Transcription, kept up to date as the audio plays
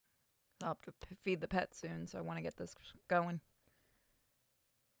I'll have to feed the pet soon, so I want to get this going.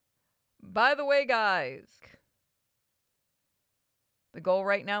 By the way, guys, the goal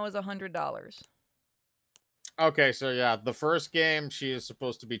right now is $100. Okay, so yeah, the first game she is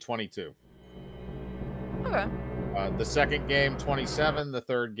supposed to be 22. Okay. The second game 27. The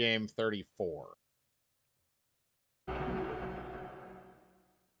third game 34.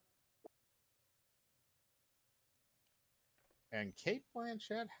 And Kate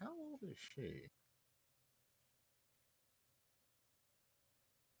Blanchett, how old is she?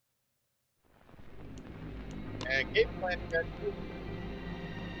 And Kate Blanchett is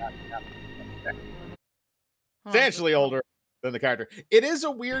substantially older than the character. It is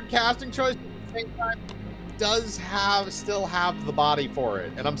a weird casting choice, but at the same time, does still have the body for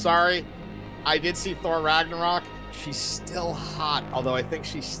it. And I'm sorry, I did see Thor Ragnarok. She's still hot, although I think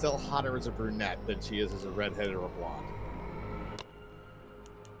she's still hotter as a brunette than she is as a redheaded or a blonde.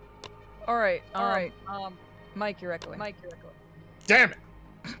 All right. Mike, you're echoing. Damn it!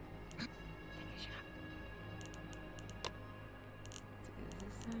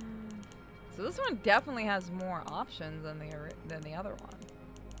 So this one definitely has more options than the other one.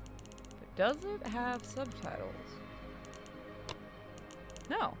 But does it have subtitles?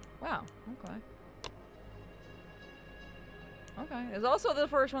 No. Wow. Okay. Okay. It's also the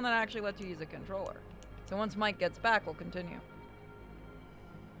first one that actually lets you use a controller. So once Mike gets back, we'll continue.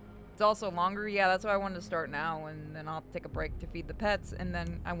 It's also longer. Yeah, that's why I wanted to start now, and then I'll take a break to feed the pets, and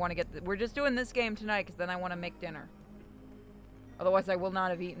then I want to get... We're just doing this game tonight, because then I want to make dinner. Otherwise, I will not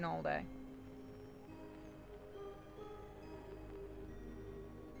have eaten all day.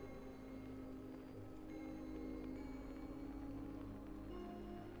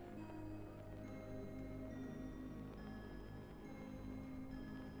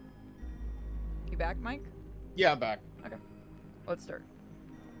 You back, Mike? Yeah, I'm back. Okay. Let's start.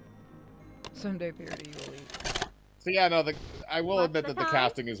 Someday, Purity, you will eat. So yeah, no, I will admit that the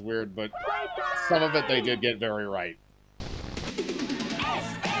casting is weird, but some of it they did get very right.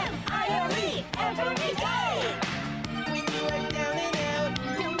 S-M-I-L-E every day! When you are down and out,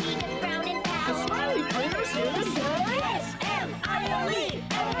 don't even frown and pout. The Smiley Players here to say S-M-I-L-E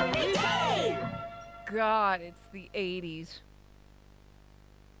every day! God, it's the 80s.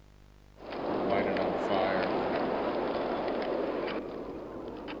 Light it on fire.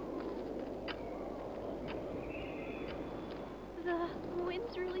 The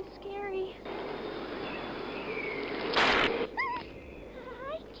wind's really scary.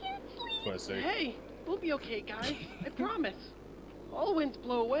 I can't sleep. Pussy. Hey, we'll be okay, guys. I promise. All winds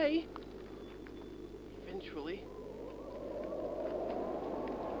blow away. Eventually.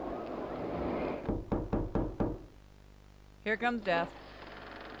 Here comes death.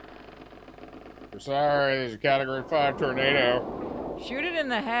 We're sorry, there's a Category 5 tornado. Shoot it in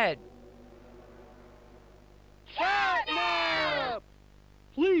the head. Catnap!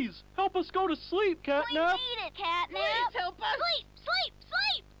 Please, help us go to sleep, Catnap! Please eat it, Catnap! Please help us! Sleep, sleep,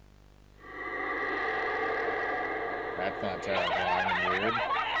 sleep! That's not terrifying and weird.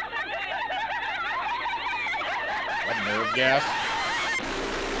 That nerve gas.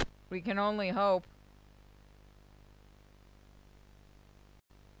 We can only hope.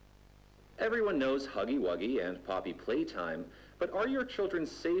 Everyone knows Huggy Wuggy and Poppy Playtime, but are your children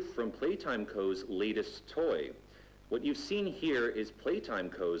safe from Playtime Co.'s latest toy? What you've seen here is Playtime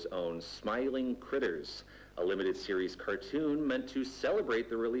Co.'s own Smiling Critters, a limited series cartoon meant to celebrate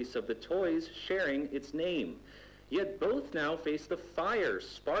the release of the toys sharing its name. Yet both now face the fire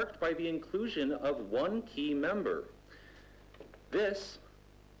sparked by the inclusion of one key member. This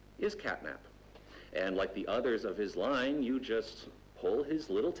is Catnap. And like the others of his line, you just pull his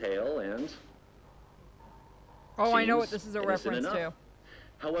little tail and... Oh, I know what seems this is a innocent reference to. enough.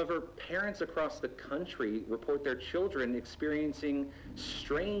 However, parents across the country report their children experiencing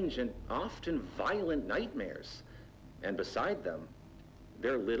strange and often violent nightmares. And beside them,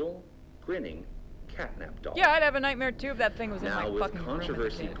 their little, grinning Catnap doll. Yeah, I'd have a nightmare too if that thing was in Now, my with fucking room as a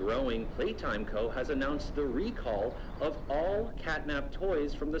controversy kid. growing, Playtime Co. has announced the recall of all Catnap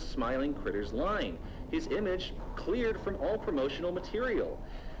toys from the Smiling Critters line. His image cleared from all promotional material.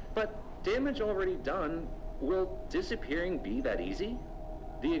 But damage already done, will disappearing be that easy?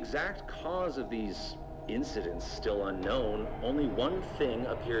 The exact cause of these incidents still unknown. Only one thing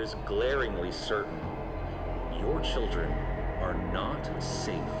appears glaringly certain. Your children are not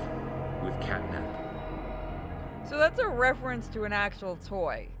safe with Catnap. So that's a reference to an actual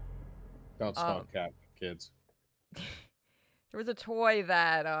toy. Don't smoke cat, kids. There was a toy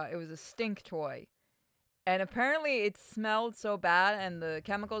that, it was a stink toy. And apparently it smelled so bad, and the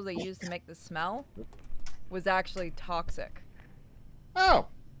chemicals they used to make the smell was actually toxic. Oh,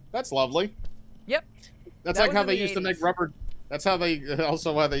 That's lovely. Yep. That's That like was how in they the used to 80s. make rubber. That's how they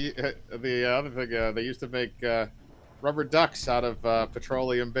also how they the other thing they used to make rubber ducks out of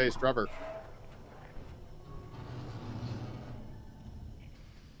petroleum-based rubber.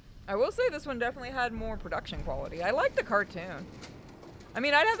 I will say this one definitely had more production quality. I like the cartoon. I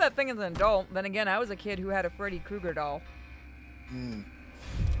mean, I'd have that thing as an adult. Then again, I was a kid who had a Freddy Krueger doll.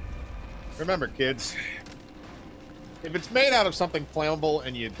 Remember, kids, if it's made out of something flammable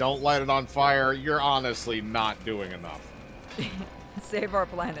and you don't light it on fire, you're honestly not doing enough. Save our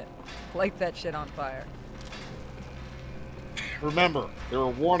planet. Light that shit on fire. Remember, there are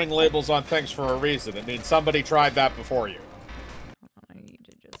warning labels on things for a reason. It means somebody tried that before you. I need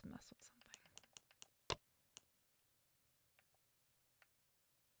to just mess with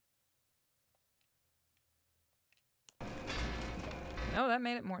something. No, that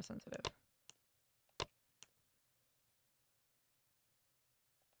made it more sensitive.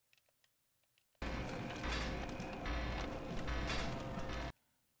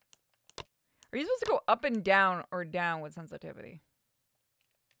 Are you supposed to go up and down or down with sensitivity?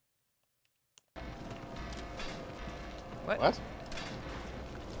 What? What?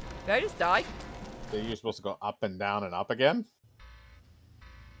 Did I just die? Are you supposed to go up and down and up again?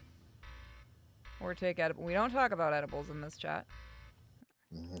 Or take edible? We don't talk about edibles in this chat.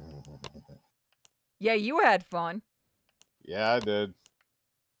 Yeah, you had fun. Yeah, I did.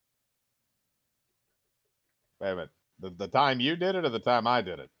 Wait a minute. The time you did it or the time I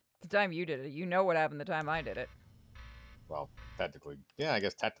did it? The time you did it. You know what happened the time I did it. Well, technically. Yeah, I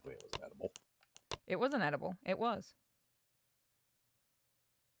guess technically it was edible. It wasn't edible. It was.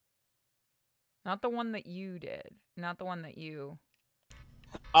 Not the one that you did. Not the one that you...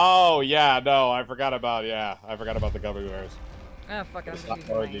 Oh, yeah, no, I forgot about the gummy bears. Ah, fuck it. I'm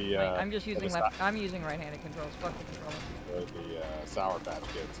just using I'm using right-handed controls. Fuck the controller. Or the Sour Patch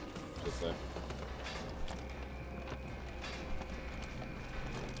Kids. Just saying.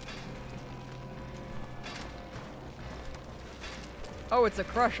 Oh, it's a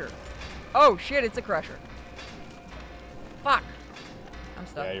crusher. Oh, shit, it's a crusher. Fuck. I'm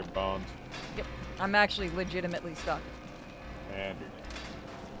stuck. Yeah, you're boned. Yep. I'm actually legitimately stuck. And you're dead.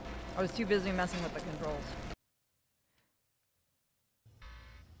 I was too busy messing with the controls.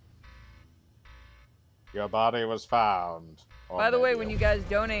 Your body was found. By the way, when you guys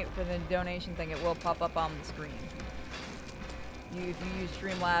donate for the donation thing, it will pop up on the screen. If you use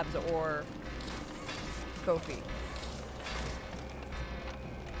Streamlabs or Ko-fi.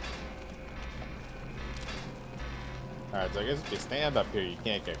 Alright, so I guess if you stand up here, you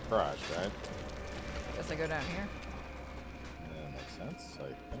can't get crushed, right? Guess I go down here. Yeah, that makes sense,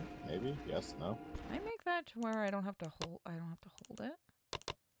 I think. Maybe? Yes, no? Can I make that to where I don't have to hold it?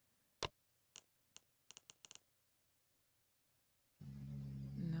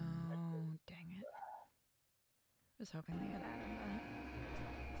 No, dang it. I was hoping they had added that.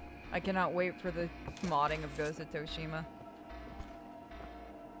 I cannot wait for the modding of Ghost of Tsushima.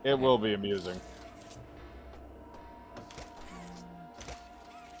 It will be amusing.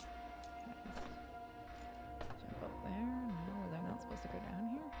 Jump up there? No, was I not supposed to go down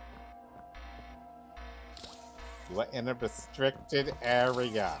here? You are in a restricted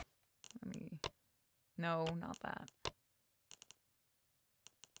area. Let me... No, not that.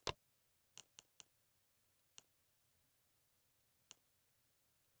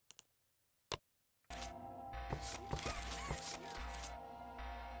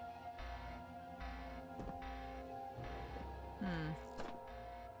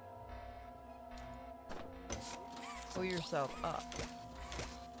 Pull yourself up.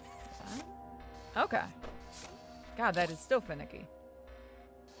 Okay. God, that is still finicky.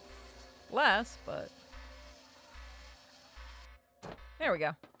 Less, but... There we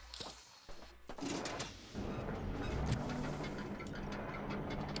go.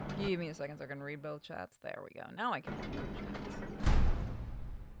 Give me a second so I can read both chats. There we go. Now I can read both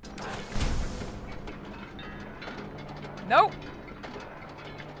chats. Nope!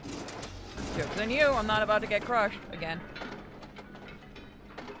 Joke's on you, I'm not about to get crushed again.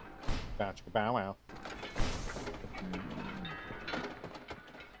 Gotcha, bow wow.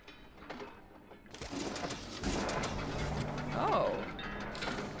 Oh.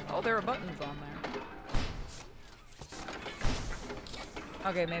 Oh, there are buttons on there.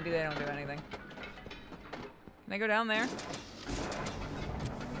 Okay, maybe they don't do anything. Can I go down there?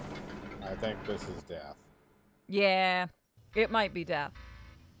 I think this is death. Yeah, it might be death.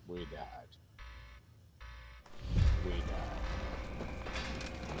 We died. We died.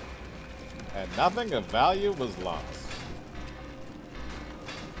 And nothing of value was lost.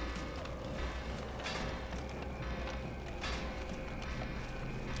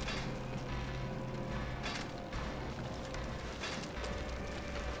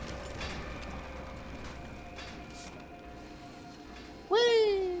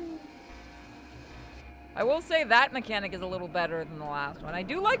 I will say that mechanic is a little better than the last one. I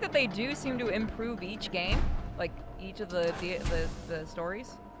do like that they do seem to improve each game, like each of the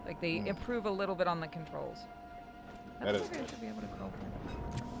stories. Like they improve a little bit on the controls. That is I good. should be able to go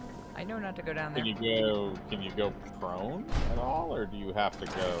for. I know not to go down there. Can you go prone at all, or do you have to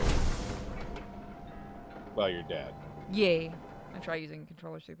go? Well, you're dead. Yay! I try using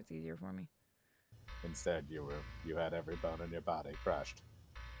controller, see if it's easier for me. Instead, you had every bone in your body crushed.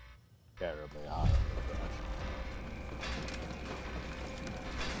 Terribly hard.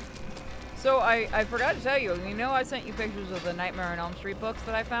 So I forgot to tell you. You know, I sent you pictures of the Nightmare on Elm Street books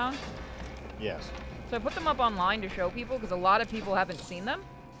that I found. Yes. So I put them up online to show people because a lot of people haven't seen them,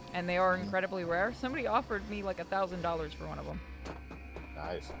 and they are incredibly rare. Somebody offered me like $1,000 for one of them.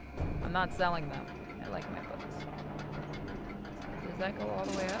 Nice. I'm not selling them. I like my books. Does that go all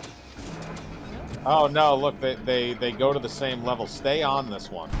the way up? Oh no! Look, they go to the same level. Stay on this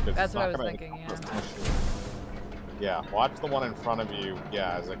one. That's what I was thinking. Yeah. Yeah. Watch the one in front of you.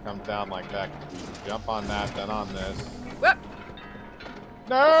 Yeah, as it comes down like that. You jump on that, then on this. Whoop!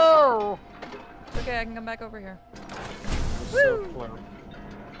 No! It's okay. I can come back over here. So close.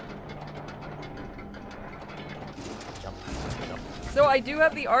 Jump. Jump. So I do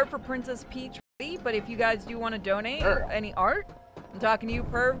have the art for Princess Peach ready, but if you guys do want to donate any art, I'm talking to you,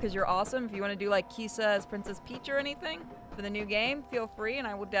 Perv, because you're awesome. If you want to do like Kisa as Princess Peach or anything for the new game, feel free, and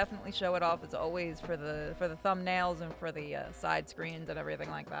I will definitely show it off as always for the thumbnails and for the side screens and everything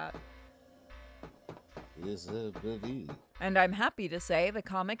like that. Yes, baby. And I'm happy to say the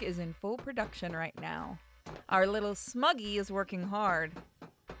comic is in full production right now. Our little Smuggy is working hard.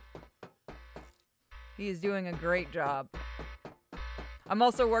 He is doing a great job. I'm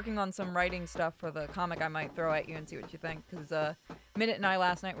also working on some writing stuff for the comic I might throw at you and see what you think, because Minute and I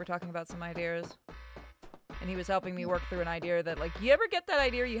last night were talking about some ideas, and he was helping me work through an idea that, like, you ever get that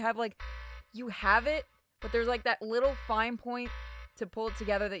idea you have, like, you have it, but there's, like, that little fine point to pull it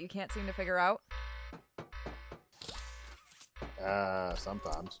together that you can't seem to figure out?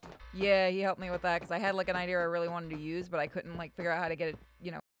 Sometimes. Yeah, he helped me with that, because I had, like, an idea I really wanted to use, but I couldn't, like, figure out how to get it,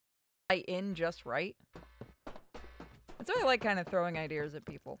 you know, in just right. That's why I like kind of throwing ideas at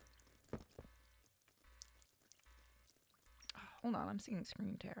people. Hold on, I'm seeing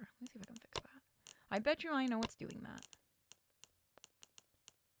screen tear. Let me see if I can fix that. I bet you I know what's doing that.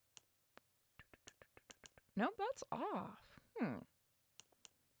 Nope, that's off.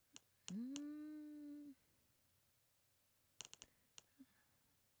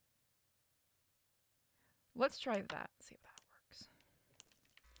 Let's try that, see if that works.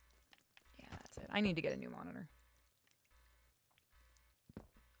 Yeah, that's it. I need to get a new monitor.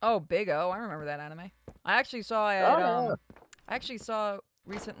 Oh, Big O. I remember that anime. I actually saw it. I actually saw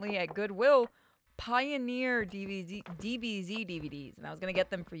recently at Goodwill Pioneer DBZ DVDs, and I was gonna get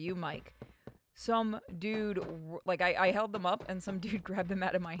them for you, Mike. Some dude, like I held them up, and some dude grabbed them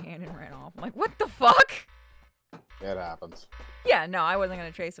out of my hand and ran off. I'm like, what the fuck? It happens. Yeah, no, I wasn't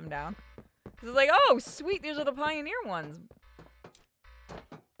gonna chase him down. Cause it's like, oh, sweet, these are the Pioneer ones.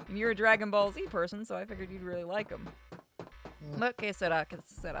 And you're a Dragon Ball Z person, so I figured you'd really like them. Look, que será, que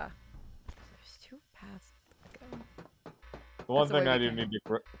será. There's 2 paths to go. The one That's the thing way I we do can- need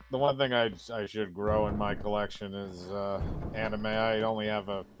to, the one thing I should grow in my collection is anime. I only have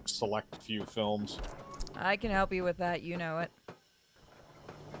a select few films. I can help you with that, you know it.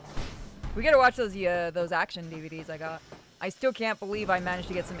 We gotta watch those action DVDs I got. I still can't believe I managed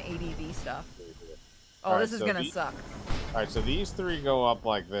to get some ADV stuff. Oh, Alright, this is so gonna suck. Alright, so these 3 go up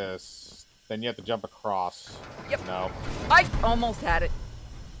like this. Then you have to jump across. Yep. No, I almost had it.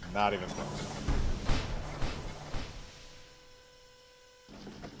 not even close.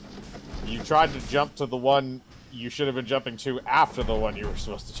 You tried to jump to the one you should have been jumping to after the one you were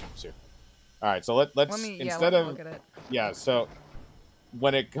supposed to jump to. Alright, so let's Let me instead let me of look at it. yeah, so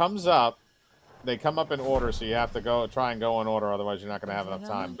when it comes up, they come up in order, so you have to try and go in order, otherwise you're not going to have enough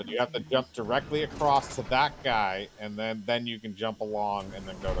time. But you have to jump directly across to that guy, and then you can jump along and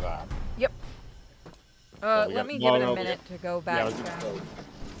then go to that. Yep. Let me give it a minute to go Yeah, I back was gonna down. say,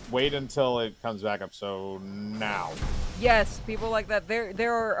 wait until it comes back up. So now. Yes, people like that.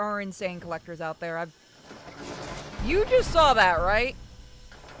 There are insane collectors out there. You just saw that, right?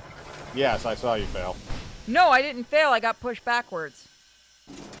 Yes, I saw you fail. No, I didn't fail. I got pushed backwards.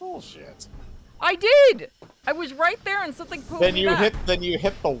 Bullshit. I did. I was right there, and something pulled me back. Then you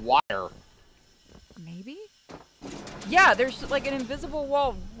hit the wire. Maybe? Yeah, there's like an invisible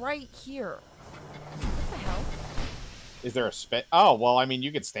wall right here. What the hell? Is there a spit? Oh, well, I mean,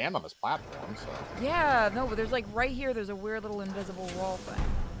 you could stand on this platform, so. Yeah, no, but there's like right here, there's a weird little invisible wall thing.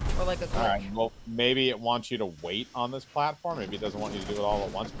 Or like a glitch. Alright, well, maybe it wants you to wait on this platform. Maybe it doesn't want you to do it all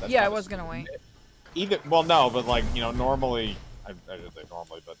at once. But that's Yeah, I kinda was gonna wait. stupid. Well, no, but like, you know, normally, I didn't say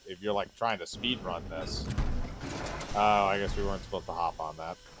normally, but if you're like trying to speed run this, I guess we weren't supposed to hop on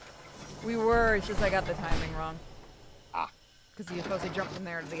that. We were, it's just I got the timing wrong. Ah. Because you're supposed to jump from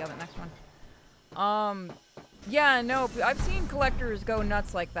there to the other next one. Yeah, no, I've seen collectors go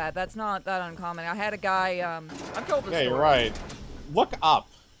nuts like that. That's not that uncommon. I had a guy, I've told this story. Yeah, you're right. Look up.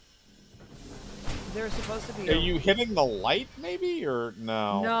 There's supposed to be Are you hitting the light, maybe, or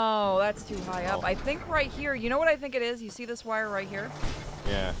no? No, that's too high up. I think right here, you know what I think it is? You see this wire right here?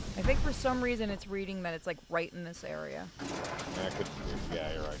 Yeah. I think for some reason it's reading that it's like right in this area. Yeah, it could be,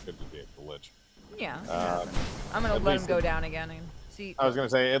 yeah, you're right. Could just be a glitch. Yeah. I'm gonna let him go down again and see. I was gonna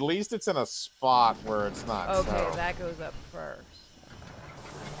say, at least it's in a spot where it's not. Okay, that goes up first.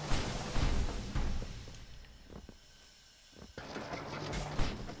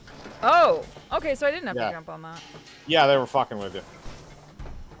 Oh! Okay, so I didn't have to jump on that. Yeah, they were fucking with you.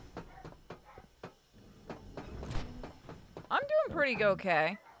 I'm doing pretty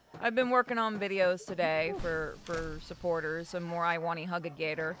okay. I've been working on videos today for supporters, some more I Want to Hug a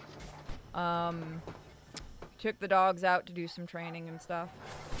Gator. Took the dogs out to do some training and stuff.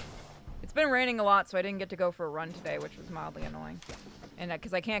 It's been raining a lot, so I didn't get to go for a run today, which was mildly annoying. And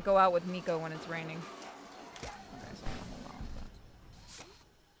because I can't go out with Miko when it's raining. Okay, so hold on with that.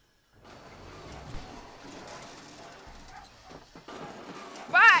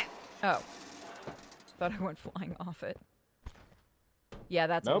 What? Oh. Thought I went flying off it. Yeah,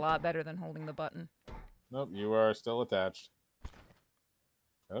 that's a lot better than holding the button. Nope, you are still attached.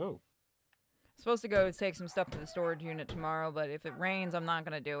 Oh. Supposed to go take some stuff to the storage unit tomorrow, but if it rains, I'm not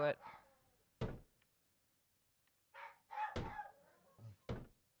gonna do it.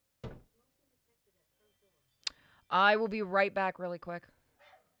 I will be right back really quick.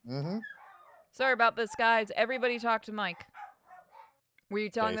 Mm-hmm. Sorry about this, guys. Everybody talk to Mike. Were you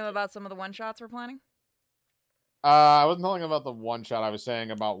telling them about some of the one-shots we're planning? I wasn't telling about the one-shot. I was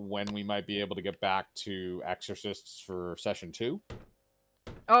saying about when we might be able to get back to Exorcists for Session 2.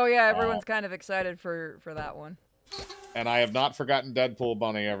 Oh, yeah, everyone's kind of excited for that one. And I have not forgotten Deadpool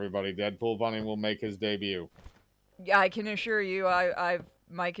Bunny, everybody. Deadpool Bunny will make his debut. Yeah, I can assure you,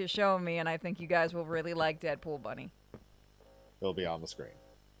 Mike has shown me, and I think you guys will really like Deadpool Bunny. He'll be on the screen.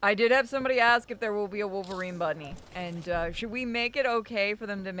 I did have somebody ask if there will be a Wolverine bunny, and should we make it okay for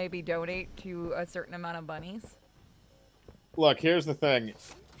them to maybe donate to a certain amount of bunnies? Look, here's the thing,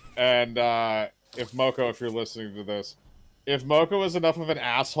 and if Moko, if you're listening to this, if Moko is enough of an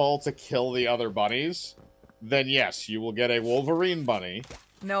asshole to kill the other bunnies, then yes, you will get a Wolverine bunny.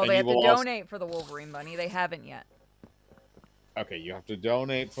 No, they have to donate for the Wolverine bunny. They haven't yet. Okay, you have to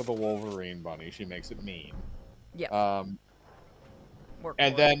donate for the Wolverine bunny. She makes it mean. Yeah.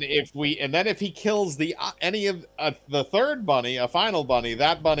 And then if he kills the any of the third bunny, a final bunny,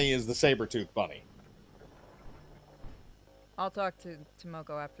 that bunny is the saber-tooth bunny. I'll talk to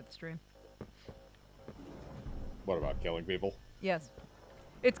Moko after the stream. What about killing people? Yes.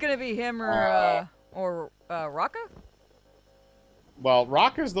 It's gonna be him or Raka? Well,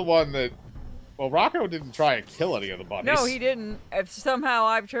 Raka's the one that... Well, Raka didn't try and kill any of the bunnies. No, he didn't. If somehow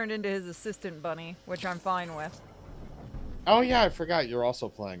I've turned into his assistant bunny, which I'm fine with. Oh yeah, I forgot you're also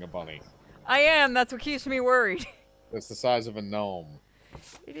playing a bunny. I am. That's what keeps me worried. It's the size of a gnome.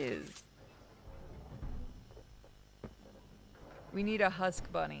 It is. We need a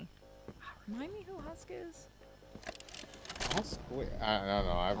husk bunny. Remind me who Husk is? Husk? Wait, I don't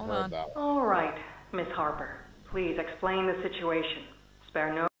know. I've heard that. All right, Miss Harper. Please explain the situation.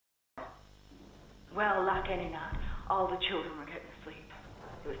 Spare no... Well, like any night, all the children were getting asleep.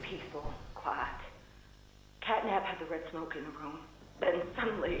 It was peaceful, quiet. Catnap had the red smoke in the room. Then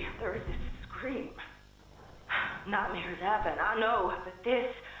suddenly, there was this scream. Nightmares happen, I know, but this...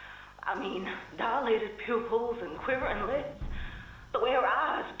 I mean, dilated pupils and quivering lips. The way her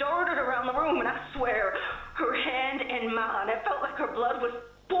eyes darted around the room, and I swear, her hand in mine, it felt like her blood was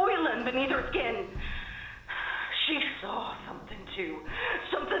boiling beneath her skin. She saw something, too.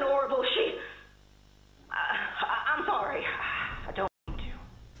 Something horrible. I'm sorry. I don't mean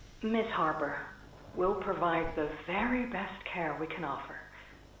to. Miss Harper, we'll provide the very best care we can offer.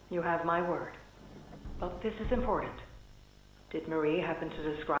 You have my word. But this is important. Did Marie happen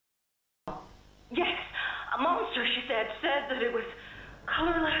to describe... Yes, a monster, she said that it was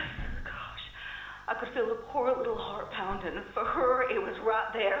colorless. Gosh, I could feel the poor little heart pounding. For her, it was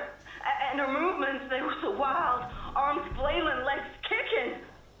right there. And her movements, they were so wild. Arms flailing, legs kicking.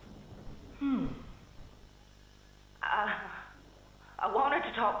 I wanted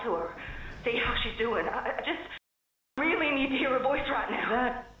to talk to her, see how she's doing. I just really need to hear her voice right now.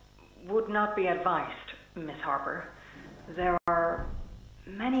 That would not be advised, Miss Harper. There are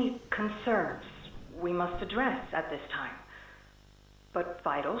many concerns we must address at this time. But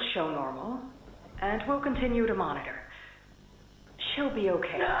vitals show normal, and we'll continue to monitor. She'll be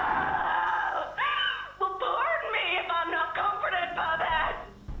okay. No! Well, pardon me if I'm not comforted by that.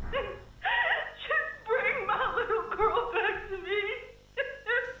 Just bring my little girl back to me.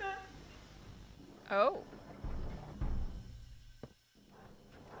 Oh.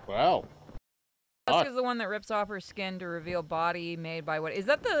 Well. Husk is the one that rips off her skin to reveal body made by what? Is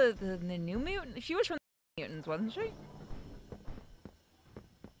that the new mutant? She was from the mutants, wasn't she?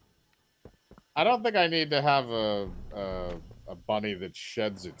 I don't think I need to have a bunny that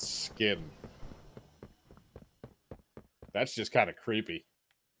sheds its skin. That's just kind of creepy.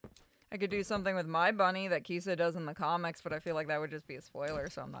 I could do something with my bunny that Kisa does in the comics, but I feel like that would just be a spoiler,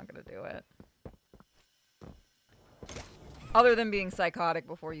 so I'm not going to do it. Other than being psychotic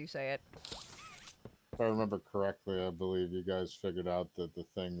before you say it. If I remember correctly, I believe you guys figured out that the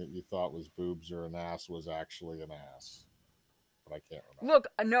thing that you thought was boobs or an ass was actually an ass. But I can't remember. Look,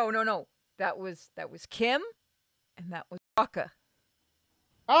 no. That was Kim, and that was Raka.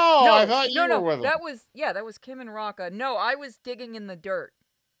 Oh, No, I thought you were with him. that was Kim and Raka. No, I was digging in the dirt.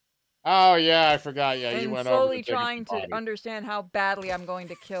 Oh, yeah, I forgot. Yeah, you and went over slowly to trying Dick's body. to understand how badly I'm going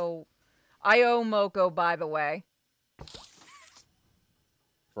to kill. I owe Moko, by the way.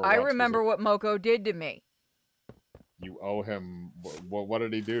 For I what remember what Moko did to me. You owe him. What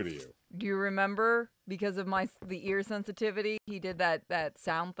did he do to you? Do you remember? Because of the ear sensitivity, he did that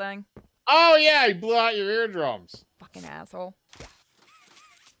sound thing. Oh yeah, he blew out your eardrums. Fucking asshole.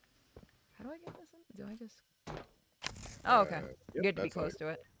 How do I get this in? Do I just? Oh, okay. Yep, Good to be that's close to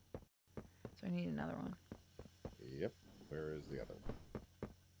it. So I need another one. Yep. Where is the other one?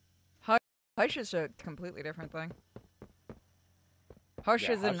 Hush is a completely different thing. Hush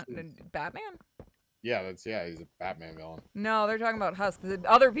is in Batman? Yeah, he's a Batman villain. No, they're talking about Husk. The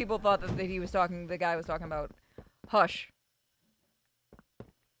other people thought that the guy was talking about Hush.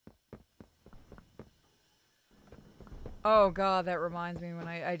 Oh god, that reminds me when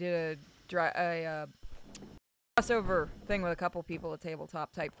I did a crossover thing with a couple people, a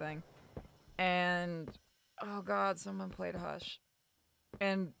tabletop type thing. And, oh god, someone played Hush.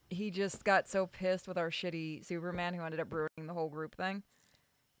 And he just got so pissed with our shitty Superman who ended up ruining the whole group thing.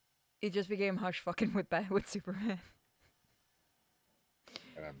 It just became Hush fucking with Superman.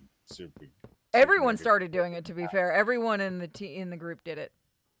 And I'm super. Everyone started doing it, to be fair. Everyone in the group did it.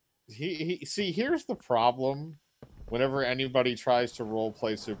 See, here's the problem. Whenever anybody tries to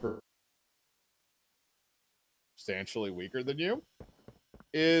roleplay super substantially weaker than you,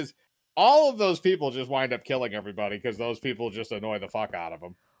 is all of those people just wind up killing everybody because those people just annoy the fuck out of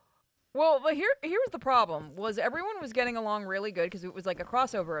them. Well, but here's the problem, was everyone was getting along really good because it was like a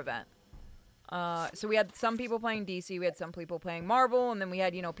crossover event. So we had some people playing DC, we had some people playing Marvel, and then we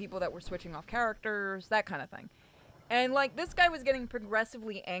had, people that were switching off characters, that kind of thing. And, like, this guy was getting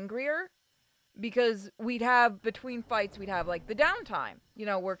progressively angrier because between fights, we'd have, like, the downtime,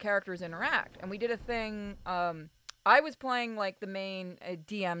 where characters interact. And we did a thing, I was playing, like, the main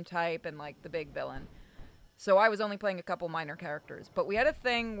DM type and, like, the big villain. So I was only playing a couple minor characters. But we had a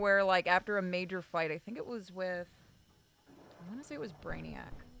thing where, like, after a major fight, I think it was with... I want to say it was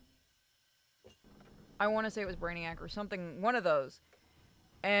Brainiac. Or something, one of those.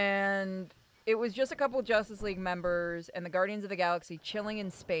 And it was just a couple Justice League members and the Guardians of the Galaxy chilling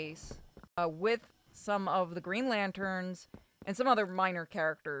in space with some of the Green Lanterns and some other minor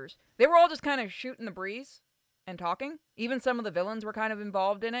characters. They were all just kind of shooting the breeze and talking. Even some of the villains were kind of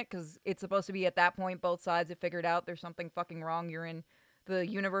involved in it because it's supposed to be at that point both sides have figured out there's something fucking wrong. The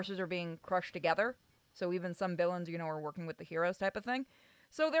universes are being crushed together. So even some villains, are working with the heroes type of thing.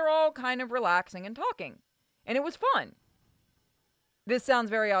 So they're all kind of relaxing and talking. And it was fun. This sounds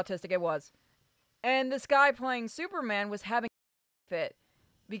very autistic. It was. And this guy playing Superman was having a fit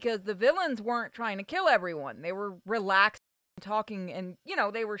because the villains weren't trying to kill everyone. They were relaxed and talking and,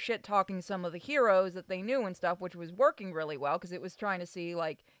 they were shit-talking some of the heroes that they knew and stuff, which was working really well because it was trying to see,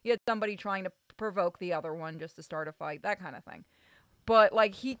 like, you had somebody trying to provoke the other one just to start a fight, that kind of thing. But,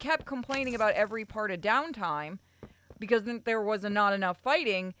 like, he kept complaining about every part of downtime because there was not enough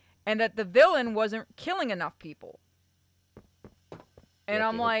fighting and that the villain wasn't killing enough people. And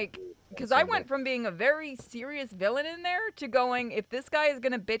I'm like, because I went from being a very serious villain in there to going, if this guy is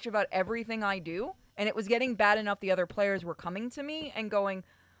going to bitch about everything I do, and it was getting bad enough the other players were coming to me and going,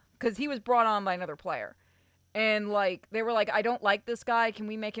 because he was brought on by another player. And, like, they were like, I don't like this guy. Can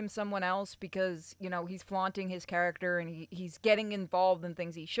we make him someone else? Because, he's flaunting his character and he's getting involved in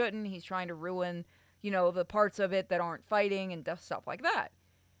things he shouldn't. He's trying to ruin... the parts of it that aren't fighting and stuff like that.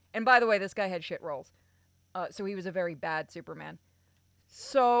 And by the way, this guy had shit rolls. So he was a very bad Superman.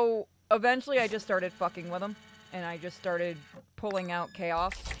 So eventually I just started fucking with him, and I just started pulling out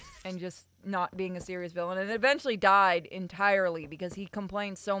chaos and just not being a serious villain, and it eventually died entirely because he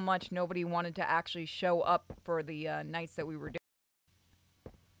complained so much nobody wanted to actually show up for the nights that we were doing.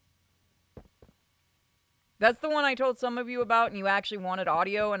 That's the one I told some of you about, and you actually wanted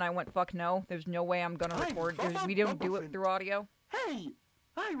audio, and I went, fuck no, there's no way I'm gonna record. We don't do it through audio. Hey,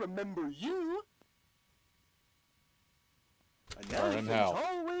 I remember you. Burn in hell.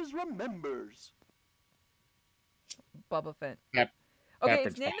 Always remembers. Bubba Finn. Yep. Okay,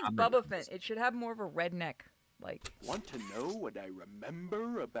 Patrick's its name is behind Bubba Finn. It should have more of a redneck, like... Want to know what I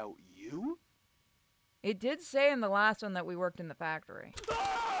remember about you? It did say in the last one that we worked in the factory.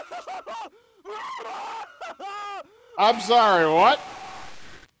 I'm sorry, what?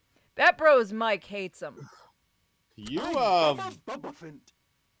 That bro's Mike hates him. You, Bubba Fint.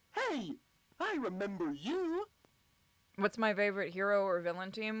 Hey, I remember you. What's my favorite hero or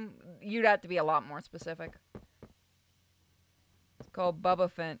villain team? You'd have to be a lot more specific. It's called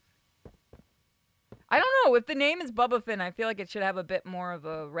Bubba Finn. I don't know. If the name is Bubba Finn, I feel like it should have a bit more of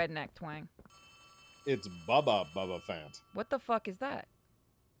a redneck twang. It's Bubba Fant. What the fuck is that?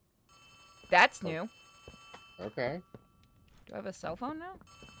 That's new. Okay. Do I have a cell phone now?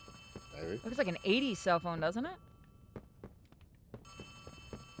 Maybe. Looks like an 80s cell phone, doesn't it?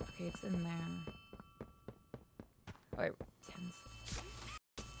 Okay, it's in there. Oh, wait, 10s.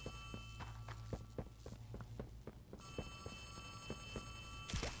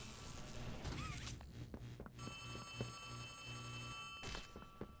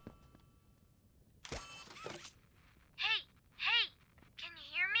 Hey, can you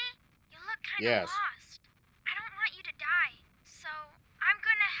hear me? You look kind of Yes. lost. I don't want you to die, so I'm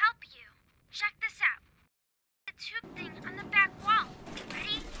gonna help you. Check this out. The tube thing on the back wall.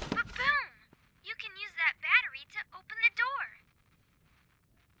 Ready? Ba-boom! You can use that battery to open the door.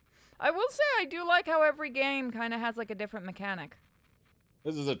 I will say I do like how every game kind of has like a different mechanic.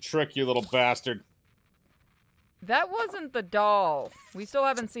 This is a trick, you little bastard. That wasn't the doll. We still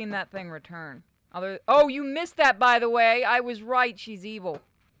haven't seen that thing return. Oh, you missed that, by the way. I was right. She's evil.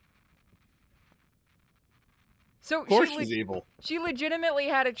 So Of course she's evil. She legitimately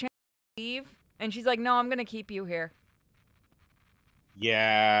had a chance to leave, and she's like, no, I'm going to keep you here.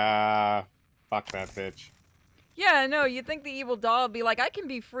 Yeah. Fuck that bitch. Yeah, no, you'd think the evil doll would be like, I can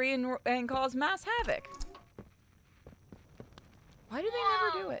be free and cause mass havoc. Why do they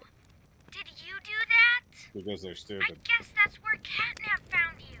never do it? Did you do that? Because they're I stupid. guess that's where Catnap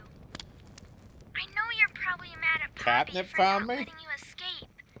found you. I know you're probably mad at Poppy Catnip for found not me? letting you escape,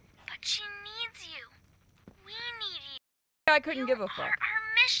 but she needs you. We need you. I couldn't give a You fuck. are our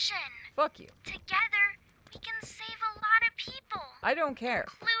mission. Fuck you. Together, we can save a lot of people, I don't care.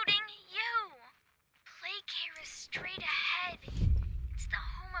 including you. Playcare is straight ahead. It's the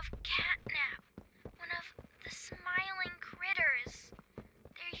home of Catnap, one of the smiling critters.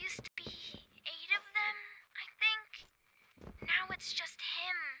 There used to be 8 of them, I think. Now it's just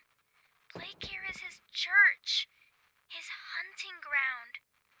him. Playcare is his church, his hunting ground,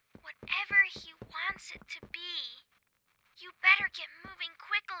 whatever he wants it to be. You better get moving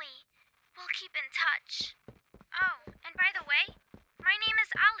quickly. We'll keep in touch. Oh, and by the way, my name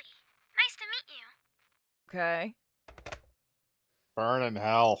is Ali. Nice to meet you. Okay. Burn in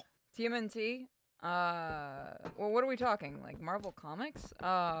hell. TMNT? Well, what are we talking? Like Marvel Comics?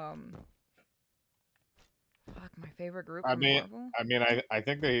 Fuck, my favorite group from Marvel? I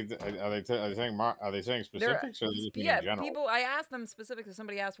think they are they saying specifics or are they just being in general? People. I asked them specifically.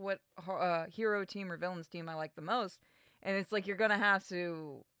 Somebody asked what hero team or villains team I like the most, and it's like you're gonna have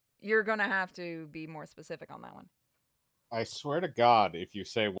to be more specific on that one. I swear to God, if you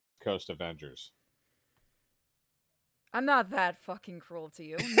say West Coast Avengers, I'm not that fucking cruel to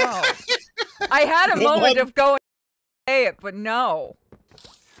you. No, I had a moment of going to say it, but no.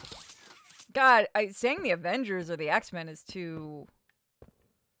 God, saying the Avengers or the X-Men is too...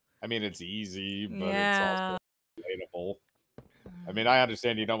 I mean, it's easy, but Yeah. it's also relatable. I mean, I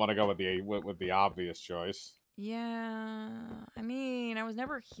understand you don't want to go with the obvious choice. Yeah, I mean, I was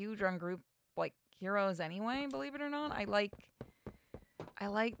never huge on group like heroes anyway. Believe it or not, I like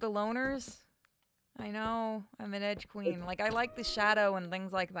the loners. I know I'm an edge queen. Like I like the shadow and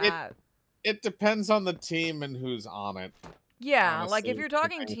things like that. It depends on the team and who's on it. Yeah, honestly, like if you're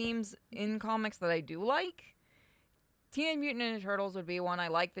talking teams in comics that I do like, Teenage Mutant Ninja Turtles would be one. I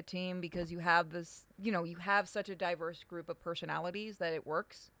like the team because you have this, you have such a diverse group of personalities that it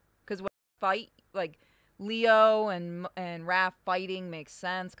works. Because when you fight, like Leo and Raph fighting makes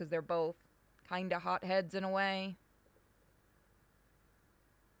sense because they're both kind of hotheads in a way.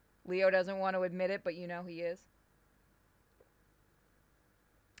 Leo doesn't want to admit it, but he is.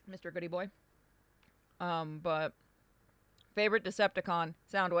 Mr. Goody Boy. But favorite Decepticon,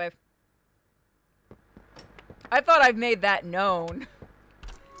 Soundwave. I thought I've made that known.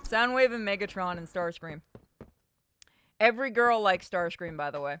 Soundwave and Megatron and Starscream. Every girl likes Starscream,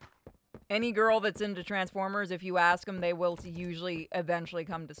 by the way. Any girl that's into Transformers, if you ask them, they will usually eventually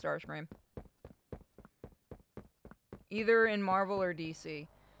come to Starscream. Either in Marvel or DC.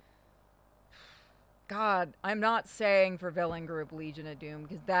 God, I'm not saying for villain group Legion of Doom,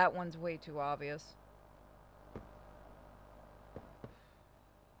 because that one's way too obvious.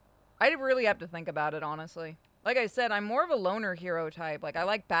 I'd really have to think about it, honestly. Like I said, I'm more of a loner hero type. Like, I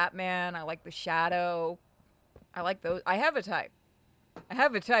like Batman, I like the Shadow. I like those. I have a type. I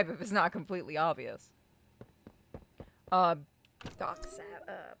have a type if it's not completely obvious. Doc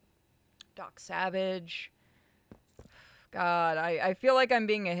Savage. God, I feel like I'm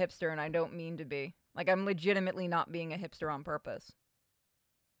being a hipster and I don't mean to be. Like, I'm legitimately not being a hipster on purpose.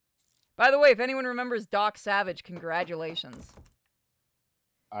 By the way, if anyone remembers Doc Savage, congratulations.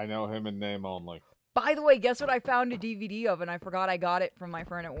 I know him in name only. By the way, guess what I found a DVD of and I forgot I got it from my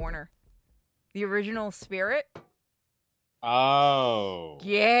friend at Warner? The original Spirit. Oh.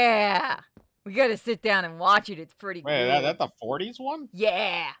 Yeah. We gotta sit down and watch it. It's pretty cool. Wait, that the 40s one?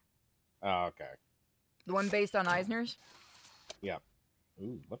 Yeah. Oh, okay. The one based on Eisner's? Yeah.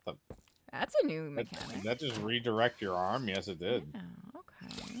 Ooh, what the? That's a new mechanic. Did that just redirect your arm? Yes, it did. Yeah,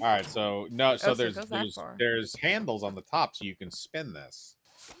 okay. All right, so no, so Oh, so it goes that there's handles on the top, so you can spin this.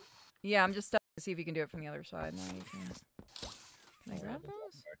 Yeah, I'm just stuck to see if you can do it from the other side. No, you can't. Can I grab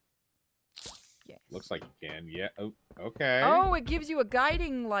those? Yes. Looks like you can. Yeah. Oh, okay. Oh, it gives you a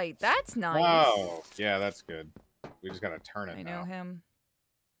guiding light. That's nice. Oh, yeah, that's good. We just gotta turn it. I now. know him.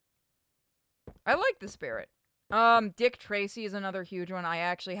 I like the Spirit. Dick Tracy is another huge one. I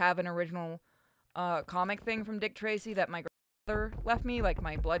actually have an original comic thing from Dick Tracy that my grandfather left me, like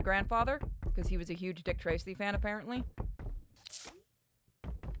my blood grandfather, because he was a huge Dick Tracy fan, apparently.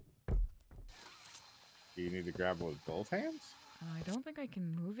 Do you need to grab it with both hands? I don't think I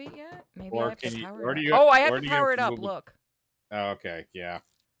can move it yet. Maybe Or I have can to you- power or it do up. you- Oh, I have or to do you power have it to up, move it- look. Oh, okay, yeah.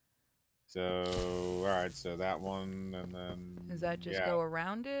 So, all right, so that one, and then... Does that just yeah. go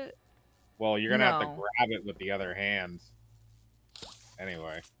around it? Well, you're gonna have to No. grab it with the other hand.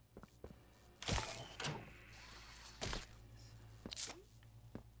 Anyway.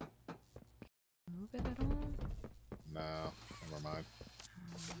 Move it at all? No, never mind.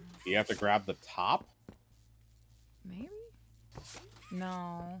 You have to grab the top? Maybe?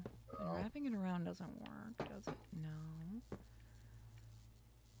 No. Oh. Wrapping it around doesn't work, does it? No.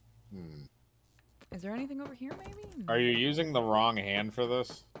 Hmm. Is there anything over here, maybe? Are you using the wrong hand for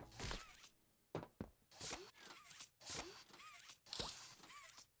this?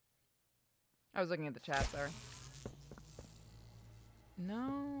 I was looking at the chat, sorry.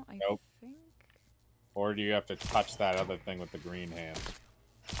 No, I Nope. think... Or do you have to touch that other thing with the green hand?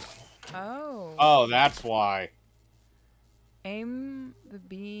 Oh. Oh, that's why. Aim the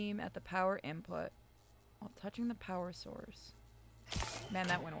beam at the power input while touching the power source. Man,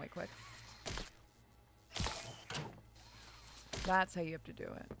 that went away quick. That's how you have to do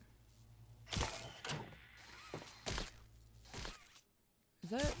it.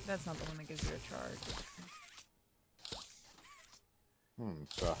 That's not the one that gives you a charge.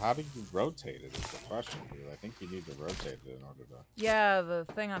 So how do you rotate it is the question, dude. I think you need to rotate it in order to... Yeah, the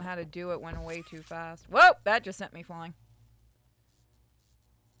thing on how to do it went way too fast. Whoa! That just sent me flying.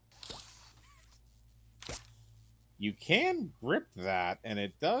 You can grip that, and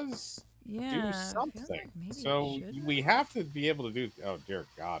it does Yeah, do I feel something. like maybe it So should we have to be able to do... Oh, dear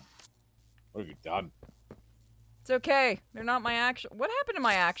God. What have you done? It's okay. They're not my actual... What happened to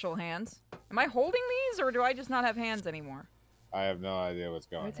my actual hands? Am I holding these, or do I just not have hands anymore? I have no idea what's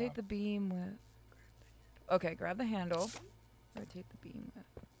going Rotate on. the beam with... Okay, grab the handle. Rotate the beam with...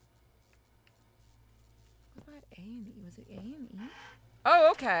 Was that A and E? Was it A and E? Oh,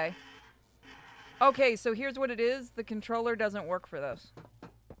 okay. Okay, so here's what it is. The controller doesn't work for this.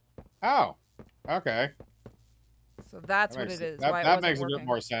 Oh, okay. So that's what it is. Why it That wasn't makes a working. bit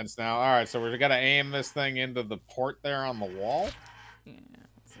more sense now. All right, so we're gonna aim this thing into the port there on the wall. Yeah,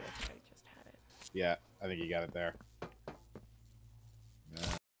 let's see if I just had it. Yeah, I think you got it there.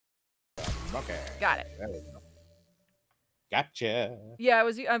 Okay. Got it. There we go. Gotcha. Yeah, it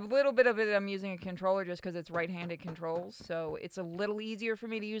was a little bit of it. I'm using a controller just because it's right-handed controls, so it's a little easier for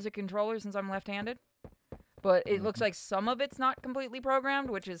me to use a controller since I'm left-handed. But it looks like some of it's not completely programmed,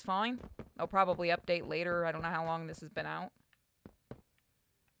 which is fine. I'll probably update later. I don't know how long this has been out.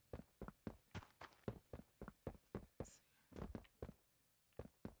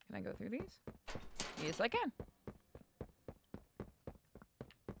 Can I go through these? Yes, I can.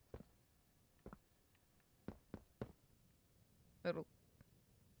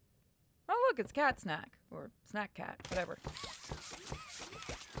 look, it's Cat Snack. Or Snack Cat, whatever.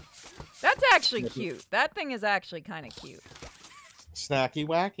 That's actually cute. That thing is actually kind of cute. Snacky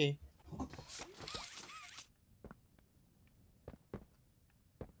wacky.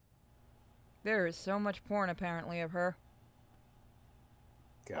 There is so much porn, apparently, of her.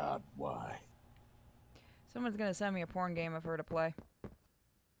 God, why? Someone's gonna send me a porn game of her to play.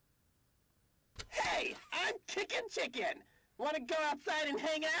 Hey, I'm Chicken. Want to go outside and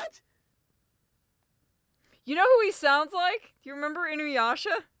hang out? You know who he sounds like? Do you remember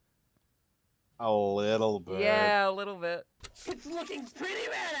Inuyasha? A little bit. Yeah, a little bit. It's looking pretty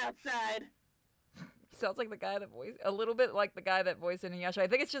rad outside. Sounds like the guy that voiced, a little bit like the guy that voiced Inuyasha. I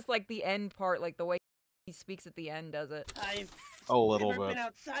think it's just like the end part, like the way he speaks at the end does it. I've A little never bit. been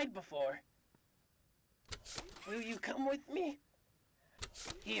outside before. Will you come with me?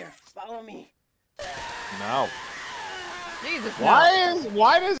 Here, follow me. No. Jesus, no.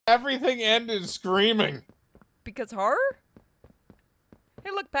 Why does everything end in screaming? Because horror?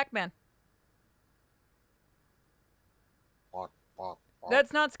 Hey, look, Pac-Man.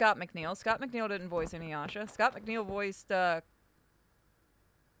 That's not Scott McNeil. Scott McNeil didn't voice Inuyasha. Scott McNeil voiced, Kaguya?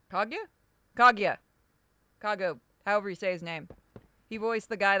 Kago, however you say his name. He voiced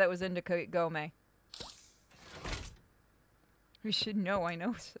the guy that was into Gome. You should know, I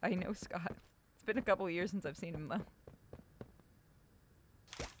know Scott. It's been a couple of years since I've seen him, though.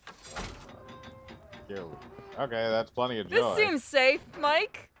 Okay, that's plenty of joy. This seems safe,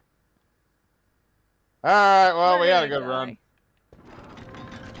 Mike. Alright, well, We're we had a gonna good die. run.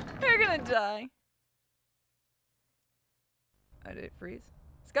 We're gonna die. Oh, did it freeze?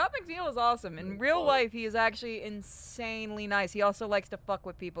 Scott McNeil is awesome. In real life, he is actually insanely nice. He also likes to fuck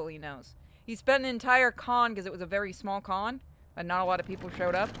with people he knows. He spent an entire con, because it was a very small con, and not a lot of people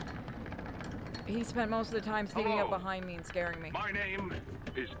showed up. He spent most of the time sneaking up behind me and scaring me. My name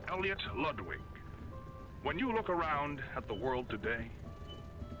is Elliot Ludwig. When you look around at the world today,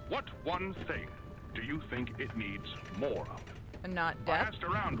 what one thing do you think it needs more of? And not I death. asked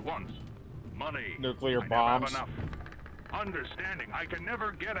around once. Money. Nuclear I bombs. never have enough. Understanding. I can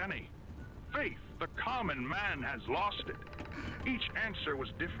never get any. Faith. The common man has lost it. Each answer was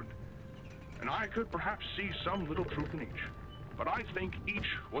different. And I could perhaps see some little truth in each. But I think each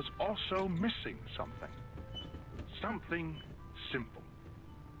was also missing something. Something simple.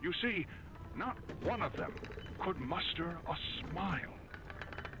 You see, not one of them could muster a smile.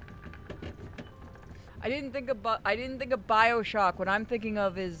 I didn't think of BioShock. What I'm thinking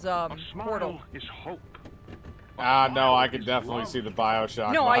of is A smile Portal. is hope. No, I can definitely see the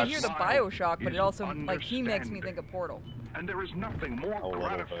Bioshock. No, I vibes. hear the BioShock, but it also like he makes me understanding. think of Portal. And there is nothing more A little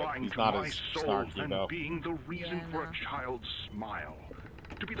bit. gratifying He's to not my as soul snarky, than though. being the reason Yeah, for no. a child's smile.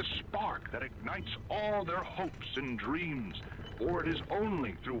 To be the spark that ignites all their hopes and dreams. For it is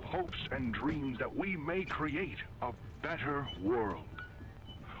only through hopes and dreams that we may create a better world.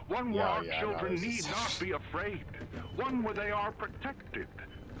 One where our children this need is- not be afraid. One where they are protected.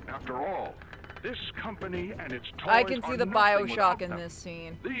 After all, this company and its toys I can see are the nothing BioShock without in them. this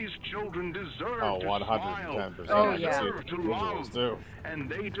scene. These children deserve Oh, to 110%. smile. Oh, They yeah. deserve to Visuals, love. too. And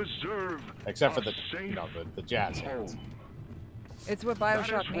they deserve Except for a the, safe the jazz hands. home. It's what That is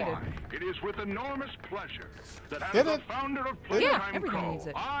BioShock needed. why it is with enormous pleasure that as Did the it? founder of Yeah, Playtime everything Co., needs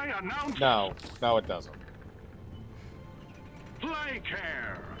it. I announce No, it doesn't.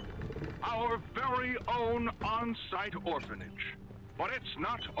 Playcare, our very own on-site orphanage. But it's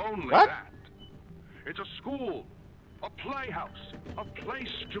not only What? that. It's a school, a playhouse, a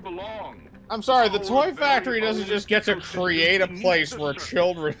place to belong. I'm sorry, the Our Toy very Factory doesn't own just get to ecosystem create a beneath place the where surface,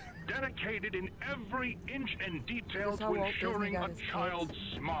 children... dedicated in every inch and detail This is to how Walt Disney ensuring got a his kids. child's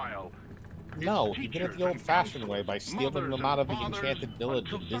smile. No, Its you get it teachers the and old-fashioned way counselors, by stealing mothers them out of and the fathers, Enchanted Village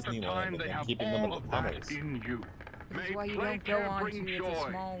in until such a Disneyland time and they then have keeping them in all the of that tunnels. in you. This is May why you don't go Playcare on bring to It's a joy,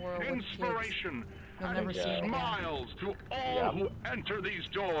 Small World with kids. inspiration, You'll and never see it again. smiles to all Yep. who enter these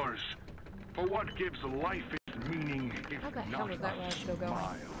doors. For what gives life its meaning if How the hell not is that a ride still going?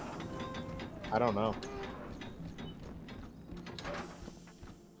 smile? I don't know.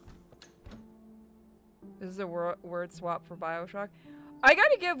 This is a word swap for BioShock. I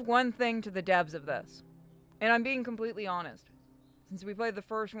gotta give one thing to the devs of this. And I'm being completely honest. Since we played the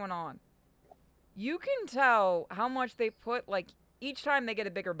first one on. You can tell how much they put, like, each time they get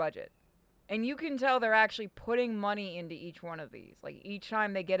a bigger budget. And you can tell they're actually putting money into each one of these. Like, each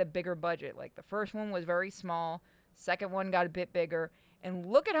time they get a bigger budget. Like, the first one was very small. Second one got a bit bigger. And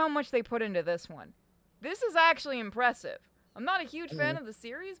look at how much they put into this one. This is actually impressive. I'm not a huge fan of the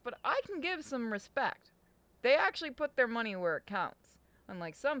series, but I can give some respect. They actually put their money where it counts.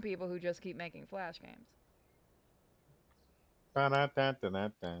 Unlike some people who just keep making Flash games.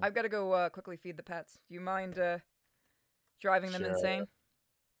 Ba-da-da-da-da-da. I've got to go quickly feed the pets. Do you mind driving them Sure. insane?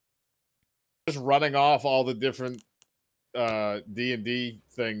 Just running off all the different D&D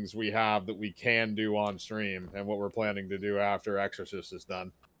things we have that we can do on stream and what we're planning to do after Exorcist is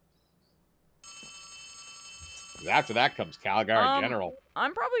done. After that comes Calgary General.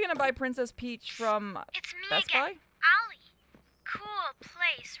 I'm probably gonna buy Princess Peach from It's me Best again, Buy. Ollie. Cool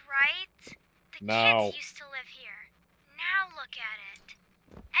place, right? The No. kids used to live here. Now look at it.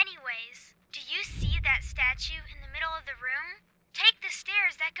 Anyways, do you see that statue in the middle of the room? Take the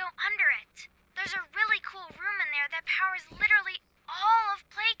stairs that go under it. There's a really cool room in there that powers literally all of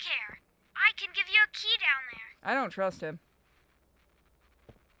Playcare. I can give you a key down there. I don't trust him.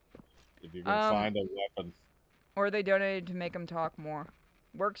 If you can find a weapon. Or they donated to make him talk more.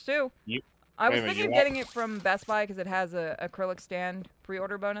 Works too. I wait was a minute, thinking you of getting it from Best Buy because it has a acrylic stand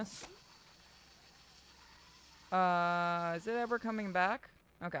pre-order bonus. Is it ever coming back?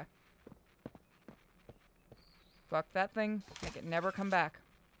 Okay. Fuck that thing. Make it never come back.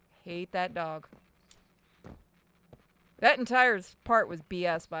 Hate that dog. That entire part was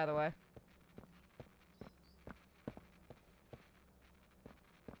BS, by the way.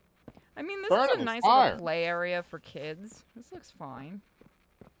 I mean, this Burn is it a with nice fire. little play area for kids. This looks fine.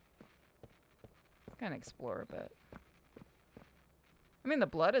 Kind of explore a bit. I mean, the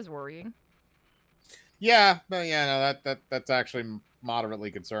blood is worrying. Yeah, no, that's actually moderately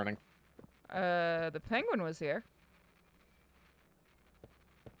concerning. The penguin was here.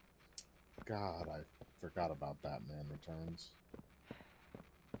 God, I forgot about Batman Returns.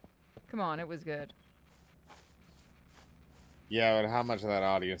 Come on, it was good. Yeah, but how much of that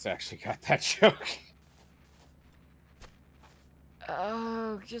audience actually got that joke?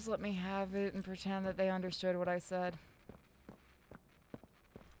 Oh, just let me have it and pretend that they understood what I said.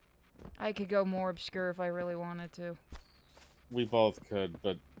 I could go more obscure if I really wanted to. We both could,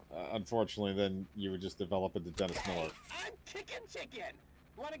 but unfortunately then you would just develop into Dennis Miller. I'm Chicken.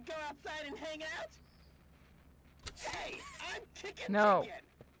 Want to go outside and hang out? Hey, I'm Chicken. No.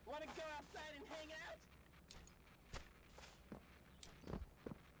 Want to go outside and hang out?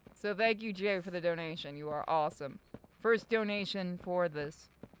 So thank you, Jay, for the donation. You are awesome. First donation for this.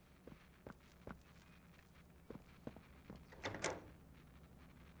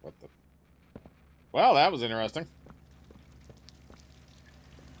 What the? Well, that was interesting.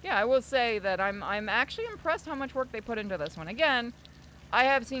 Yeah, I will say that I'm actually impressed how much work they put into this one. Again, I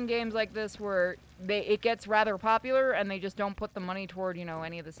have seen games like this where it gets rather popular and they just don't put the money toward, you know,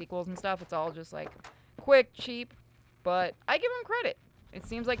 any of the sequels and stuff. It's all just like quick, cheap. But I give them credit. It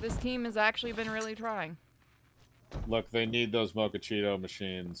seems like this team has actually been really trying. Look, they need those Mochacheeto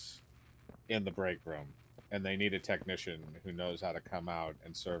machines in the break room. And they need a technician who knows how to come out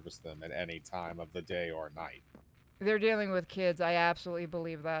and service them at any time of the day or night. They're dealing with kids. I absolutely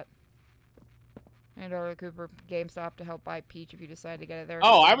believe that. And Cooper, GameStop to help buy Peach if you decide to get it there.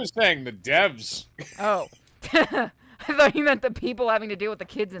 Oh, I was saying the devs. Oh. I thought you meant the people having to deal with the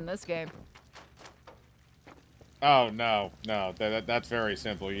kids in this game. Oh, no. That's very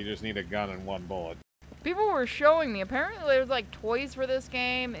simple. You just need a gun and one bullet. People were showing me, apparently there's like toys for this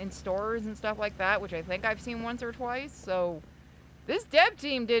game in stores and stuff like that, which I think I've seen once or twice, so this dev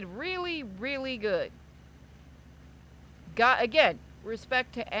team did really, really good. Again,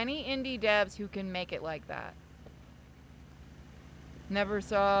 respect to any indie devs who can make it like that. Never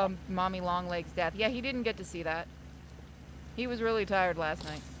saw Mommy Longleg's death. Yeah, he didn't get to see that. He was really tired last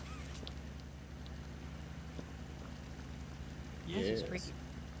night. This is freaky.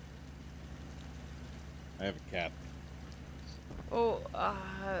 I have a cat. Oh,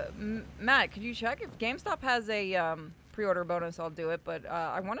 Matt, could you check if GameStop has a pre-order bonus? I'll do it, but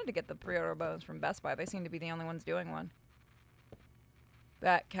I wanted to get the pre-order bonus from Best Buy. They seem to be the only ones doing one.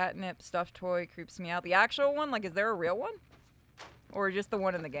 That catnip stuffed toy creeps me out. The actual one, like, is there a real one? Or just the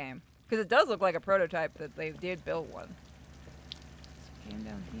one in the game? Because it does look like a prototype that they did build one. So came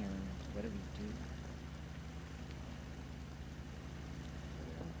down here. What do we do?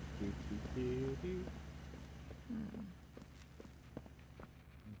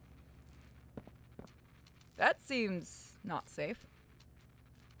 That seems not safe.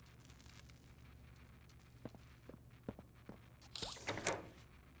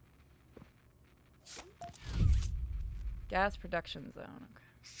 Gas production zone. Okay.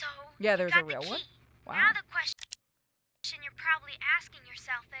 So, yeah, you there's got a real the one. key. Wow. Now the question you're probably asking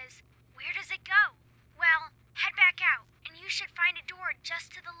yourself is, where does it go? Well, head back out, and you should find a door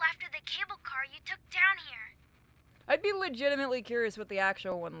just to the left of the cable car you took down here. I'd be legitimately curious what the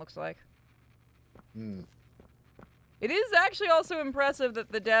actual one looks like. It is actually also impressive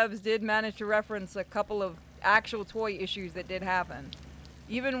that the devs did manage to reference a couple of actual toy issues that did happen.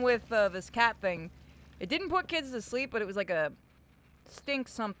 Even with this cat thing, it didn't put kids to sleep, but it was like a stink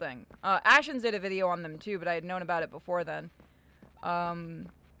something. Ashens did a video on them too, but I had known about it before then.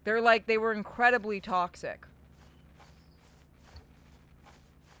 They were incredibly toxic.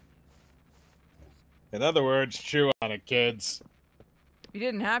 In other words, chew on it, kids. You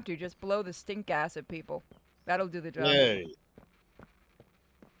didn't have to, just blow the stink gas at people. That'll do the job. Yay.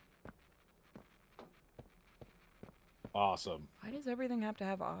 Awesome. Why does everything have to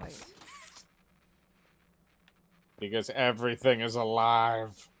have eyes? Because everything is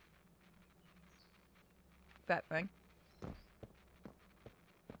alive. That thing.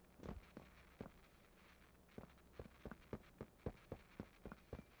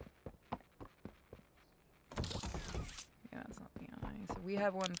 Yeah, that's not the eye. So we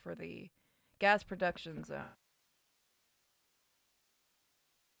have one for the gas production zone.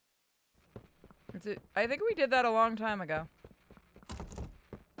 I think we did that a long time ago.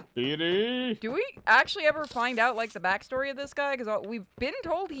 Do we actually ever find out, like, the backstory of this guy? Because we've been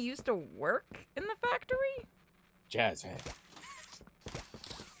told he used to work in the factory? Jazz head.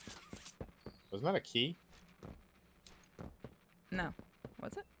 Wasn't that a key? No.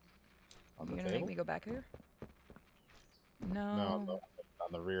 What's it? On You the gonna table? make me go back here? No. No,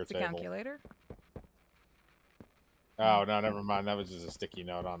 on the rear It's a table. calculator? Oh, no, never mind. That was just a sticky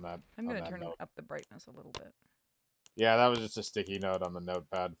note on that. I'm on gonna that turn note. up the brightness a little bit. Yeah, that was just a sticky note on the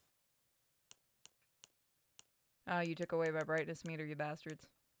notepad. You took away my brightness meter, you bastards.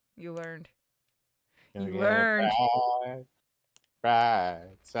 You learned. Gonna You get learned. Bright, bright,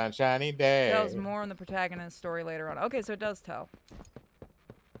 sunshiny day. Tells more on the protagonist's story later on. Okay, so it does tell.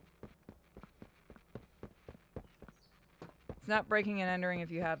 It's not breaking and entering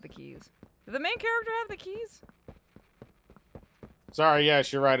if you have the keys. Did the main character have the keys? Sorry,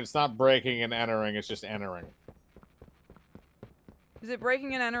 yes, you're right. It's not breaking and entering. It's just entering. Is it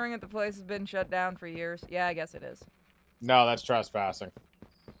breaking and entering if the place has been shut down for years? Yeah, I guess it is. No, that's trespassing.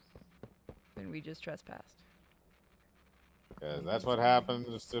 Then we just trespassed. Because that's what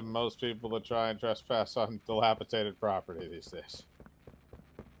happens to most people that try and trespass on dilapidated property these days.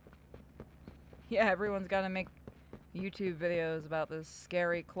 Yeah, everyone's got to make YouTube videos about this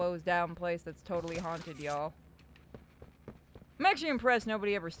scary, closed down place that's totally haunted, y'all. I'm actually impressed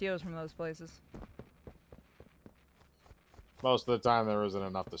nobody ever steals from those places. Most of the time, there isn't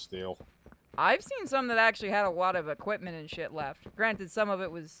enough to steal. I've seen some that actually had a lot of equipment and shit left. Granted, some of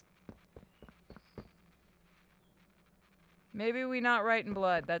it was... Maybe we not right in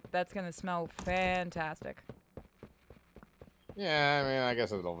blood. That's gonna smell fantastic. Yeah, I mean, I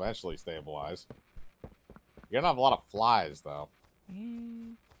guess it'll eventually stabilize. You're gonna have a lot of flies, though.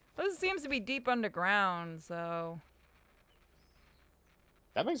 Well, this seems to be deep underground, so...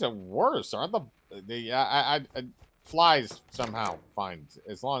 That makes it worse, aren't the flies somehow find,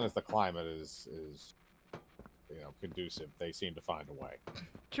 as long as the climate is you know, conducive, they seem to find a way.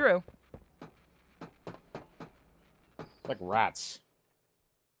 True. It's like rats.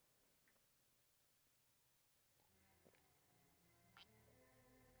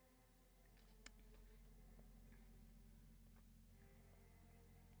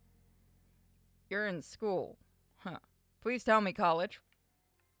 You're in school. Huh. Please tell me college.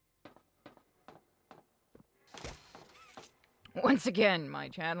 Once again, my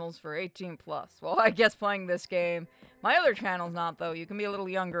channel's for 18+. Well, I guess playing this game. My other channel's not, though. You can be a little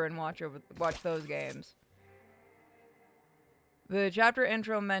younger and watch those games. The chapter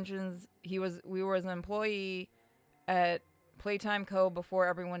intro mentions we were an employee at Playtime Co. before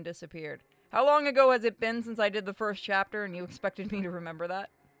everyone disappeared. How long ago has it been since I did the first chapter and you expected me to remember that?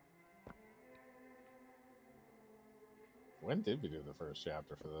 When did we do the first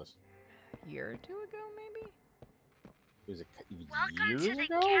chapter for this? A year or two ago, maybe? Was it Welcome years to the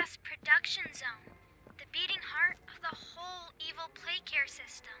ago? gas production zone, the beating heart of the whole evil play care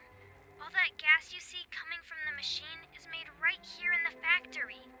system. All that gas you see coming from the machine is made right here in the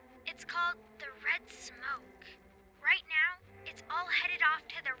factory. It's called the red smoke. Right now, it's all headed off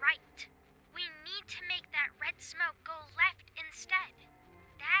to the right. We need to make that red smoke go left instead.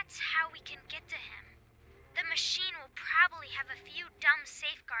 That's how we can get to him. The machine will probably have a few dumb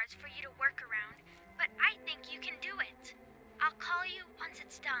safeguards for you to work around, but I think you can do it. I'll call you once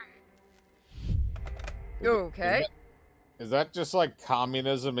it's done. Okay. Is that just like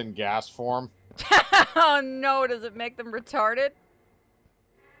communism in gas form? Oh no, does it make them retarded?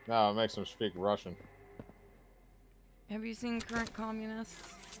 No, it makes them speak Russian. Have you seen current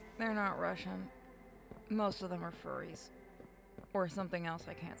communists? They're not Russian. Most of them are furries. Or something else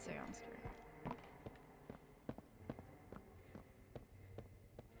I can't say on stream.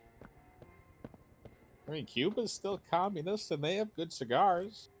 I mean, Cuba's still communist, and they have good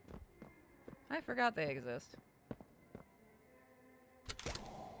cigars. I forgot they exist.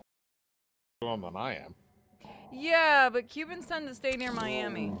 More than I am. Yeah, but Cubans tend to stay near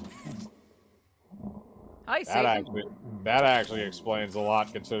Miami. Hi, Satan. That actually explains a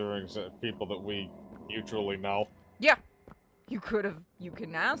lot, considering people that we mutually know. Yeah. You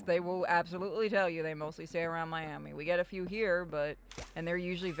can ask. They will absolutely tell you they mostly stay around Miami. We get a few here, and they're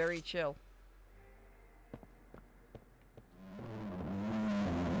usually very chill.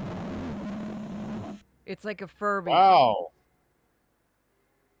 It's like a Furby. Wow.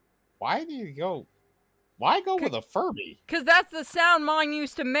 Why go with a Furby? Because that's the sound mine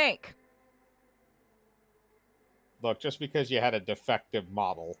used to make. Look, just because you had a defective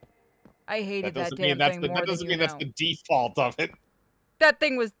model. I hated that damn thing more than That doesn't mean that's the default of it. That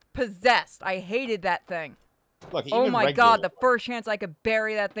thing was possessed. I hated that thing. Look, oh my god, the first chance I could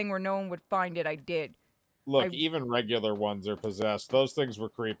bury that thing where no one would find it, I did. Look, even regular ones are possessed. Those things were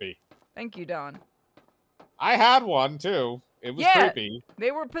creepy. Thank you, Don. I had one, too. It was creepy. They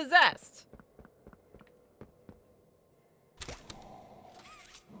were possessed.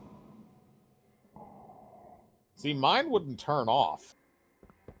 See, mine wouldn't turn off.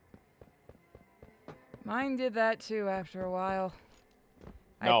 Mine did that, too, after a while.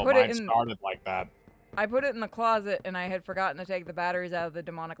 No, mine started like that. I put it in the closet, and I had forgotten to take the batteries out of the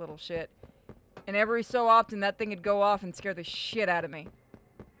demonic little shit. And every so often, that thing would go off and scare the shit out of me.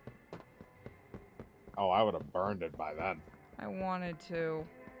 Oh, I would have burned it by then. I wanted to.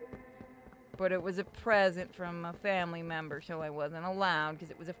 But it was a present from a family member, so I wasn't allowed,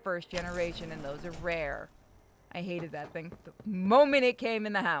 because it was a first generation, and those are rare. I hated that thing the moment it came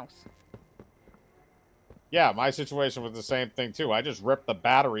in the house. Yeah, my situation was the same thing, too. I just ripped the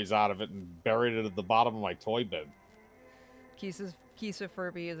batteries out of it and buried it at the bottom of my toy bin. Kisa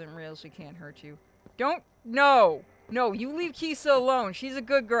Furby isn't real. She can't hurt you. Don't... No! No, you leave Kisa alone. She's a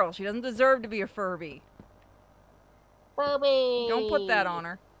good girl. She doesn't deserve to be a Furby. Furby! Don't put that on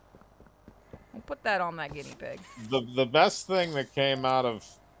her. Don't put that on that guinea pig. The best thing that came out of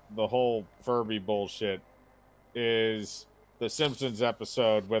the whole Furby bullshit is the Simpsons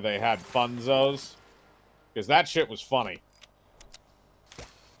episode where they had Funzos. Because that shit was funny.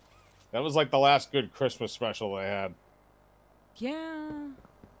 That was like the last good Christmas special they had. Yeah. And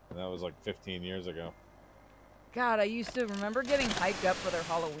that was like 15 years ago. God, I used to remember getting hyped up for their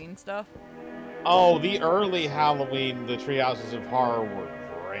Halloween stuff. Oh, the early Halloween, the Treehouses of Horror were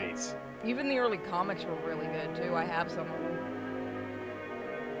great. Even the early comics were really good, too. I have some of them.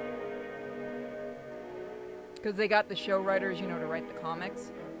 Because they got the show writers, you know, to write the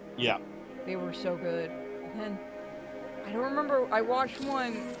comics. Yeah. They were so good. And I don't remember, I watched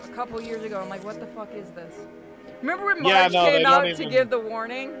one a couple years ago. I'm like, what the fuck is this? Remember when Marge came out to give the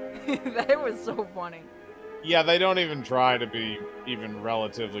warning? That was so funny. Yeah, they don't even try to be even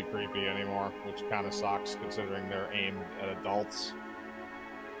relatively creepy anymore, which kind of sucks considering they're aimed at adults.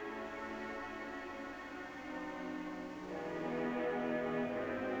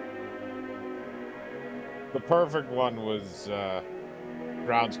 The perfect one was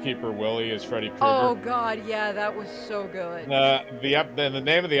Groundskeeper Willie as Freddy Krueger. Oh god, yeah, that was so good. The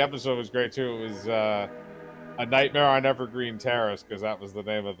name of the episode was great too. It was A Nightmare on Evergreen Terrace, because that was the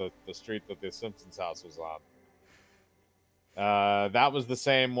name of the street that the Simpsons house was on. That was the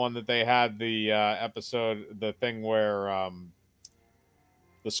same one that they had the episode, the thing where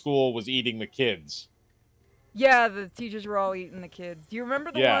the school was eating the kids. Yeah, the teachers were all eating the kids. Do you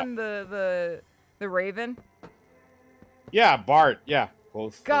remember the one, the Raven? Yeah, Bart. Yeah.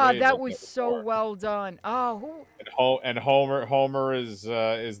 God, that was so well done. Oh, who? And Homer is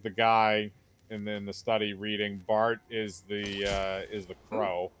the guy in the study reading. Bart is the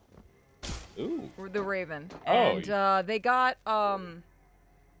crow. Ooh. Or the Raven. Oh. And they got I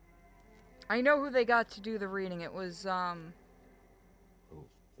know who they got to do the reading. It was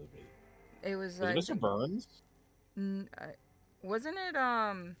it was Mr. Burns? Wasn't it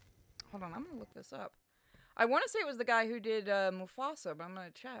hold on, I'm gonna look this up. I want to say it was the guy who did Mufasa, but I'm gonna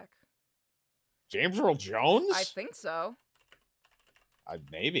check. James Earl Jones? I think so.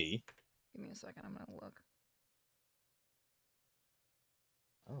 Maybe. Give me a second, I'm gonna look.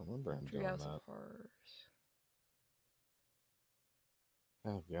 I don't remember him doing Treehouse that. of Horrors.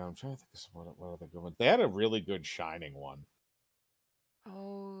 Oh, yeah, I'm trying to think of what other good ones. They had a really good Shining one.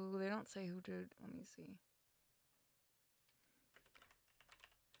 Oh, they don't say who did. Let me see.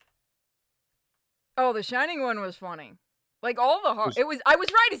 Oh, the Shining one was funny. Like all the I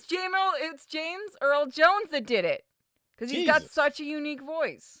was right. It's James Earl Jones that did it, because he's got such a unique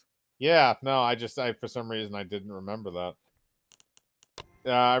voice. Yeah, no, I for some reason I didn't remember that.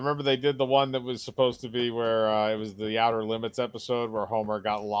 I remember they did the one that was supposed to be where it was the Outer Limits episode where Homer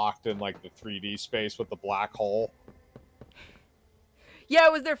got locked in like the 3D space with the black hole. Yeah,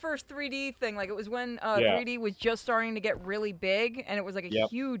 it was their first 3D thing. Like, it was when Yeah. 3D was just starting to get really big, and it was like a Yep.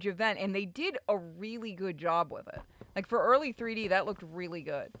 huge event, and they did a really good job with it. Like, for early 3D, that looked really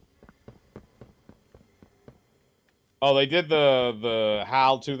good. Oh, they did the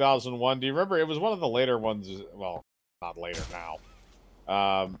HAL 2001. Do you remember? It was one of the later ones. Well, not later now.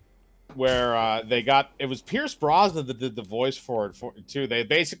 Where they got it was Pierce Brosnan that did the voice for it too.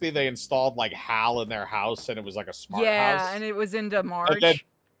 They installed like HAL in their house, and it was like a smart house. Yeah, and it was into Marge. And then,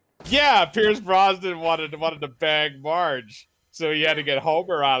 yeah, Pierce Brosnan wanted to bag Marge, so he had to get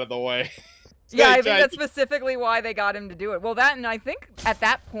Homer out of the way. Yeah, I think that's specifically why they got him to do it. Well, that, and I think at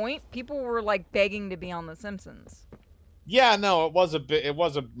that point, people were like begging to be on The Simpsons. Yeah, no, it was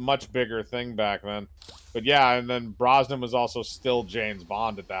a much bigger thing back then. But yeah, and then Brosnan was also still James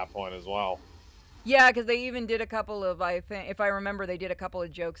Bond at that point as well. Yeah, because they even did a couple of, I think, if I remember, they did a couple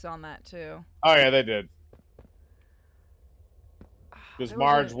of jokes on that too. Oh yeah, they did. Because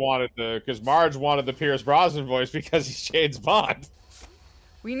Marge wanted the Pierce Brosnan voice because he's James Bond.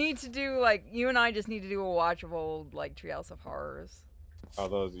 We need to do, like, you and I just need to do a watch of old, like, Treehouse of Horrors. Oh,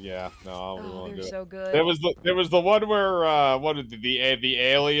 those, yeah, no, they're so good. There was the one where what did the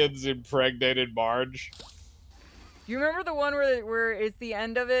aliens impregnated Marge. Do you remember the one where it's the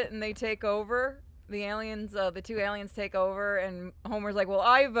end of it and they take over? The aliens, the two aliens take over, and Homer's like, "Well,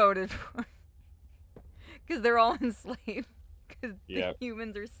 I voted for," because they're all enslaved. Because the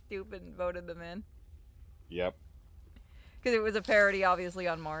humans are stupid and voted them in. Yep. Because it was a parody, obviously,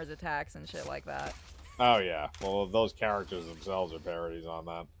 on Mars Attacks and shit like that. Oh, yeah. Well, those characters themselves are parodies on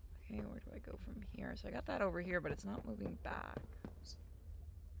that. Okay, where do I go from here? So I got that over here, but it's not moving back.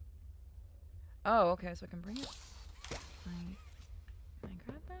 Oh, okay, so I can bring it. Can I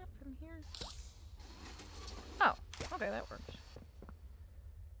grab that from here? Oh, okay, that works.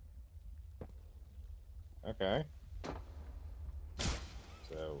 Okay.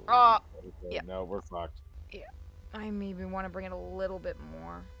 So, yeah. No, we're fucked. Yeah. I maybe want to bring it a little bit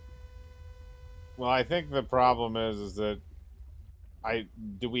more. Well, I think the problem is that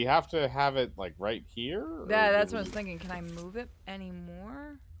do we have to have it like right here? Yeah, that's what I was thinking. Can I move it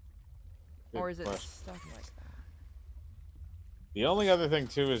anymore? Or is it stuck like that? The only other thing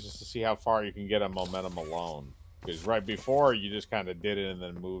too is just to see how far you can get a momentum alone. Because right before you just kind of did it and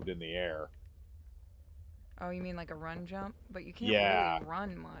then moved in the air. Oh, you mean like a run jump? But you can't really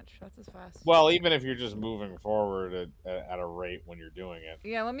run much. That's as fast. Well, even if you're just moving forward at a rate when you're doing it.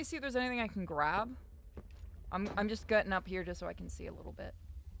 Yeah, let me see if there's anything I can grab. I'm just getting up here just so I can see a little bit.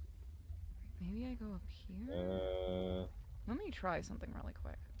 Maybe I go up here? Let me try something really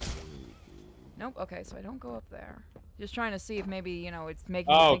quick. Nope, okay, so I don't go up there. Just trying to see if maybe, you know, it's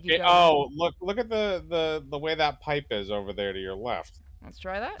making me think you go. Oh, look at the way that pipe is over there to your left. Let's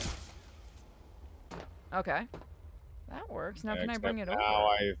try that. Okay. That works. Now can I bring it over? Now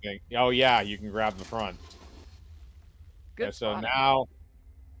I think. Oh yeah, you can grab the front. Good. Yeah,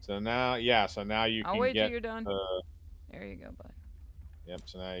 so now you can I'll wait get till you're done. There you go, bud. Yep,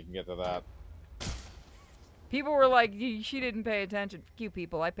 so now you can get to that. People were like, she didn't pay attention. You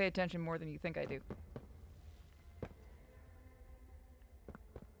people, I pay attention more than you think I do.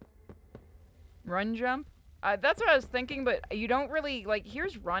 Run jump? That's what I was thinking, but you don't really, like,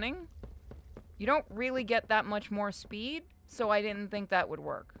 here's running. You don't really get that much more speed, so I didn't think that would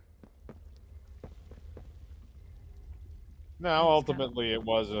work. No, ultimately it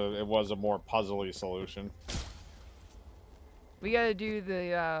was a more puzzly solution. We gotta do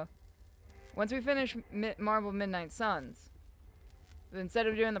the, once we finish Marvel Midnight Suns, instead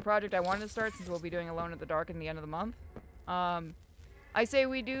of doing the project I wanted to start, since we'll be doing Alone in the Dark in the end of the month, I say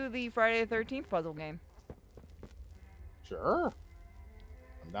we do the Friday the 13th puzzle game. Sure.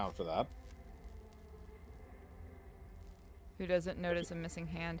 I'm down for that. Who doesn't notice a missing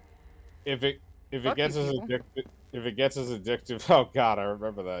hand? If it gets as addictive, oh god, I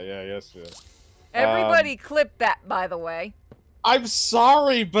remember that. Yeah, yes. Everybody clip that, by the way. I'm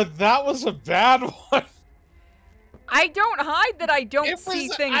sorry, but that was a bad one. I don't hide that I don't see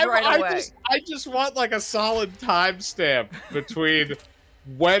things right away. I just want like a solid timestamp between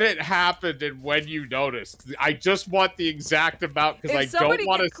when it happened and when you noticed. I just want the exact amount because I don't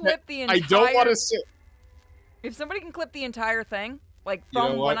want to clip the entire. I don't want to sit. If somebody can clip the entire thing, like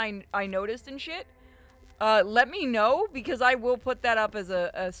from when I noticed and shit, let me know because I will put that up as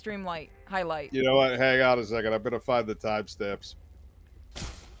a streamlight highlight. You know what? Hang on a second. I'm gonna find the timestamps.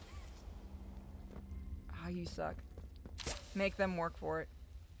 Ah, you suck. Make them work for it.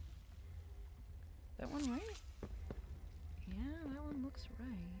 That one right? Yeah, that one looks right.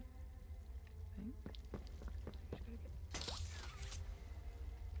 I think. Just gotta get...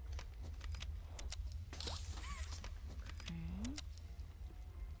 Okay.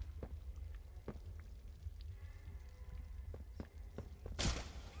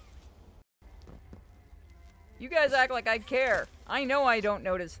 You guys act like I care. I know I don't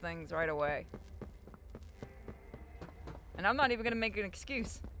notice things right away. And I'm not even gonna make an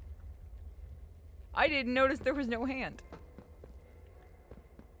excuse. I didn't notice there was no hand.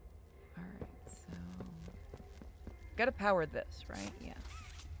 Alright, so... Gotta power this, right? Yes.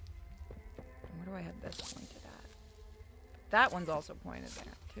 And where do I have this pointed at? That one's also pointed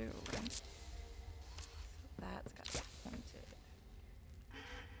there, too, right? So that's gotta be pointed.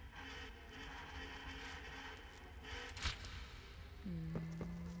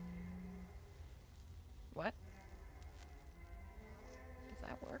 What? Does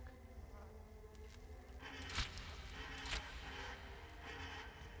that work?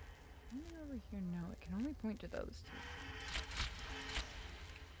 Something over here? No, it can only point to those two.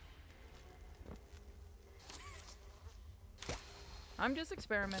 I'm just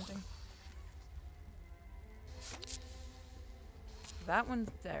experimenting. That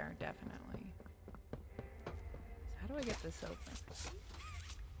one's there, definitely. So how do I get this open?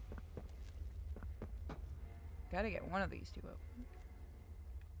 Gotta get one of these two open.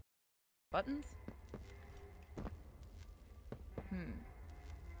 Buttons?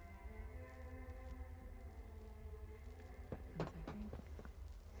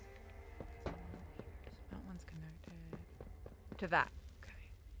 That one's connected to that. Okay.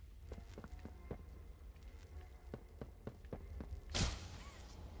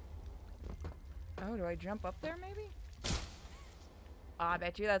 Oh, do I jump up there maybe? I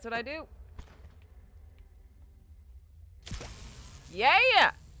bet you that's what I do.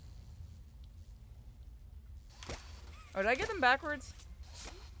 Yeah! Oh, did I get them backwards?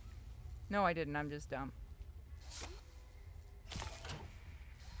 No, I didn't. I'm just dumb.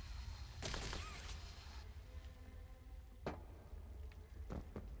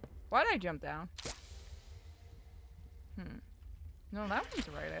 Why'd I jump down? No, that one's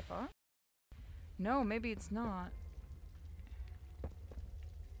right, I thought. No, maybe it's not.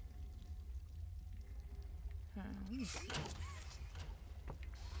 Let me see.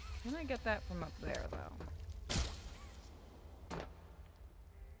 Can I get that from up there, though?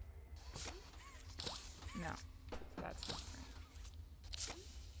 No, that's not right.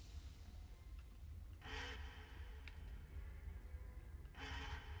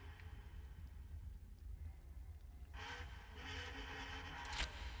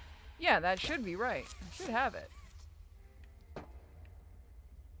 Yeah, that should be right. I should have it.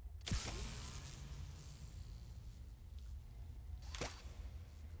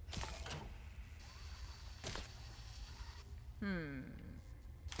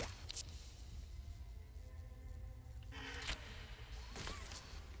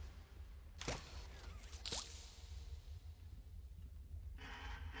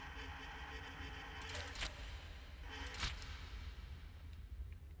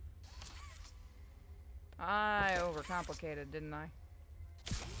 I overcomplicated, didn't I?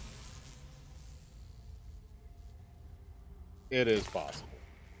 It is possible.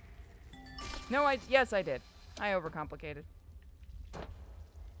 No, yes, I did. I overcomplicated.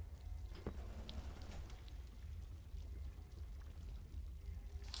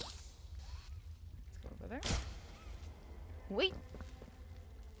 Let's go over there. Wait!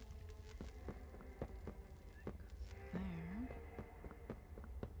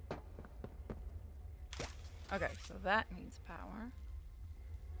 Okay, so that needs power.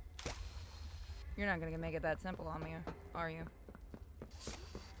 You're not gonna make it that simple on me, are you?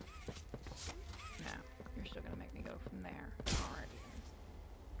 No, you're still gonna make me go from there. Alrighty.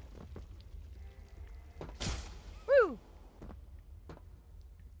 Woo!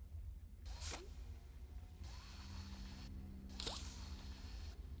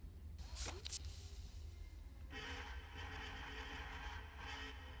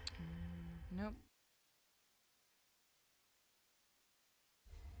 Nope.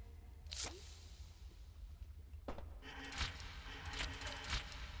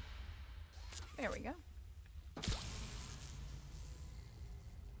 There we go.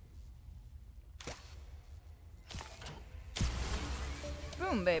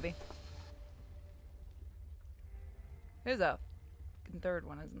 Boom, baby. There's a third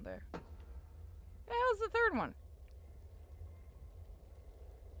one, isn't there? The hell's the third one?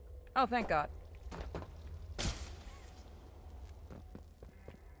 Oh, thank God.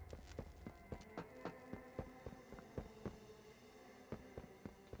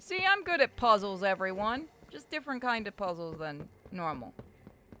 See, I'm good at puzzles, everyone. Just different kind of puzzles than normal.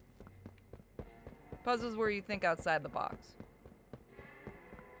 Puzzles where you think outside the box.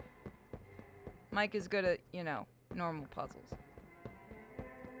 Mike is good at, you know, normal puzzles.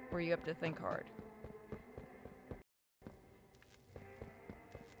 Where you have to think hard.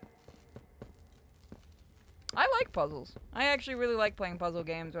 I like puzzles. I actually really like playing puzzle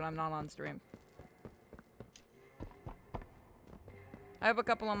games when I'm not on stream. I have a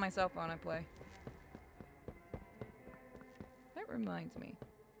couple on my cell phone I play. That reminds me.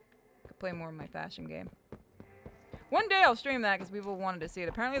 I could play more of my fashion game. One day I'll stream that because people wanted to see it.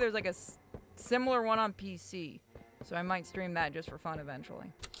 Apparently there's like a similar one on PC. So I might stream that just for fun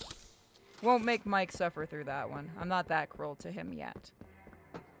eventually. Won't make Mike suffer through that one. I'm not that cruel to him yet.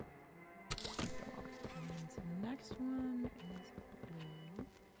 So the next one is blue.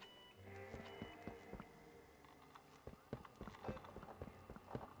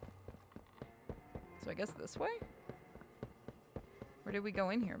 So I guess this way? Or did we go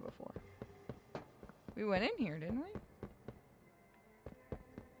in here before? We went in here, didn't we?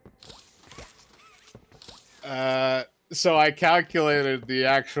 So I calculated the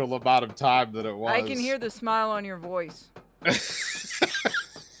actual amount of time that it was. I can hear the smile on your voice.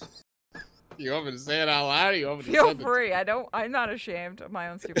 You want me to say it out loud? Or you want me to Feel send it? free. I'm not ashamed of my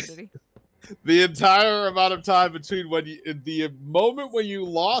own stupidity. The entire amount of time between the moment when you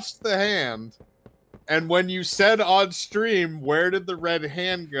lost the hand and when you said on stream, "Where did the red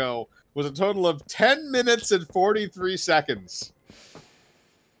hand go?" was a total of 10 minutes and 43 seconds.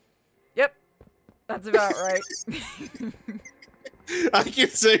 Yep. That's about right. I can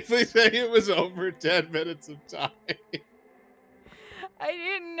safely say it was over 10 minutes of time. I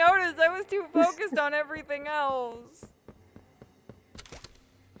didn't notice. I was too focused on everything else.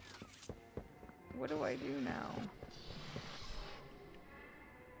 What do I do now?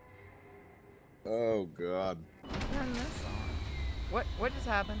 Oh, God. Turn this on. What just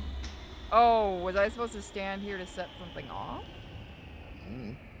happened? Oh, was I supposed to stand here to set something off?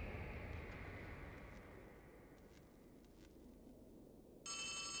 Mm.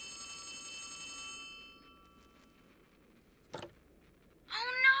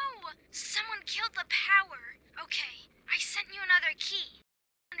 Oh no! Someone killed the power. Okay, I sent you another key.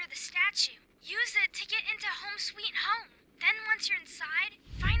 Under the statue. Use it to get into Home Sweet Home. Then once you're inside,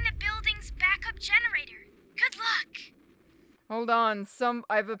 find the building's backup generator. Good luck! Hold on.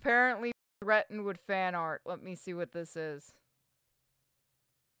 I've apparently threatened with fan art. Let me see what this is.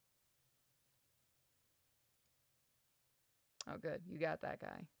 Oh, good. You got that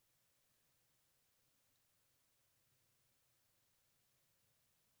guy.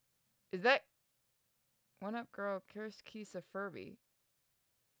 Is that... One Up Girl, Kisa Furby.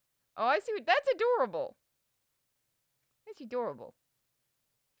 Oh, I see. That's adorable. That's adorable.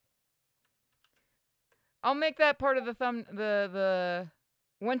 I'll make that part of the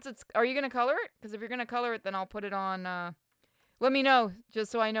once it's... Are you going to color it? Because if you're going to color it, then I'll put it on... let me know,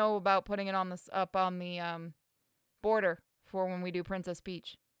 just so I know about putting it on this up on the border for when we do Princess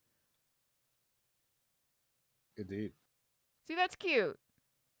Peach. Indeed. See, that's cute.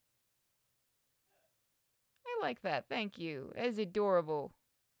 I like that. Thank you. That is adorable.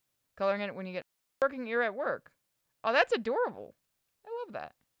 Coloring it when you get working, you're at work. Oh, that's adorable. I love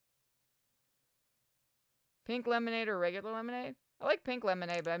that. Pink lemonade or regular lemonade? I like pink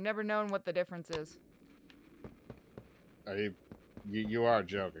lemonade, but I've never known what the difference is. Are you are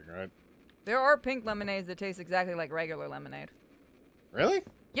joking, right? There are pink lemonades that taste exactly like regular lemonade. Really?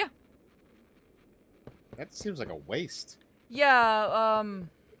 Yeah. That seems like a waste. Yeah,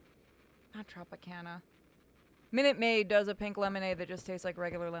 not Tropicana. Minute Maid does a pink lemonade that just tastes like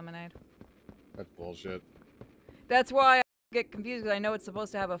regular lemonade. That's bullshit. That's why I get confused, because I know it's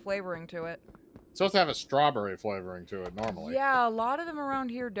supposed to have a flavoring to it. It's supposed to have a strawberry flavoring to it normally. Yeah, a lot of them around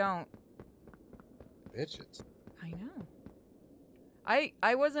here don't. Bitches. I know.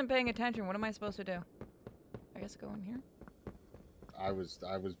 I wasn't paying attention. What am I supposed to do? I guess go in here. I was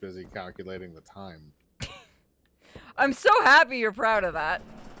busy calculating the time. I'm so happy you're proud of that.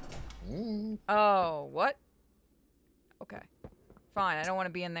 Mm. Oh, what? Okay. Fine, I don't want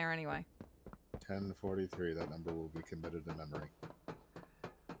to be in there anyway. 10:43. That number will be committed to memory.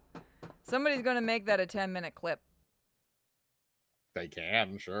 Somebody's going to make that a 10-minute clip. They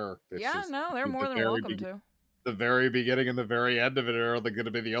can, sure. It's yeah, just no, they're more than welcome to. The very beginning and the very end of it are going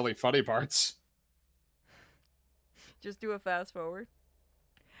to be the only funny parts. Just do a fast forward.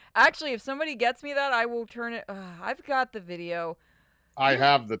 Actually, if somebody gets me that, I will turn it. I've got the video. I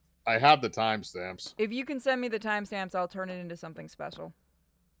have the timestamps. If you can send me the timestamps, I'll turn it into something special.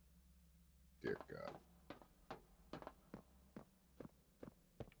 Dear God.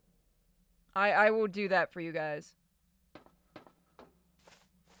 I will do that for you guys.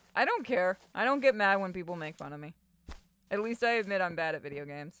 I don't care. I don't get mad when people make fun of me. At least I admit I'm bad at video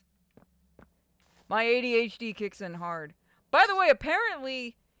games. My ADHD kicks in hard. By the way,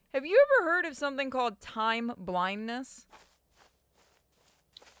 apparently, have you ever heard of something called time blindness?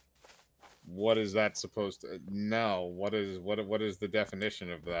 What is that supposed to? No. What is the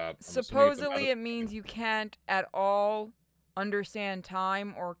definition of that? Supposedly, it means you can't at all understand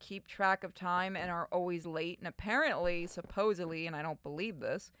time or keep track of time and are always late. And apparently, supposedly, and I don't believe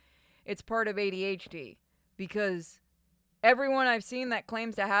this, it's part of ADHD because everyone I've seen that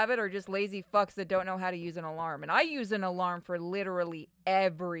claims to have it are just lazy fucks that don't know how to use an alarm. And I use an alarm for literally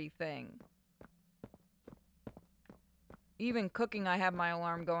everything. Even cooking, I have my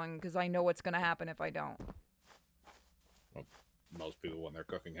alarm going because I know what's going to happen if I don't. Well, most people, when they're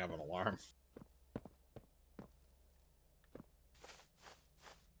cooking, have an alarm.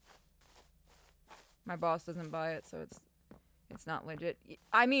 My boss doesn't buy it, so it's not legit.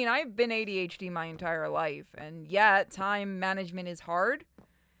 I mean, I've been ADHD my entire life, and yeah, time management is hard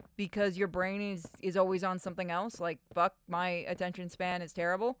because your brain is always on something else. Like, fuck, my attention span is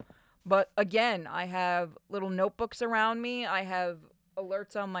terrible. But again, I have little notebooks around me. I have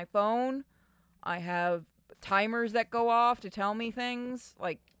alerts on my phone. I have timers that go off to tell me things.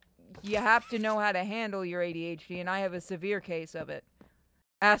 Like, you have to know how to handle your ADHD, and I have a severe case of it.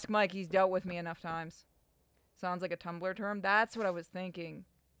 Ask Mike, he's dealt with me enough times. Sounds like a Tumblr term. That's what I was thinking.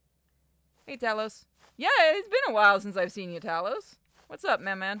 Hey, Talos. Yeah, it's been a while since I've seen you, Talos. What's up,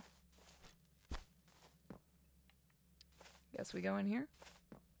 man? Guess we go in here.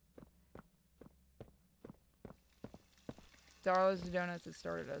 Darla's Donuts has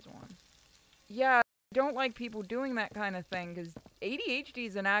started as one. Yeah, I don't like people doing that kind of thing, because ADHD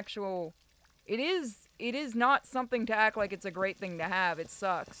is an actual... It is not something to act like it's a great thing to have. It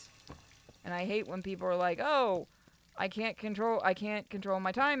sucks. And I hate when people are like, oh, I can't control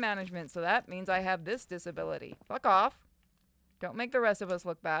my time management, so that means I have this disability. Fuck off. Don't make the rest of us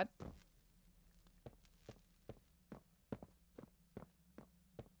look bad.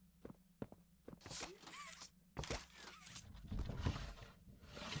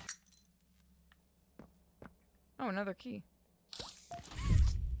 Oh, another key.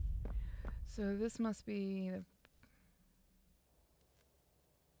 So this must be the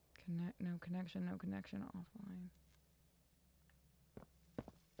no connection, offline.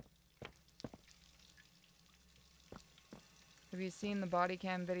 Have you seen the body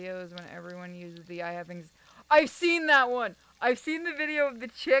cam videos when everyone uses the I have things? I've seen that one. I've seen the video of the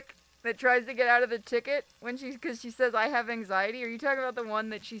chick that tries to get out of the ticket when because she says I have anxiety. Are you talking about the one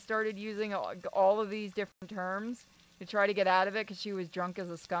that she started using all of these different terms to try to get out of it because she was drunk as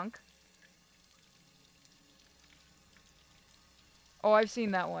a skunk? Oh, I've seen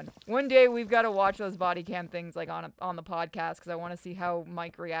that one. One day we've got to watch those body cam things like on the podcast because I want to see how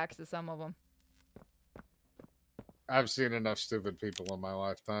Mike reacts to some of them. I've seen enough stupid people in my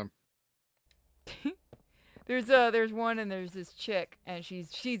lifetime. There's one and there's this chick and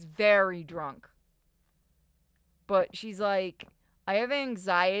she's very drunk. But she's like, I have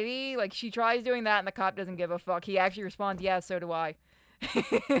anxiety. Like she tries doing that and the cop doesn't give a fuck. He actually responds, yeah, so do I.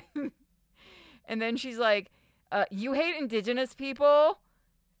 And then she's like, you hate indigenous people?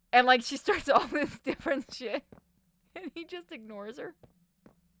 And like she starts all this different shit. And he just ignores her.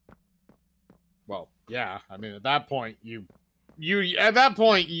 Well, yeah. I mean, at that point, you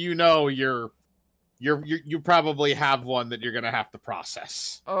know you probably have one that you're gonna have to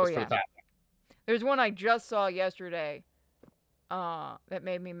process. Oh yeah. There's one I just saw yesterday. That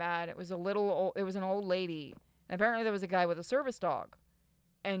made me mad. It was an old lady. And apparently there was a guy with a service dog,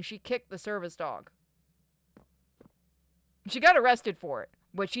 and she kicked the service dog. She got arrested for it,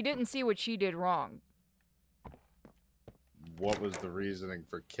 but she didn't see what she did wrong. What was the reasoning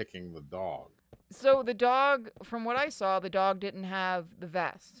for kicking the dog? So the dog, from what I saw, the dog didn't have the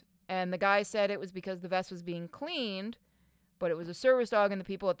vest. And the guy said it was because the vest was being cleaned, but it was a service dog and the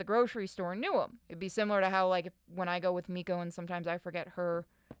people at the grocery store knew him. It'd be similar to how, like, when I go with Miko and sometimes I forget her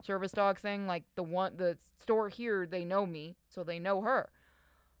service dog thing. Like, the store here, they know me, so they know her.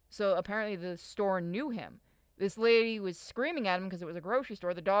 So apparently the store knew him. This lady was screaming at him because it was a grocery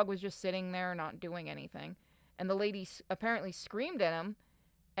store. The dog was just sitting there not doing anything. And the lady apparently screamed at him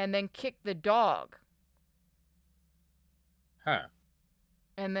and then kicked the dog. Huh.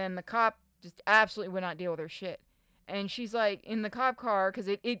 And then the cop just absolutely would not deal with her shit. And she's like, in the cop car, because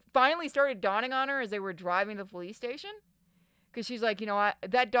it finally started dawning on her as they were driving to the police station. Because she's like,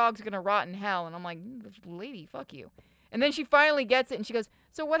 that dog's going to rot in hell. And I'm like, lady, fuck you. And then she finally gets it and she goes,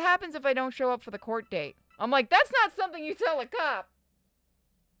 so what happens if I don't show up for the court date? I'm like, that's not something you tell a cop.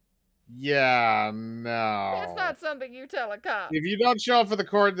 Yeah, no. That's not something you tell a cop. If you don't show up for the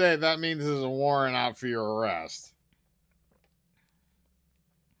court date, that means there's a warrant out for your arrest.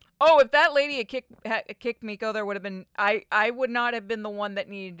 Oh, if that lady had kicked Miko, there would have been... I would not have been the one that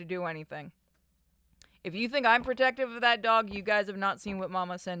needed to do anything. If you think I'm protective of that dog, you guys have not seen what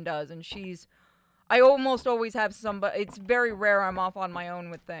Mama Sen does, and she's... I almost always have somebody... It's very rare I'm off on my own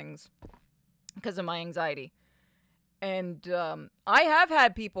with things because of my anxiety. And I have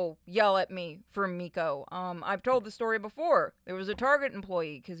had people yell at me for Miko. I've told the story before. There was a Target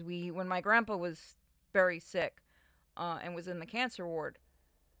employee because when my grandpa was very sick and was in the cancer ward,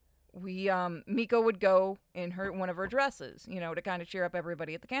 Miko would go in one of her dresses, you know, to kind of cheer up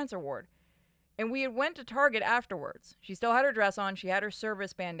everybody at the cancer ward. And we had went to Target afterwards. She still had her dress on. She had her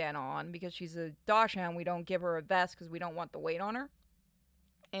service bandana on because she's a dachshund. We don't give her a vest because we don't want the weight on her.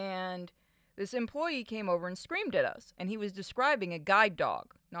 And this employee came over and screamed at us, and he was describing a guide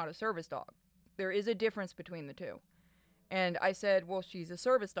dog, not a service dog. There is a difference between the two. And I said, well, she's a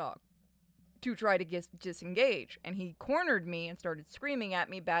service dog, to try to disengage. And he cornered me and started screaming at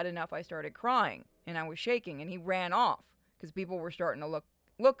me bad enough I started crying, and I was shaking, and he ran off because people were starting to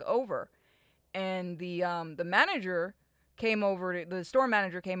look over. And the manager came over, the store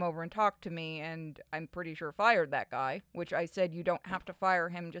manager came over and talked to me, and I'm pretty sure fired that guy, which I said, you don't have to fire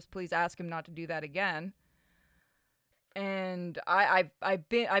him, just please ask him not to do that again. And I've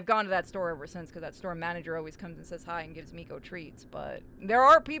gone to that store ever since, because that store manager always comes and says hi and gives Miko treats. But there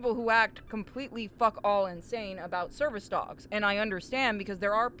are people who act completely fuck all insane about service dogs, and I understand, because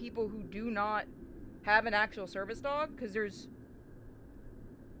there are people who do not have an actual service dog, because there's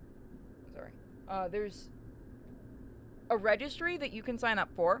a registry that you can sign up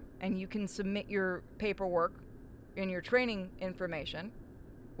for, and you can submit your paperwork and your training information,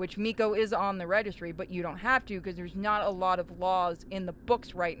 which Miko is on the registry, but you don't have to because there's not a lot of laws in the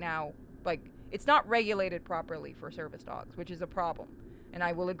books right now. Like, it's not regulated properly for service dogs, which is a problem. And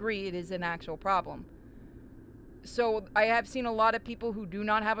I will agree, it is an actual problem. So I have seen a lot of people who do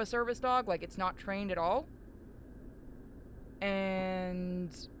not have a service dog, like it's not trained at all. And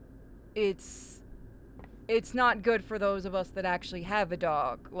it's not good for those of us that actually have a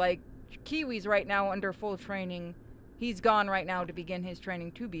dog. Like, Kiwi's right now under full training. He's gone right now to begin his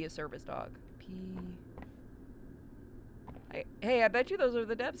training to be a service dog. Hey, I bet you those are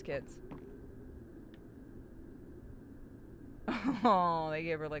the Debs kids. Oh, they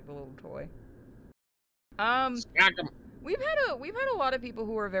gave her like the little toy. We've had a lot of people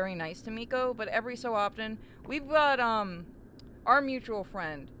who are very nice to Miko, but every so often we've got our mutual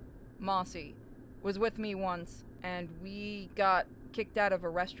friend, Mossy, was with me once, and we got kicked out of a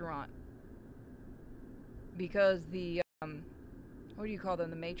restaurant because the what do you call them,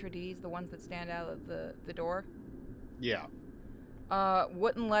 the maitre d's, the ones that stand out of the door, yeah,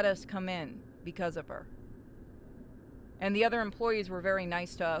 wouldn't let us come in because of her. And the other employees were very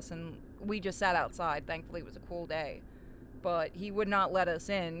nice to us, and we just sat outside. Thankfully it was a cool day, but he would not let us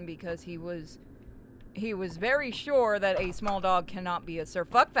in because he was very sure that a small dog cannot be a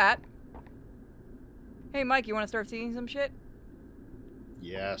fuck that. Hey, Mike, you want to start seeing some shit?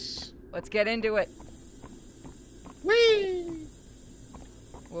 Yes. Let's get into it. Whee!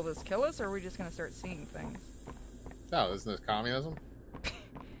 Will this kill us, or are we just going to start seeing things? Oh, isn't this communism?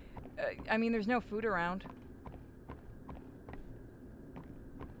 I mean, there's no food around.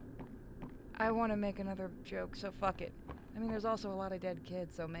 I want to make another joke, so fuck it. I mean, there's also a lot of dead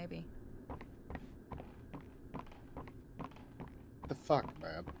kids, so maybe. The fuck,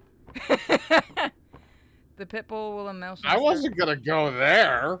 man? The pit bull will emotionally... I wasn't gonna go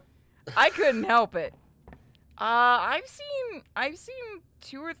there. I couldn't help it. I've seen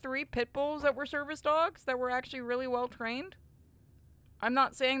 2 or 3 pit bulls that were service dogs that were actually really well trained. I'm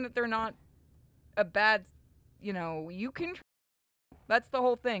not saying that they're not a bad, you know, you can... That's the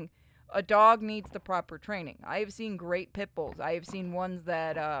whole thing. A dog needs the proper training. I have seen great pit bulls. I have seen ones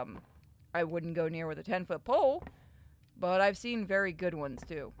that I wouldn't go near with a 10-foot pole, but I've seen very good ones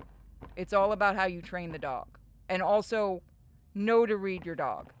too. It's all about how you train the dog. And also, know to read your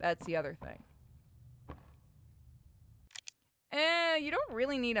dog. That's the other thing. You don't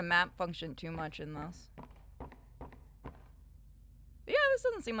really need a map function too much in this. Yeah, this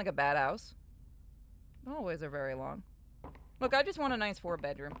doesn't seem like a bad house. The hallways are very long. Look, I just want a nice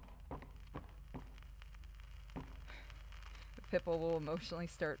 4-bedroom. The pit bull will emotionally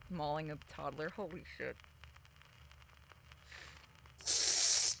start mauling a toddler. Holy shit.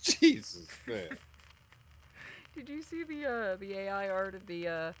 Jesus, man. Did you see the AI art of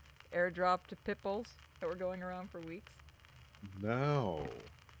the airdrop to pit bulls that were going around for weeks? No.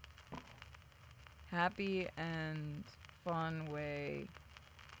 Happy and fun way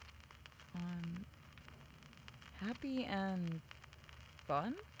Happy and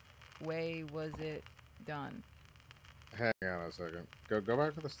fun? Way was it done? Hang on a second. Go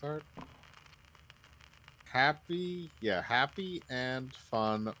back to the start. Happy, yeah, happy and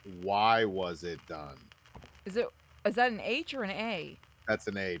fun. Why was it done? Is that an H or an A? That's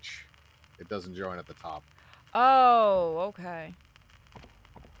an H. It doesn't join at the top. Oh, okay.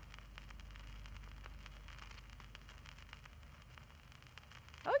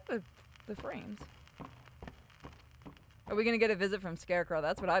 I like the frames. Are we gonna get a visit from Scarecrow?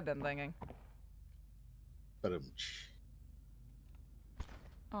 That's what I've been thinking. But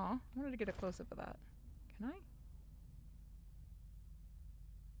Aw, I wanted to get a close-up of that. Can I?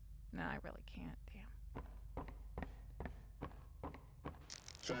 No, I really can't. Damn.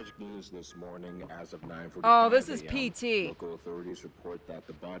 Tragic news this morning as of 9:45 Oh, this is a.m. PT. Local authorities report that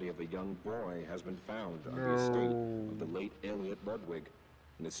the body of a young boy has been found on the estate of the late Elliot Ludwig,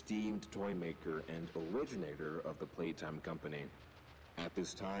 an esteemed toy maker and originator of the Playtime Company. At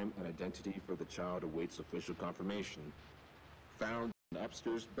this time, an identity for the child awaits official confirmation. Found in an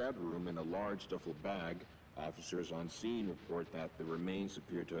upstairs bedroom in a large duffel bag, officers on scene report that the remains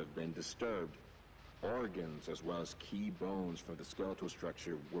appear to have been disturbed. Organs, as well as key bones from the skeletal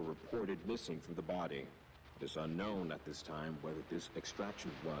structure, were reported missing from the body. It is unknown at this time whether this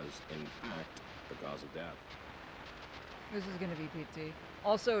extraction was, in fact, the cause of death. This is gonna be PT.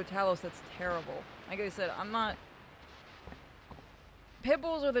 Also, Talos, that's terrible. Like I said, I'm not... Pit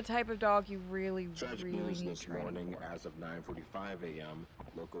bulls are the type of dog you really need this training morning, for. as of 9:45 a.m.,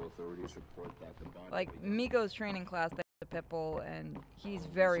 local authorities report that the body Like, of a young Miko's training class, they have a pit bull, and he's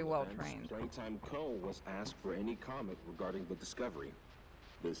very well trained. Playtime Co. was asked for any comment regarding the discovery.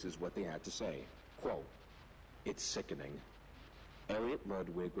 This is what they had to say. Quote, "It's sickening. Elliot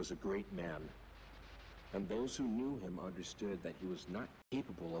Ludwig was a great man, and those who knew him understood that he was not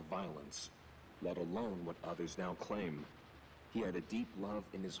capable of violence, let alone what others now claim. He had a deep love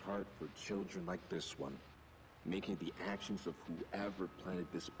in his heart for children like this one, making the actions of whoever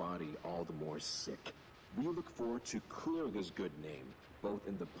planted this body all the more sick. We look forward to clearing his good name, both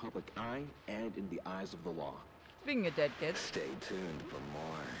in the public eye and in the eyes of the law." Speaking of dead kids. Stay tuned for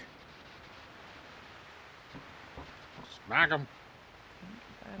more. Smack him.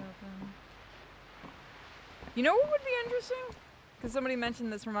 That open. You know what would be interesting? Because somebody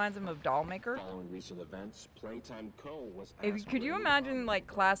mentioned this reminds them of Doll Maker. Following recent events, Playtime Co. was Could you imagine, like,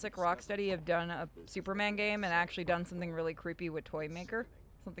 classic Rocksteady have done a Superman game and actually done something really creepy with Toy Maker?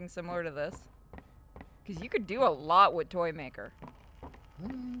 Something similar to this? Because you could do a lot with Toy Maker.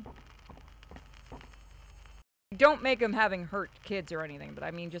 Don't make them having hurt kids or anything, but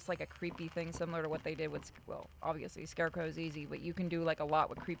I mean just like a creepy thing similar to what they did with, well, obviously Scarecrow's easy, but you can do like a lot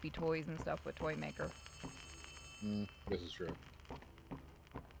with creepy toys and stuff with Toy Maker. This is true. Where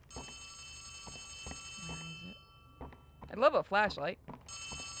is it? I'd love a flashlight.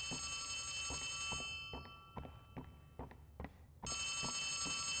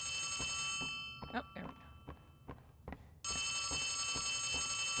 Oh, there we go.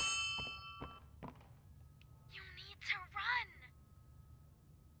 You need to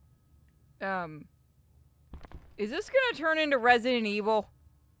run. Is this gonna turn into Resident Evil?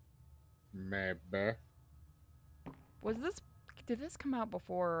 Maybe. Did this come out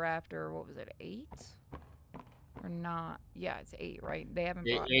before or after, what was it, 8? Or not? Yeah, it's 8, right? They haven't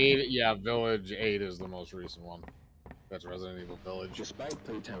brought it. 8, yeah, Village 8 is the most recent one. That's Resident Evil Village. Despite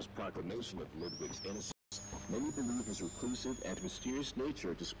Playtime's proclamation of Ludwig's innocence, many believe his reclusive and mysterious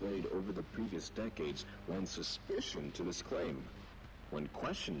nature displayed over the previous decades lends suspicion to this claim. When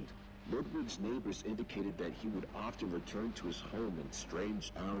questioned, Ludwig's neighbors indicated that he would often return to his home in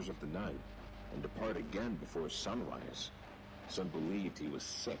strange hours of the night and depart again before sunrise. Some believed he was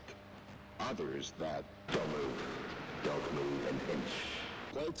sick. Others that, don't move an inch.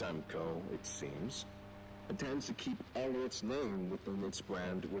 Playtime Co., it seems, intends to keep Elliot's name within its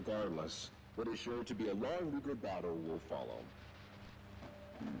brand regardless. What is sure to be a long legal battle will follow.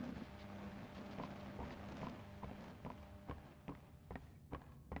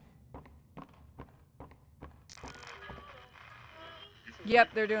 Yep,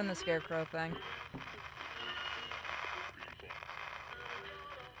 they're doing the Scarecrow thing.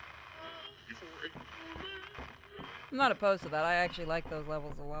 I'm not opposed to that. I actually like those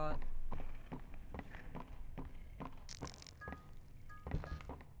levels a lot.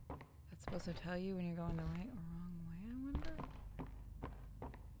 That's supposed to tell you when you're going the right or wrong way, I wonder?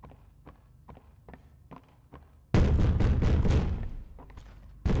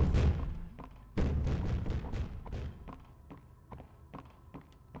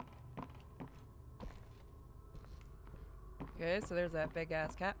 Okay, so there's that big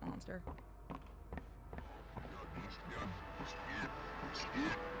ass cat monster.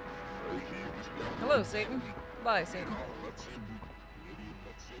 Hello, Satan. Bye, Satan.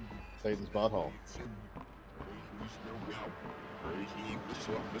 Satan's butthole.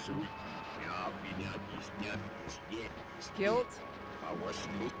 Guilt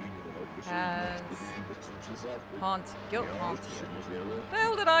has guilt haunts you. What the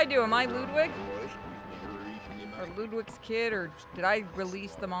hell did I do? Am I Ludwig? Or Ludwig's kid? Or did I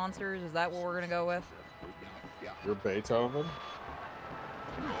release the monsters? Is that what we're gonna go with? You're Beethoven?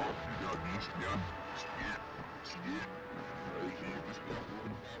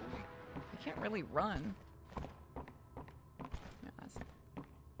 I can't really run. Yes.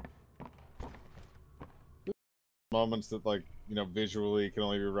 Moments that, like, you know, visually can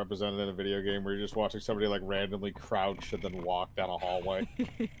only be represented in a video game where you're just watching somebody, like, randomly crouch and then walk down a hallway.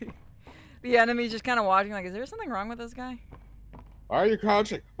 The enemy's just kind of watching, like, is there something wrong with this guy? Why are you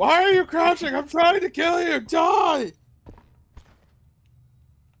crouching? Why are you crouching? I'm trying to kill you! Die!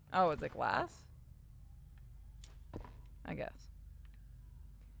 Oh, it's a glass? I guess.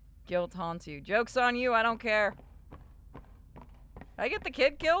 Guilt haunts you. Joke's on you, I don't care. Did I get the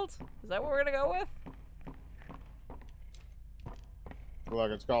kid killed? Is that what we're gonna go with?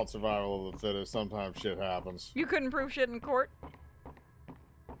 Look, it's called survival of the fittest. Sometimes shit happens. You couldn't prove shit in court?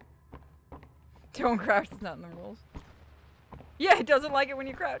 Don't crouch, it's not in the rules. Yeah, it doesn't like it when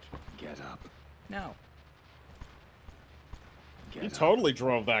you crouch. Get up. No. He totally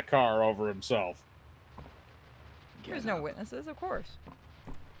drove that car over himself. There's no witnesses, of course.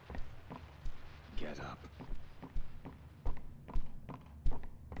 Get up.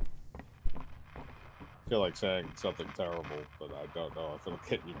 I feel like saying something terrible, but I don't know if it'll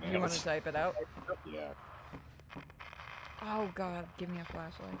get you nailed. You want to type it out? Yeah. Oh god, give me a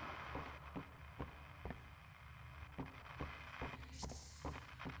flashlight.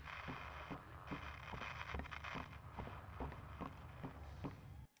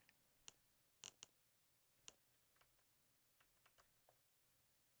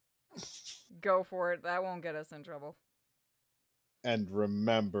 Go for it. That won't get us in trouble. And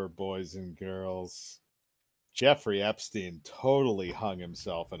remember, boys and girls, Jeffrey Epstein totally hung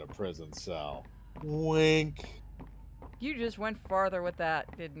himself in a prison cell. Wink. You just went farther with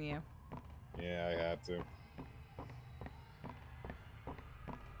that, didn't you? Yeah, I had to.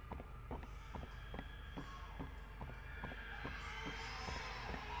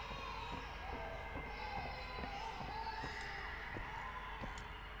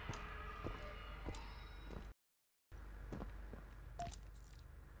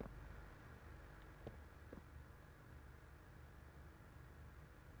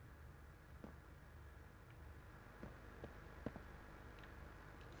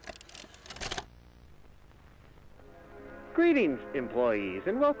 Greetings, employees,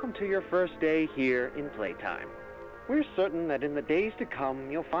 and welcome to your first day here in Playtime. We're certain that in the days to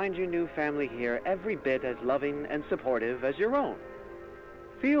come, you'll find your new family here every bit as loving and supportive as your own.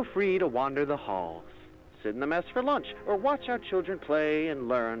 Feel free to wander the halls, sit in the mess for lunch, or watch our children play and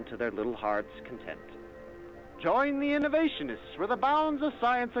learn to their little hearts' content. Join the innovationists where the bounds of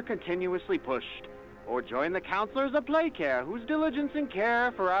science are continuously pushed, or join the counselors of Playcare whose diligence and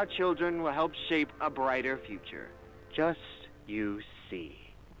care for our children will help shape a brighter future. Just you see.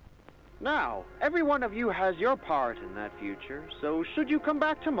 Now, every one of you has your part in that future, so should you come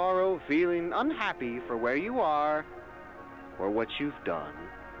back tomorrow feeling unhappy for where you are or what you've done,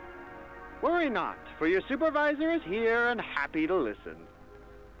 worry not, for your supervisor is here and happy to listen.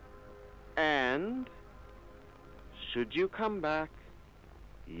 And should you come back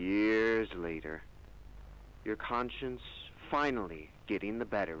years later, your conscience finally getting the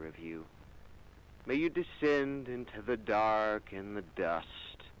better of you, may you descend into the dark and the dust,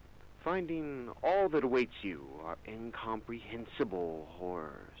 finding all that awaits you are incomprehensible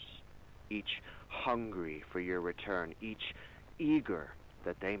horrors, each hungry for your return, each eager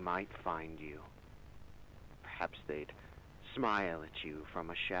that they might find you. Perhaps they'd smile at you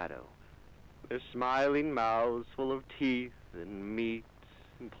from a shadow, their smiling mouths full of teeth and meat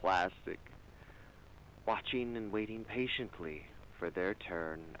and plastic, watching and waiting patiently for their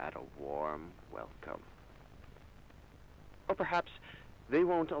turn at a warm welcome. Or perhaps they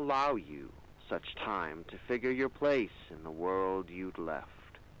won't allow you such time to figure your place in the world you'd left,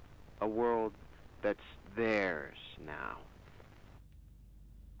 a world that's theirs now.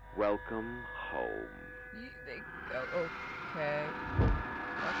 Welcome home. Okay.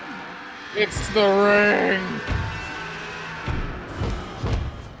 It's the ring!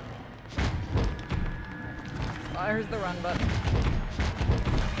 There's the run button.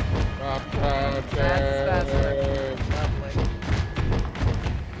 That's Lovely.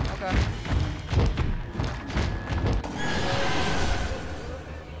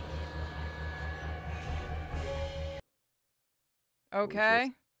 Okay.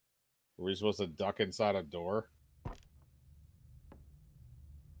 Were we supposed to duck inside a door?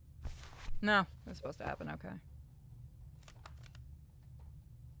 No, that's supposed to happen. Okay.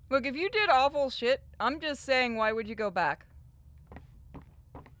 Look, if you did awful shit, I'm just saying, why would you go back?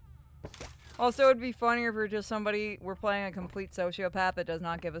 Also, it'd be funnier if we're just somebody, we're playing a complete sociopath that does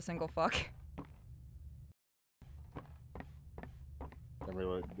not give a single fuck. It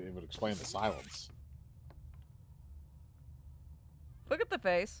would explain the silence. Look at the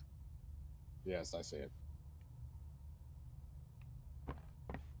face. Yes, I see it.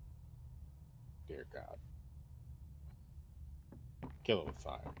 Dear God. Kill it with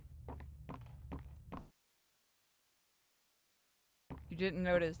fire. You didn't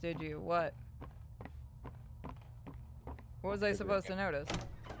notice, did you? What? What was I supposed to notice?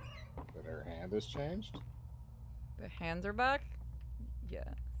 That her hand has changed? The hands are back?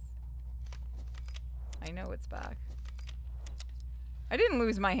 Yes. I know it's back. I didn't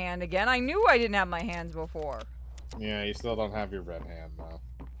lose my hand again. I knew I didn't have my hands before. Yeah, you still don't have your red hand, though.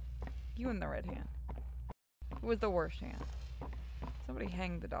 You and the red hand. Who was the worst hand? Somebody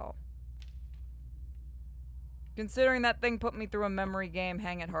hang the doll. Considering that thing put me through a memory game,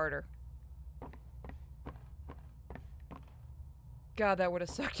 hang it harder. God, that would have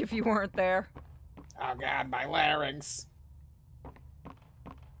sucked if you weren't there. Oh God, my larynx.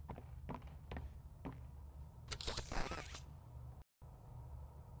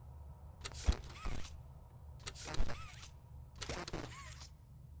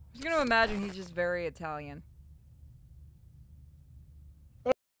 I'm just gonna imagine he's just very Italian.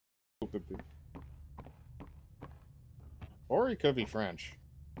 Or he could be French.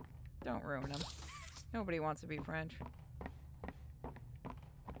 Don't ruin him. Nobody wants to be French.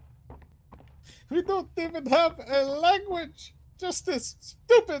 We don't even have a language. Just this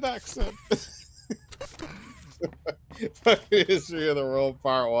stupid accent. Fucking History of the World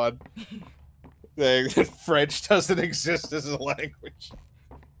Part 1. Saying that French doesn't exist as a language.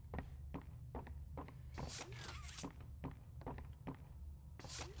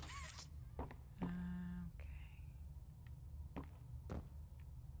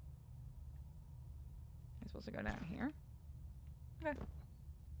 I'm supposed to go down here? Okay.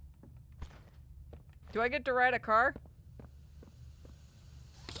 Do I get to ride a car?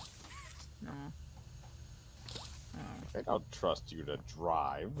 No. Oh. I don't trust you to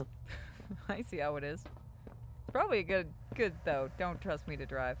drive. I see how it is. It's probably a good though. Don't trust me to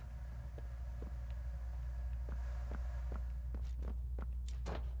drive.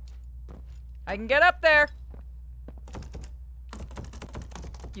 I can get up there!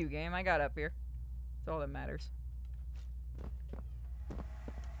 You game, I got up here. That's all that matters.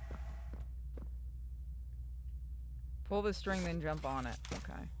 Pull the string, then jump on it.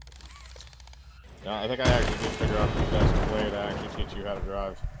 Okay. Yeah, I think I actually did figure out the best way to actually teach you how to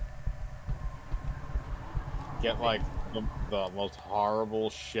drive. Get, like, the most horrible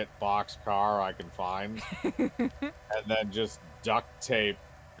shit box car I can find. And then just duct tape,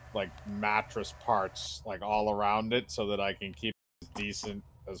 like, mattress parts, like, all around it so that I can keep it as decent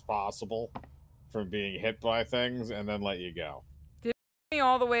as possible from being hit by things, and then let you go. Did me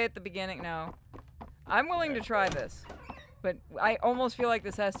all the way at the beginning? No. I'm willing to try this. But I almost feel like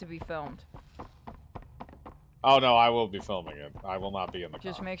this has to be filmed. Oh, no, I will be filming it. I will not be in the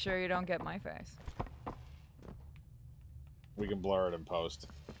car. Just make sure you don't get my face. We can blur it in post.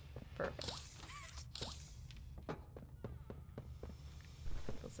 Perfect.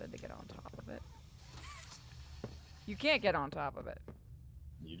 People said to get on top of it. You can't get on top of it.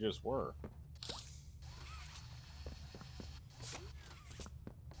 You just were.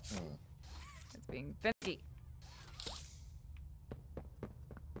 It's being finicky.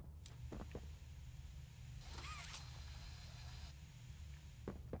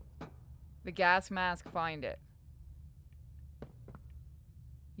 The gas mask, find it.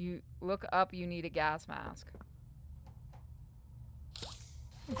 You look up, you need a gas mask.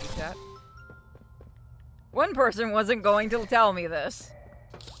 Thank you, chat. One person wasn't going to tell me this.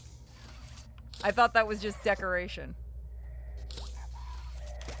 I thought that was just decoration.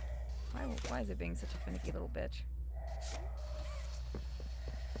 Why is it being such a finicky little bitch?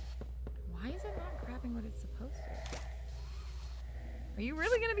 Why is it not grabbing what it's supposed to? Are you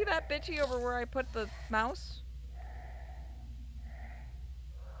really gonna be that bitchy over where I put the mouse?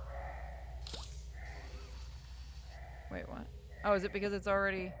 Wait, what? Oh, is it because it's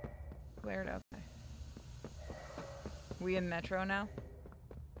already cleared? Okay. We in Metro now?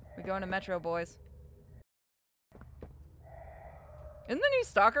 We going to Metro, boys. Isn't the new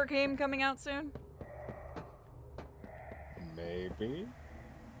Stalker game coming out soon? Maybe.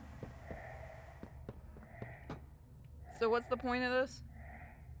 So what's the point of this?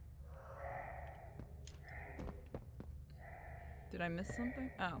 Did I miss something?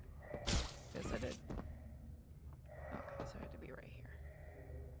 Oh. Yes, I did. Okay, so I had to be right here.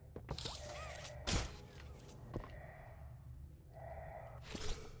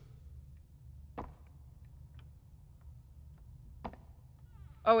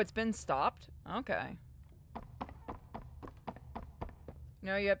 Oh, it's been stopped? Okay.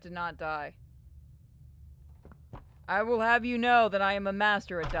 No, you have to not die. I will have you know that I am a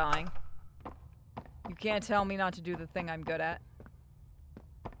master at dying. You can't tell me not to do the thing I'm good at.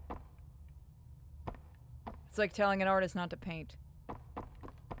 It's like telling an artist not to paint.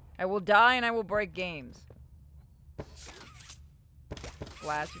 I will die and I will break games.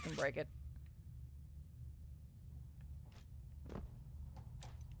 Glass, you can break it.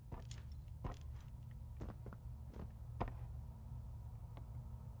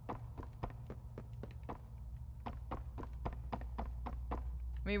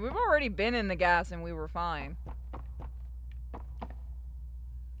 I mean, we've already been in the gas and we were fine.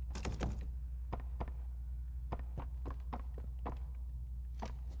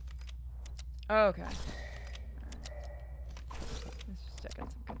 Okay. Right. Let's just check on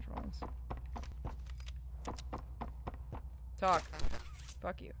some controls. Talk.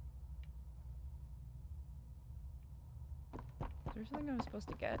 Fuck you. Is there something I was supposed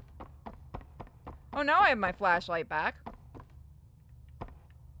to get? Oh, now I have my flashlight back.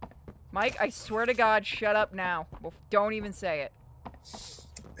 Mike, I swear to God, shut up now. Well, don't even say it.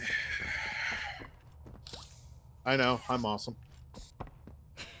 I know, I'm awesome.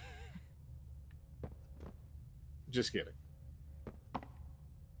 Just kidding.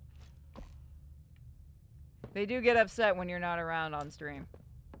 They do get upset when you're not around on stream.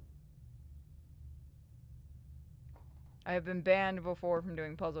 I have been banned before from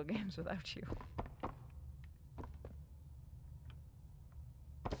doing puzzle games without you.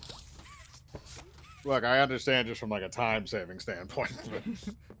 Look, I understand just from like a time-saving standpoint. But...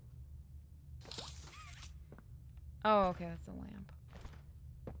 Oh, okay, that's a lamp.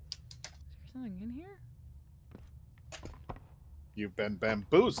 Is there something in here? You've been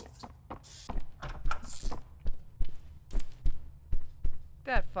bamboozled.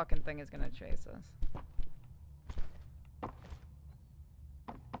 That fucking thing is gonna chase us.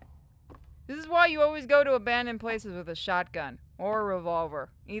 This is why you always go to abandoned places with a shotgun or a revolver.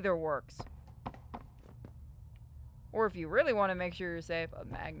 Either works. Or if you really want to make sure you're safe, a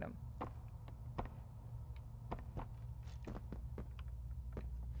magnum.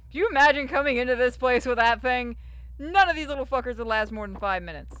 Can you imagine coming into this place with that thing? None of these little fuckers would last more than 5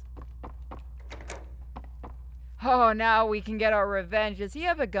 minutes. Oh, now we can get our revenge. Does he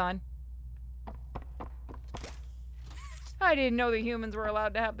have a gun? I didn't know the humans were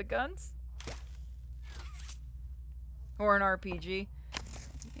allowed to have the guns. Or an RPG.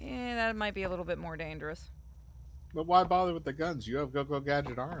 Yeah, that might be a little bit more dangerous. But why bother with the guns? You have Go-Go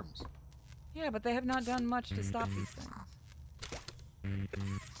Gadget arms. Yeah, but they have not done much to stop these things.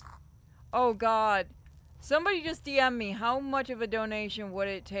 Oh God. Somebody just DM me. How much of a donation would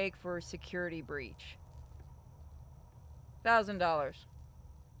it take for a security breach? $1,000.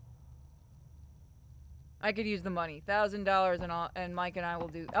 I could use the money. $1,000 and Mike and I will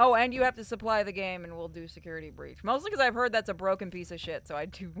do... Oh, and you have to supply the game and we'll do security breach. Mostly because I've heard that's a broken piece of shit, so I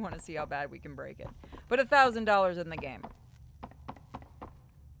do want to see how bad we can break it. But $1,000 in the game.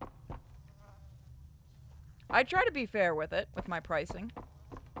 I try to be fair with it, with my pricing.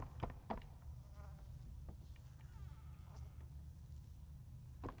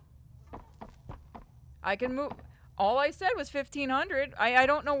 I can move... All I said was $1,500. I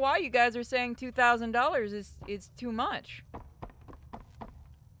don't know why you guys are saying $2,000 is too much.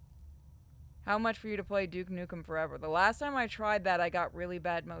 How much for you to play Duke Nukem Forever? The last time I tried that, I got really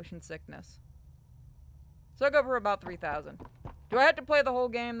bad motion sickness. So I'll go for about $3,000. Do I have to play the whole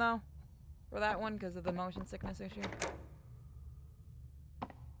game, though? For that one, because of the motion sickness issue?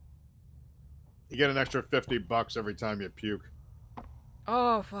 You get an extra $50 every time you puke.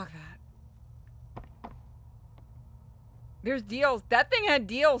 Oh, fuck that. There's DLC. That thing had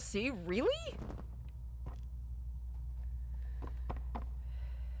DLC? Really?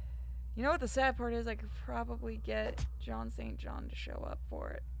 You know what the sad part is? I could probably get John St. John to show up for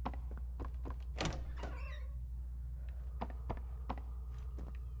it.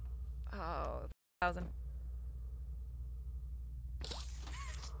 Oh, 1,000.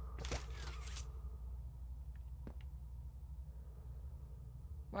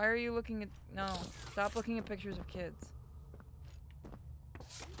 Why are you looking at... No. Stop looking at pictures of kids.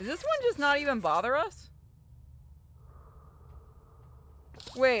 Does this one just not even bother us?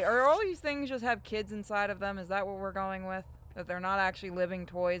 Wait, are all these things just have kids inside of them? Is that what we're going with? That they're not actually living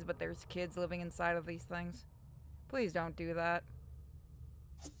toys, but there's kids living inside of these things? Please don't do that.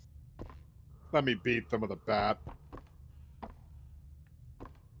 Let me beat them with a bat.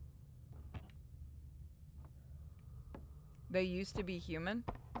 They used to be human?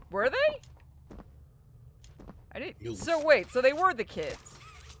 Were they? I didn't. You So wait, so they were the kids.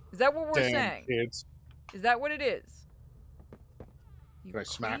 Is that what we're damn saying? kids. Is that what it is? You Can I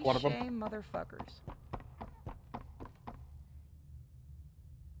smack one of them? cliche motherfuckers.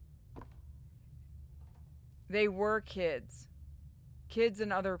 They were kids. Kids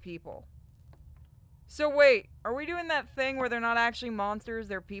and other people. So wait, are we doing that thing where they're not actually monsters,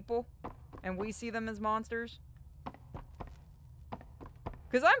 they're people? And we see them as monsters?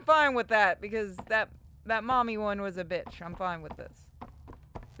 Because I'm fine with that, because that mommy one was a bitch. I'm fine with this.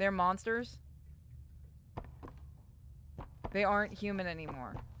 They're monsters? They aren't human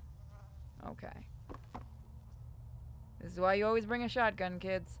anymore. Okay. This is why you always bring a shotgun,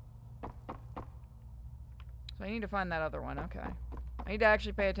 kids. So I need to find that other one, okay. I need to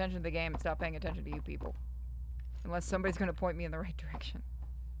actually pay attention to the game and stop paying attention to you people. Unless somebody's gonna point me in the right direction.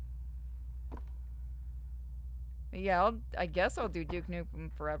 Yeah, I guess I'll do Duke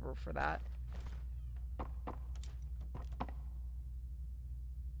Nukem Forever for that.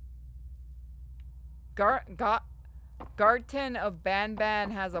 Garten of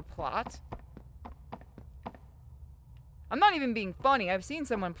Ban has a plot? I'm not even being funny. I've seen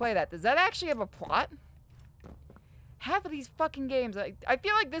someone play that. Does that actually have a plot? Half of these fucking games, I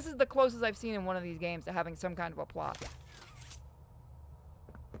feel like this is the closest I've seen in one of these games to having some kind of a plot.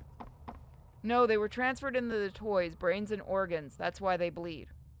 No, they were transferred into the toys, brains and organs. That's why they bleed.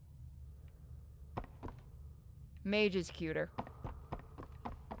 Mage is cuter.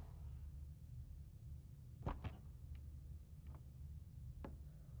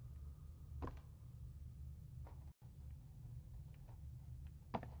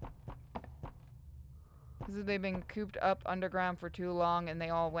 Because they've been cooped up underground for too long and they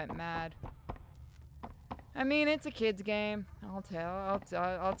all went mad. I mean, it's a kid's game. I'll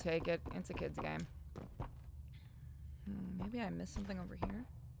take it. It's a kid's game. Maybe I missed something over here.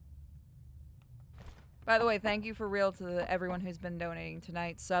 By the way, thank you for real to everyone who's been donating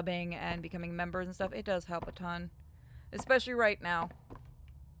tonight, subbing and becoming members and stuff. It does help a ton. Especially right now.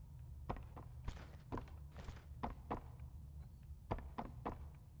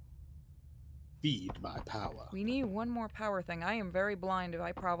 Feed my power. We need one more power thing. I am very blind if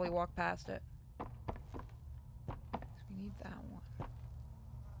I probably walk past it. We need that one.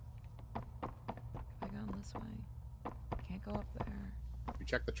 Have I gone this way? Can't go up there. You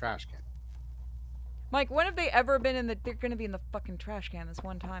check the trash can. Mike, when have they ever been in the... They're gonna be in the fucking trash can this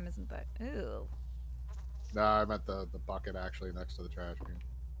one time, isn't that? Ew. No, I meant the bucket actually next to the trash can.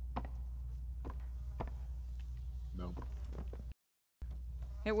 No.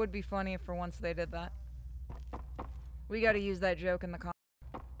 It would be funny if for once they did that. We gotta use that joke in the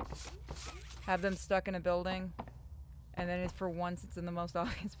have them stuck in a building, and then for once it's in the most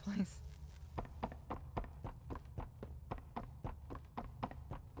obvious place.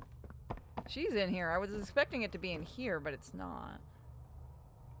 She's in here. I was expecting it to be in here, but it's not.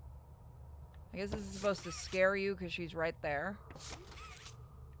 I guess this is supposed to scare you because she's right there.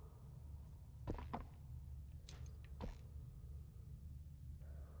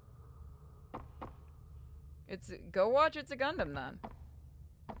 Go watch It's a Gundam then.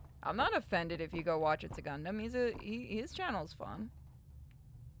 I'm not offended if you go watch It's a Gundam. His channel's fun.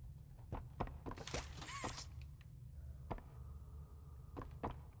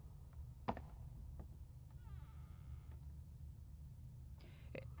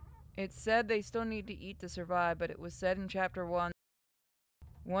 It said they still need to eat to survive, but it was said in chapter 1,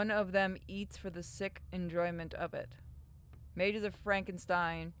 one of them eats for the sick enjoyment of it. Mages of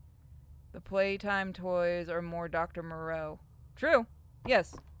Frankenstein. The Playtime toys are more Dr. Moreau. True.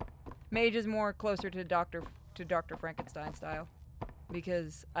 Yes. Mage is more closer to Dr. Frankenstein style.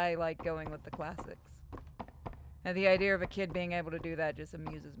 Because I like going with the classics. And the idea of a kid being able to do that just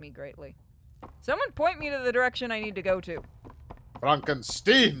amuses me greatly. Someone point me to the direction I need to go to.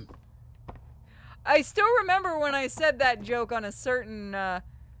 Frankenstein! I still remember when I said that joke on a certain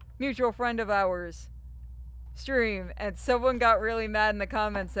mutual friend of ours stream, and someone got really mad in the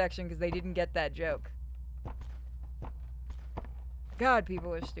comment section because they didn't get that joke. God,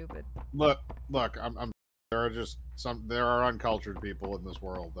 people are stupid. Look, there are uncultured people in this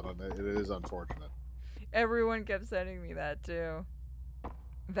world, and it is unfortunate. Everyone kept sending me that too.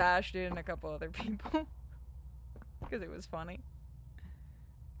 Vash did and a couple other people. Because it was funny.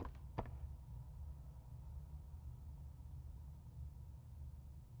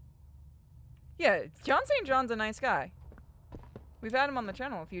 Yeah, John St. John's a nice guy. We've had him on the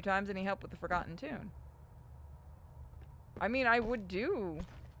channel a few times, and he helped with the Forgotten Tune. I mean, I would do...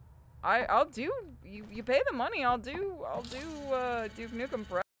 I'll do... You pay the money, I'll do Duke Nukem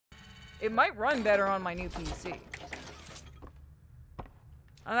Forever. It might run better on my new PC.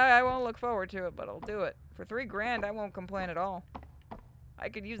 And I won't look forward to it, but I'll do it. For $3 grand, I won't complain at all. I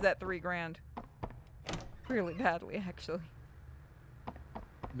could use that $3 grand. Really badly, actually.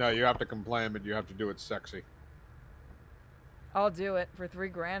 No, you have to complain, but you have to do it sexy. I'll do it. For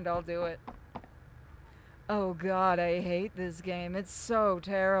 $3 grand, I'll do it. Oh god, I hate this game. It's so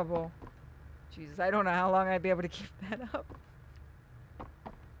terrible. Jesus, I don't know how long I'd be able to keep that up.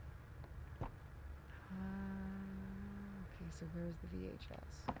 Okay, so where's the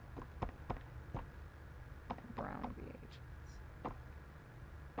VHS? Brown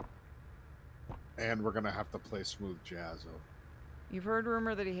VHS. And we're gonna have to play Smooth Jazz. You've heard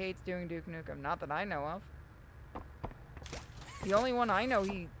rumor that he hates doing Duke Nukem. Not that I know of. The only one I know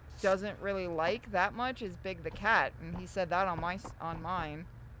he doesn't really like that much is Big the Cat, and he said that on mine.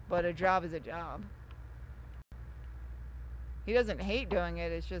 But a job is a job. He doesn't hate doing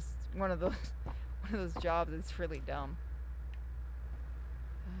it. It's just one of those jobs that's really dumb.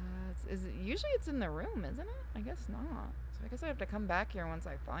 Usually it's in the room, isn't it? I guess not. So I guess I have to come back here once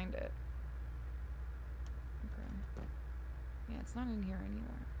I find it. Okay. Yeah, it's not in here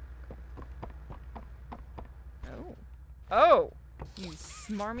anywhere. Oh. Oh! You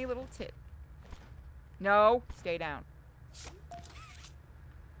smarmy little tit. No, stay down.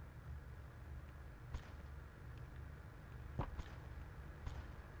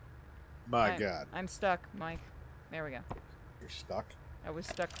 My God. I'm stuck, Mike. There we go. You're stuck? I was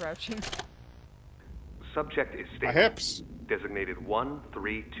stuck crouching. Subject is My stable. hips. Designated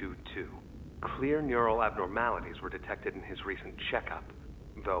 1322. Clear neural abnormalities were detected in his recent checkup.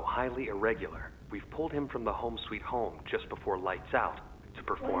 Though highly irregular, we've pulled him from the home sweet home just before lights out to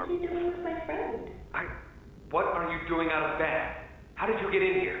perform... What is he doing with my friend? What are you doing out of bed? How did you get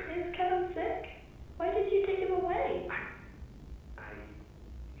in here? Is Kevin sick? Why did you take him away?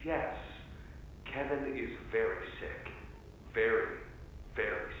 Yes. Kevin is very sick. Very,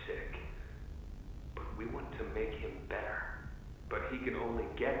 very sick. But we want to make him better. But he can only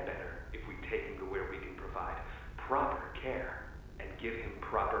get better if we take him to where we can provide proper care and give him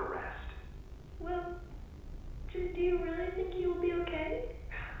proper rest. Well, do you really think he will be okay?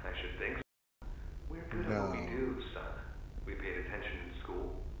 I should think so. We're good at what we do, son. We paid attention in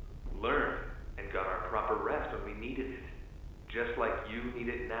school, learned, and got our proper rest when we needed it. Just like you need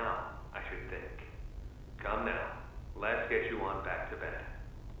it now, I should think. Come now, let's get you on back to bed.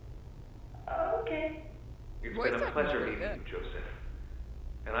 Okay. It's been a pleasure meeting you, Joseph.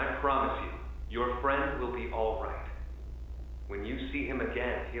 And I promise you, your friend will be all right. When you see him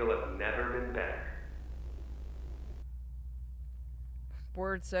again, he'll have never been better.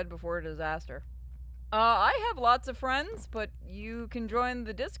 Word said before a disaster. I have lots of friends, but you can join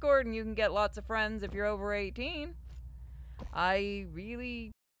the Discord and you can get lots of friends if you're over 18. I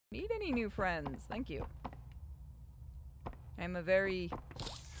really need any new friends. Thank you. I'm a very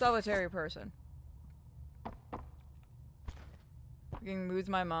solitary person. Fucking lose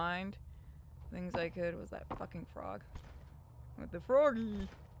my mind. Things I could was that fucking frog. With the froggy.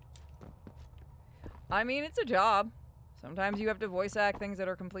 I mean, it's a job. Sometimes you have to voice act things that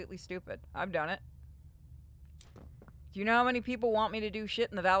are completely stupid. I've done it. Do you know how many people want me to do shit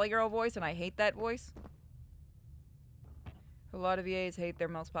in the Valley Girl voice and I hate that voice? A lot of EAs hate their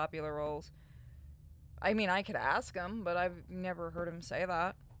most popular roles. I mean, I could ask them, but I've never heard him say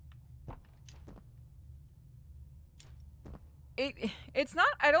that. It's not,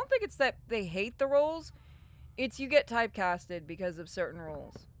 I don't think it's that they hate the roles. It's you get typecasted because of certain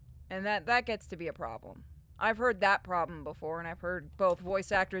roles. And that gets to be a problem. I've heard that problem before, and I've heard both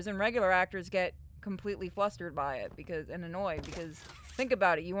voice actors and regular actors get completely flustered by it and annoyed because think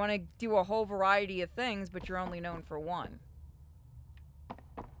about it, you want to do a whole variety of things, but you're only known for one.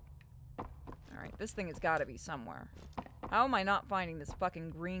 Alright, this thing has got to be somewhere. How am I not finding this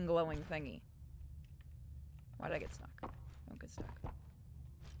fucking green glowing thingy? Why did I get stuck? Don't get stuck.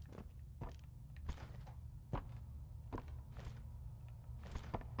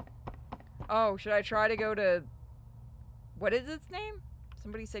 Oh, should I try to go to... What is its name?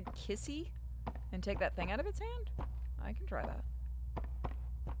 Somebody said Kissy? And take that thing out of its hand? I can try that.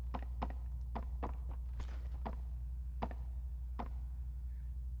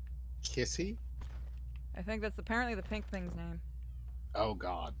 Kissy? I think that's apparently the pink thing's name. Oh,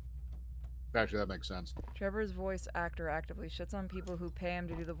 God. Actually, that makes sense. Trevor's voice actor actively shits on people who pay him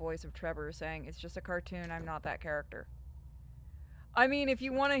to do the voice of Trevor, saying, "It's just a cartoon, I'm not that character." I mean, if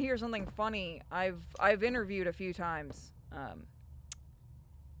you want to hear something funny, I've interviewed a few times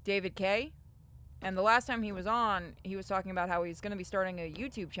David Kay, and the last time he was on, he was talking about how he's going to be starting a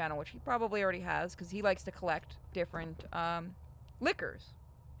YouTube channel, which he probably already has, because he likes to collect different liquors,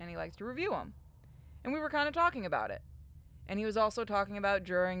 and he likes to review them. And we were kind of talking about it. And he was also talking about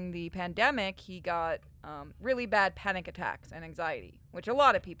during the pandemic, he got really bad panic attacks and anxiety, which a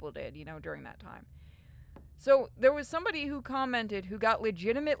lot of people did, you know, during that time. So there was somebody who commented who got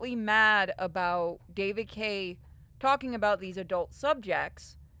legitimately mad about David Kay talking about these adult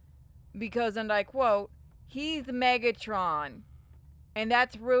subjects because, and I quote, he's Megatron, and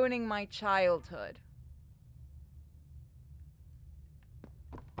that's ruining my childhood.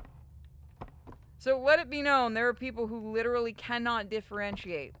 So let it be known, there are people who literally cannot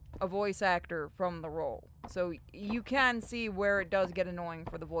differentiate a voice actor from the role. So you can see where it does get annoying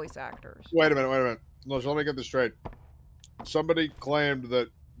for the voice actors. Wait a minute. Let me get this straight. Somebody claimed that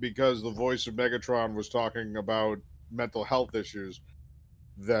because the voice of Megatron was talking about mental health issues,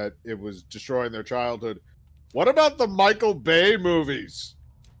 that it was destroying their childhood. What about the Michael Bay movies?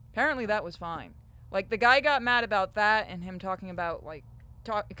 Apparently that was fine. Like, the guy got mad about that and him talking about, like,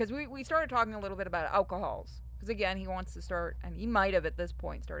 because we started talking a little bit about alcohols. Because, again, he wants to start, and he might have at this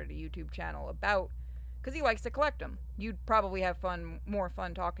point started a YouTube channel about, because he likes to collect them. You'd probably have more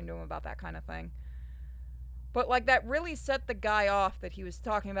fun talking to him about that kind of thing. But, like, that really set the guy off that he was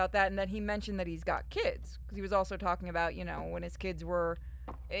talking about that, and then he mentioned that he's got kids. Because he was also talking about, you know, when his kids were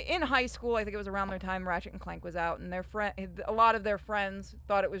in high school, I think it was around the time Ratchet and Clank was out, and a lot of their friends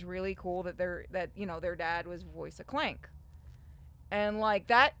thought it was really cool that their dad was voice of Clank. And, like,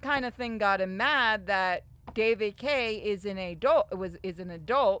 that kind of thing got him mad that David Kay is an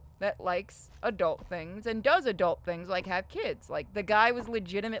adult that likes adult things and does adult things like have kids. Like, the guy was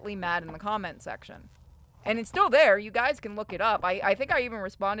legitimately mad in the comment section. And it's still there. You guys can look it up. I think I even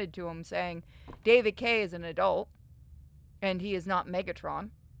responded to him saying David Kay is an adult and he is not Megatron.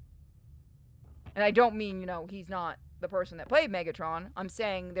 And I don't mean, you know, he's not the person that played Megatron. I'm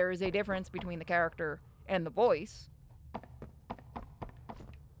saying there is a difference between the character and the voice.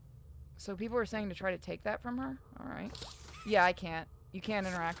 So people are saying to try to take that from her? Alright. Yeah, I can't. You can't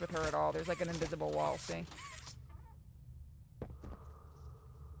interact with her at all. There's like an invisible wall, see?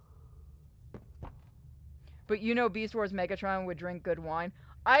 But you know Beast Wars Megatron would drink good wine.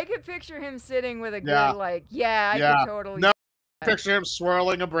 I could picture him sitting with a good, I could totally... No, picture him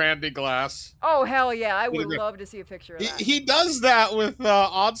swirling a brandy glass. Oh, hell yeah. I would love to see a picture of that. He does that with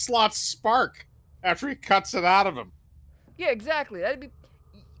Onslaught's Spark after he cuts it out of him. Yeah, exactly.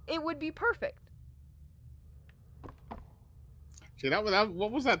 It would be perfect. See,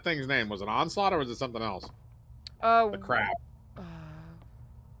 what was that thing's name? Was it Onslaught or was it something else? The crab.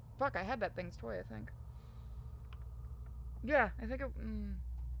 Fuck, I had that thing's toy, I think. Yeah, I think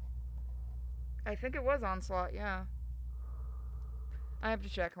it was Onslaught, yeah. I have to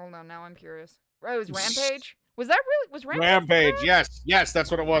check. Hold on, now I'm curious. Oh, it was Rampage? Was Rampage? Rampage, yes. Yes, that's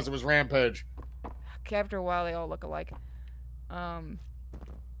what it was. It was Rampage. Okay, after a while, they all look alike.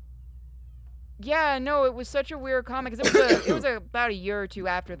 Yeah, no, it was such a weird comic, because it was about a year or two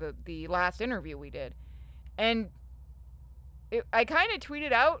after the last interview we did. And I kind of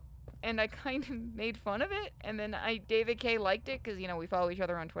tweeted out, and I kind of made fun of it, and then David Kay liked it, because, you know, we follow each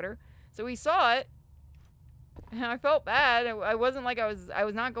other on Twitter. So he saw it, and I felt bad. I wasn't like I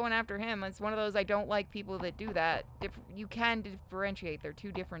was not going after him. It's one of those, I don't like people that do that. You can differentiate. They're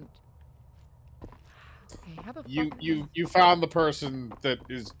two different... Okay, how the fuck... You found the person that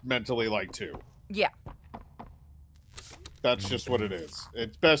is mentally like two. Yeah. That's just what it is.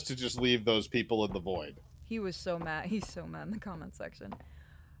 It's best to just leave those people in the void. He was so mad. He's so mad in the comment section.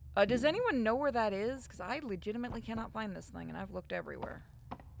 Does anyone know where that is? Because I legitimately cannot find this thing, and I've looked everywhere.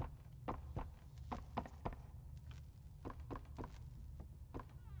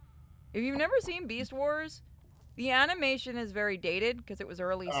 If you've never seen Beast Wars, the animation is very dated because it was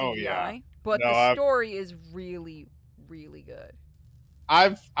early CGI, yeah. But the story is really, really good.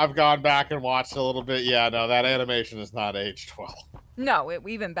 I've gone back and watched a little bit. Yeah, no, that animation is not aged well. No,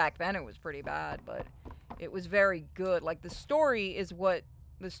 even back then it was pretty bad, but it was very good. Like, the story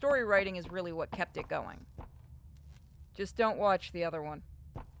writing is really what kept it going. Just don't watch the other one.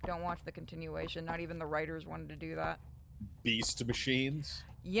 Don't watch the continuation. Not even the writers wanted to do that. Beast Machines?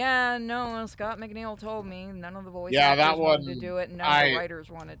 Yeah, no, Scott McNeil told me none of the voice that actors one, wanted to do it, and none of the writers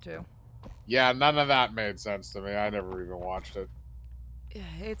wanted to. Yeah, none of that made sense to me. I never even watched it.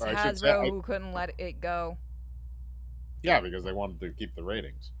 It's Hasbro who couldn't let it go. Yeah, because they wanted to keep the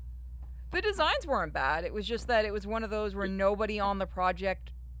ratings. The designs weren't bad. It was just that it was one of those where nobody on the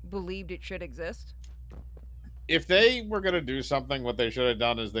project believed it should exist. If they were going to do something, what they should have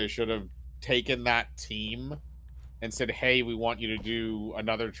done is they should have taken that team and said, hey, we want you to do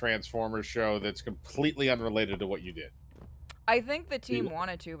another Transformers show that's completely unrelated to what you did. I think the team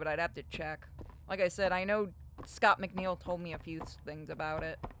wanted to, but I'd have to check. Like I said, I know Scott McNeil told me a few things about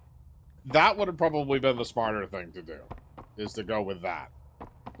it. That would have probably been the smarter thing to do, is to go with that.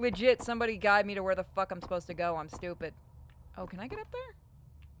 Legit, somebody guide me to where the fuck I'm supposed to go. I'm stupid. Oh, can I get up there?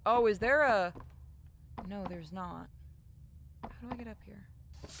 Oh, is there a... No, there's not. How do I get up here?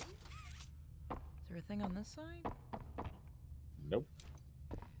 Is there a thing on this side? Nope.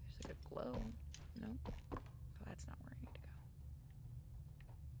 There's like a glow. Nope. Oh, that's not where I need to go.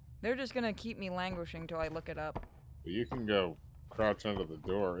 They're just gonna keep me languishing till I look it up. You can go crouch under the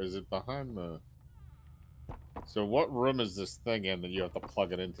door. Is it behind the... So what room is this thing in that you have to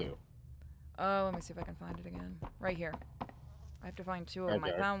plug it into? Let me see if I can find it again. Right here. I have to find two of them.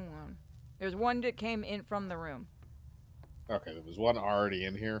 Okay. I found one. There's one that came in from the room. Okay, there was one already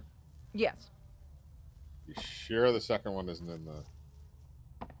in here? Yes. You sure the second one isn't in the...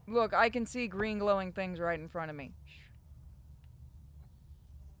 Look, I can see green glowing things right in front of me.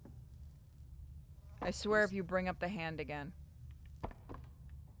 I swear if you bring up the hand again.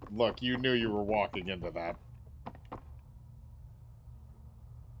 Look, you knew you were walking into that.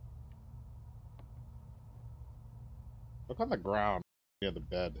 Look on the ground near the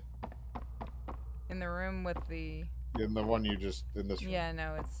bed. In the room with the... In the one you just... In this room. Yeah,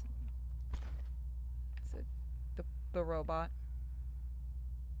 no, it's the robot.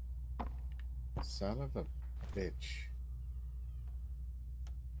 Son of a bitch.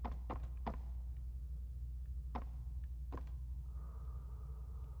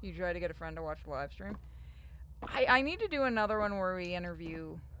 You try to get a friend to watch the live stream. I need to do another one where we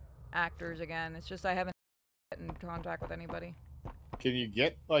interview actors again. It's just I haven't been in contact with anybody. Can you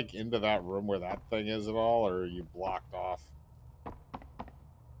get, like, into that room where that thing is at all, or are you blocked off?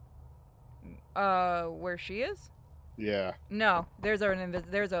 Where she is? Yeah. No, there's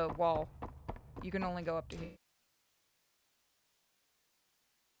a wall. You can only go up to here.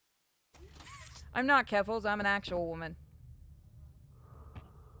 I'm not Keffels, I'm an actual woman.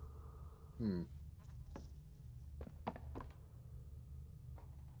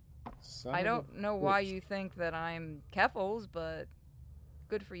 I don't know why you think that I'm Keffels, but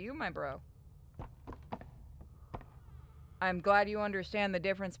good for you, my bro. I'm glad you understand the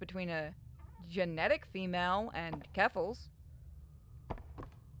difference between a genetic female and Keffels.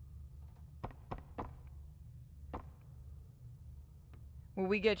 Will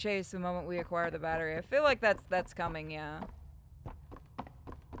we get chased the moment we acquire the battery? I feel like that's coming, yeah.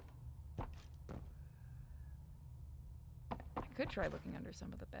 I could try looking under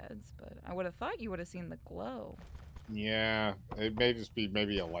some of the beds, but I would have thought you would have seen the glow. Yeah, it may just be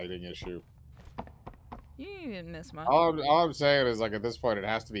maybe a lighting issue. You didn't miss much. All I'm saying is, like, at this point, it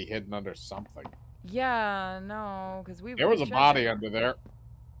has to be hidden under something. Yeah, no, because There was a body under there.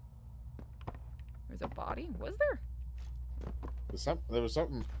 There's a body? Was there? There was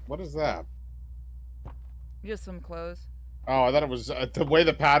something. What is that? Just some clothes. Oh, I thought it was the way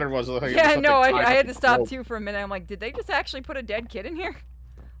the pattern was. Like Yeah, no, I had to stop too for a minute. I'm like, did they just actually put a dead kid in here?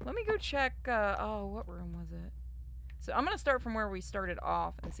 Let me go check. Oh, what room was it? So I'm gonna start from where we started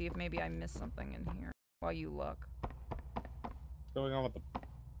off and see if maybe I missed something in here while you look. What's going on with the?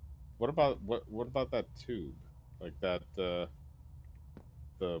 What about that tube? Like that the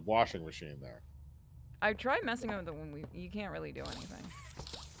washing machine there. I tried messing with the one. You can't really do anything.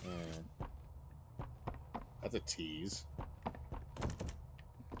 That's a tease.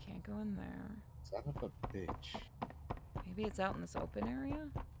 Can't go in there. Son of a bitch. Maybe it's out in this open area?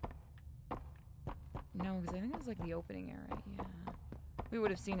 No, because I think it was like the opening area, yeah. We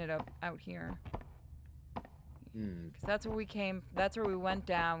would have seen it out here. Because that's where we came, that's where we went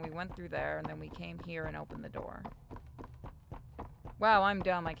down, we went through there, and then we came here and opened the door. Wow, I'm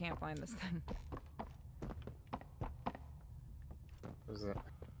dumb, I can't find this thing. Was that?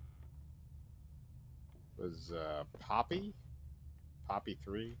 Was Poppy? Poppy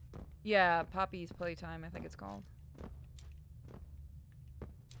 3? Yeah, Poppy's Playtime, I think it's called.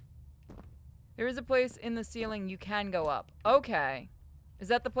 There is a place in the ceiling you can go up. Okay. Is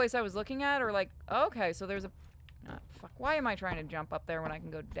that the place I was looking at? Or like, okay, so there's a... fuck, why am I trying to jump up there when I can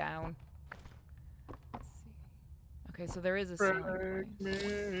go down? Let's see. Okay, so there is a ceiling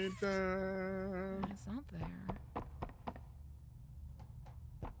place. It's not there.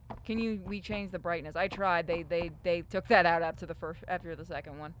 Can we change the brightness? I tried. They took that out after the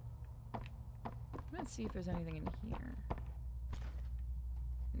second one. Let's see if there's anything in here.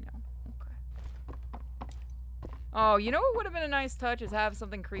 No. Okay. Oh, you know what would have been a nice touch is have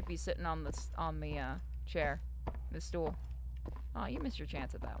something creepy sitting on the chair. The stool. Oh, you missed your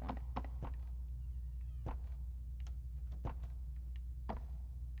chance at that one.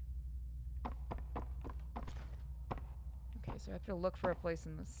 Okay, so I have to look for a place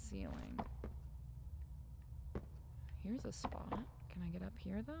in the ceiling. Here's a spot. Can I get up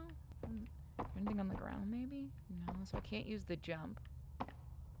here, though? Anything on the ground, maybe? No, so I can't use the jump.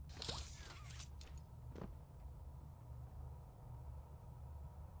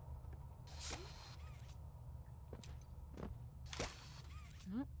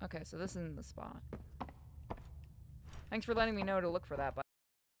 Oh, okay, so this isn't the spot. Thanks for letting me know to look for that, but...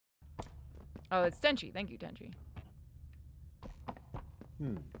 Oh, it's Tenchi. Thank you, Tenchi.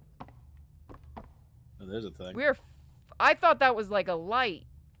 Oh, there's a thing. I thought that was like a light.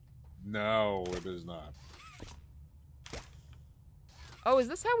 No, it is not. Oh, is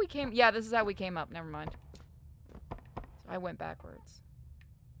this how we came? Yeah, this is how we came up. Never mind. So I went backwards.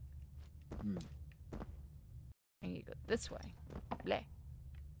 I need to go this way. Bleh.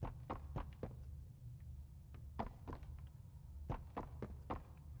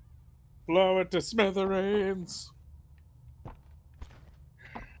 Blow it to smithereens.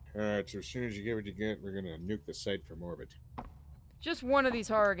 Alright, so as soon as you get what you get, we're gonna nuke the site from orbit. Just one of these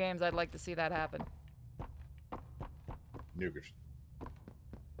horror games, I'd like to see that happen. Nuke it.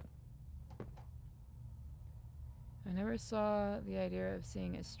 I never saw the idea of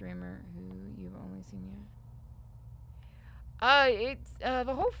seeing a streamer who you've only seen it's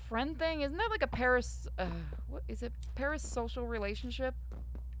the whole friend thing. Isn't that like a what is it? Parasocial relationship?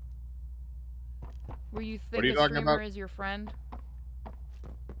 Where you think a streamer is your friend?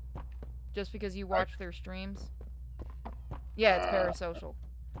 Just because you watch their streams? Yeah, it's parasocial.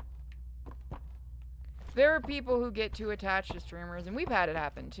 There are people who get too attached to streamers, and we've had it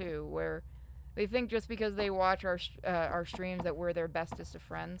happen too, where they think just because they watch our streams that we're their bestest of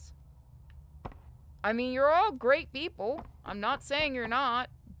friends. I mean, you're all great people. I'm not saying you're not,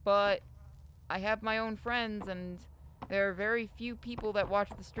 but I have my own friends, and there are very few people that watch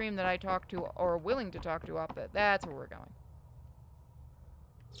the stream that I talk to or are willing to talk to up it. That's where we're going.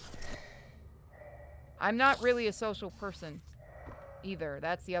 I'm not really a social person either.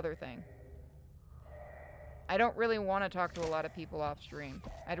 That's the other thing. I don't really want to talk to a lot of people off stream.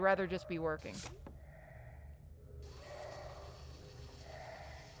 I'd rather just be working.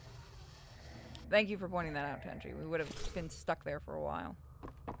 Thank you for pointing that out, Tenchi. We would have been stuck there for a while.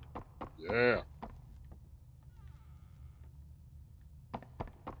 Yeah.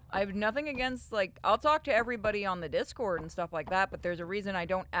 I have nothing against, like, I'll talk to everybody on the Discord and stuff like that, but there's a reason I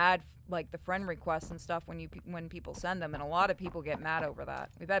don't add, like, the friend requests and stuff when people send them, and a lot of people get mad over that.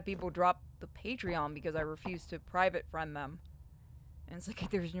 We've had people drop the Patreon because I refuse to private friend them. And it's like,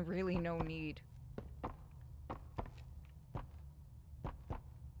 there's really no need.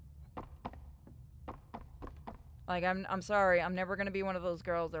 Like, I'm sorry, I'm never gonna be one of those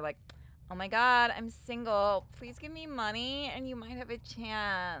girls that are like, oh my god, I'm single. Please give me money and you might have a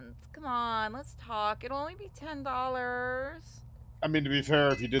chance. Come on, let's talk. It'll only be $10. I mean, to be fair,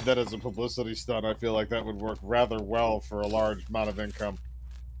 if you did that as a publicity stunt, I feel like that would work rather well for a large amount of income.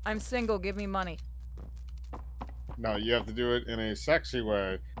 I'm single, give me money. No, you have to do it in a sexy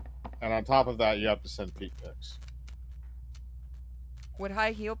way. And on top of that, you have to send peak pics. Would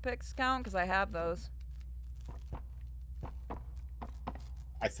high heel pics count? Because I have those.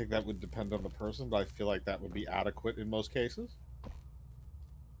 I think that would depend on the person, but I feel like that would be adequate in most cases.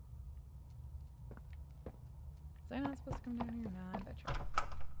 Is I not supposed to come down here? No, I bet you.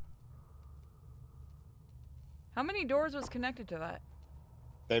 How many doors was connected to that?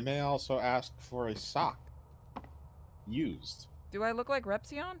 They may also ask for a sock. Used. Do I look like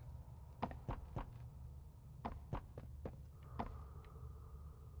Repsion?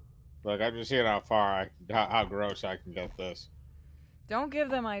 Look, I'm just seeing how far how gross I can get this. Don't give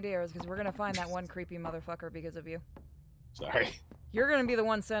them ideas, because we're gonna find that one creepy motherfucker because of you. Sorry. You're gonna be the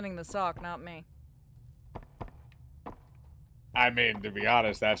one sending the sock, not me. I mean, to be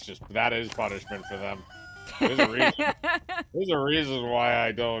honest, that is punishment for them. There's a reason. There's a reason why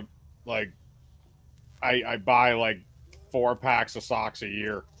I don't, like, I buy, like, 4 packs of socks a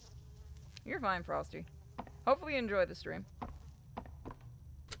year. You're fine, Frosty. Hopefully you enjoy the stream.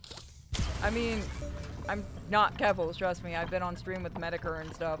 I mean, I'm not Keffals, trust me. I've been on stream with Medicare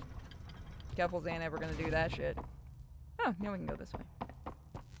and stuff. Keffals ain't ever gonna do that shit. Oh, now we can go this way.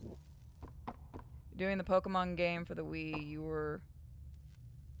 Doing the Pokemon game for the Wii, you were...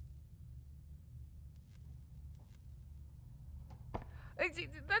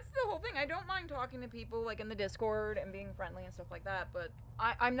 That's the whole thing. I don't mind talking to people, like, in the Discord and being friendly and stuff like that, but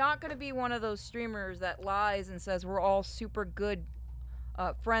I'm not gonna be one of those streamers that lies and says we're all super good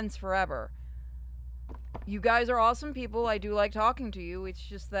friends forever. You guys are awesome people. I do like talking to you. It's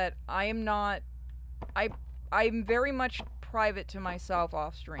just that I am not... I'm very much private to myself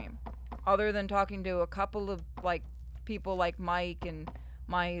off stream. Other than talking to a couple of, like, people like Mike and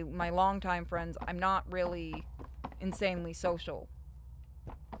my longtime friends, I'm not really insanely social.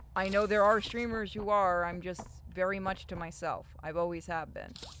 I know there are streamers who are. I'm just very much to myself. I've always have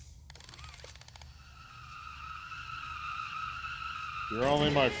been. You're only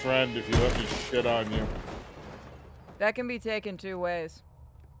my friend if you let me shit on you. That can be taken two ways.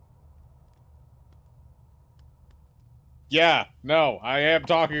 Yeah, no, I am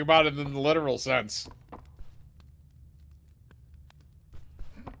talking about it in the literal sense.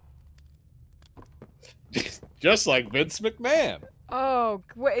 Just like Vince McMahon. Oh,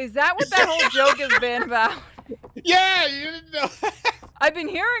 wait, is that what that whole joke has been about? Yeah, you didn't know. I've been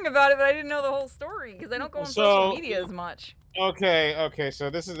hearing about it, but I didn't know the whole story because I don't go on social media as much. Okay, so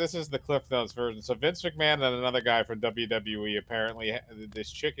this is the Cliff Notes version. So Vince McMahon and another guy from WWE, apparently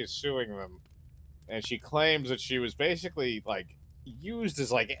this chick is suing them, and she claims that she was basically like used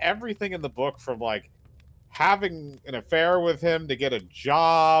as like everything in the book, from like having an affair with him to get a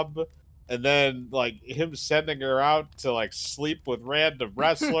job, and then like him sending her out to like sleep with random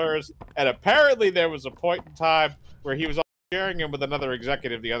wrestlers. And apparently there was a point in time where he was sharing him with another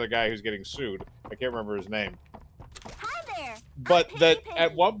executive, the other guy who's getting sued. I can't remember his name. But that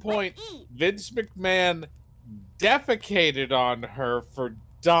at one point, Vince McMahon defecated on her for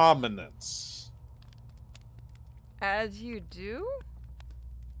dominance. As you do?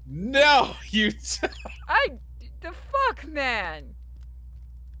 No, you. The fuck, man.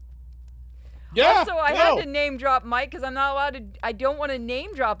 Yeah. Also, I had to name drop Mike because I'm not allowed to. I don't want to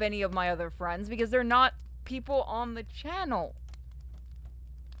name drop any of my other friends because they're not people on the channel.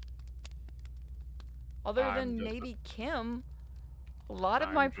 Other than maybe Kim. A lot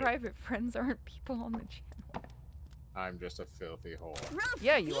of my private friends aren't people on the channel. I'm just a filthy whore.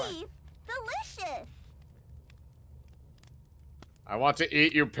 Yeah, you are. Delicious. I want to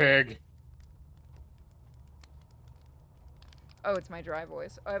eat you, pig. Oh, it's my dry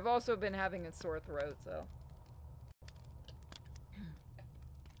voice. I've also been having a sore throat, so.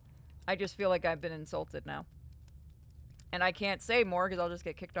 I just feel like I've been insulted now. And I can't say more because I'll just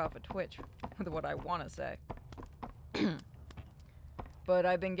get kicked off of Twitch with what I want to say. But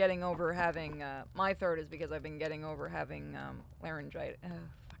I've been getting over having, my throat is because I've been getting over having, laryngitis.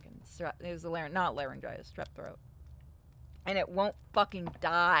 Fucking strep. It was the not laryngitis, strep throat. And it won't fucking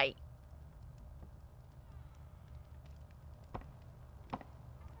die.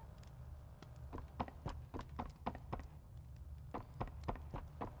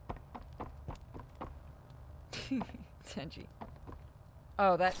 Tenji.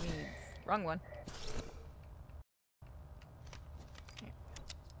 Oh, that means wrong one.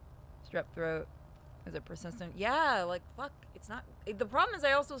 Strep throat. Is it persistent? Yeah, like fuck. It's not. The problem is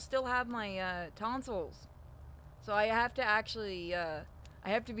I also still have my tonsils, so I have to actually I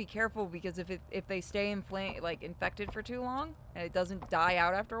have to be careful because if they stay infected for too long and it doesn't die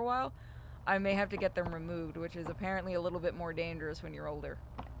out after a while, I may have to get them removed, which is apparently a little bit more dangerous when you're older.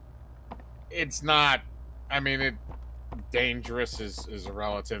 It's not. I mean, dangerous is a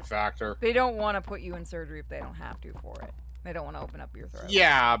relative factor. They don't want to put you in surgery if they don't have to for it. They don't want to open up your throat.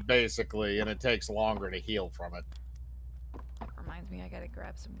 Yeah, basically, and it takes longer to heal from it. That reminds me, I gotta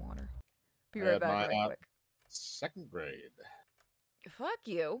grab some water. Be right back right quick. Second grade. Fuck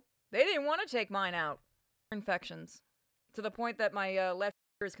you. They didn't want to take mine out. Infections. To the point that my left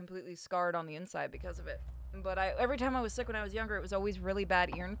ear is completely scarred on the inside because of it. But every time I was sick when I was younger, it was always really bad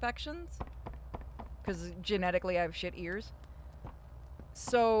ear infections. Because genetically I have shit ears.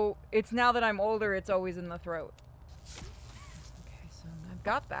 So, it's now that I'm older, it's always in the throat. Okay, so I've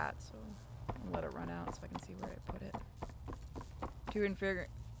got that, so I'll let it run out so I can see where I put it. 2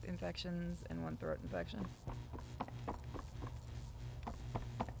 infections and 1 throat infection.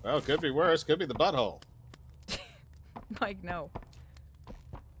 Well, it could be worse. Could be the butthole. Mike, no.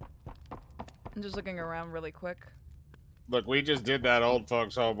 I'm just looking around really quick. Look, we just did that old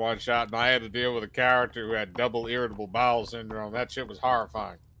folks home one shot, and I had to deal with a character who had double irritable bowel syndrome. That shit was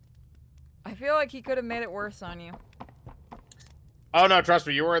horrifying. I feel like he could have made it worse on you. Oh no, trust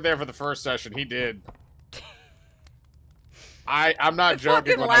me, you weren't there for the first session. He did. I'm not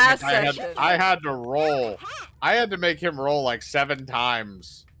joking when I had to roll. I had to make him roll like 7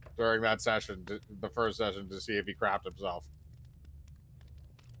 times during that session, the first session, to see if he crapped himself.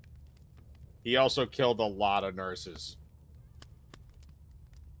 He also killed a lot of nurses.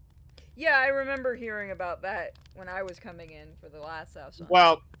 Yeah, I remember hearing about that when I was coming in for the last session.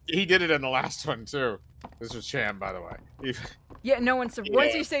 Well, he did it in the last one too. This was Cham, by the way. Yeah, no one's.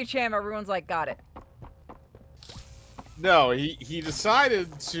 Once you say Cham, everyone's like, got it. No, he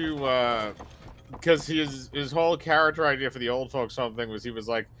decided to because his whole character idea for the old folks home thing was he was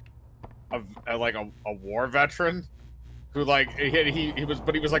like a war veteran who like he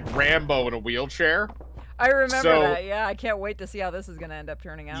was like Rambo in a wheelchair. I remember So, that. Yeah, I can't wait to see how this is gonna end up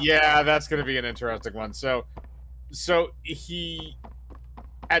turning out. yeah, that's gonna be an interesting one. So he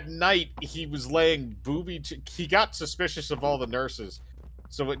at night he was laying he got suspicious of all the nurses.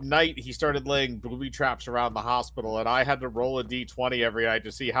 So at night he started laying booby traps around the hospital, and I had to roll a d20 every night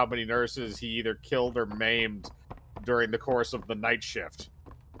to see how many nurses he either killed or maimed during the course of the night shift.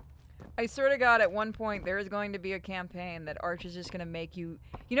 I swear to God, at one point there is going to be a campaign that Arch is just gonna make you.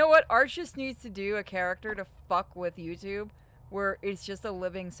 You know what? Arch just needs to do a character to fuck with YouTube, where it's just a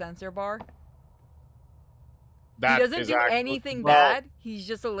living censor bar. He doesn't do anything bad. He's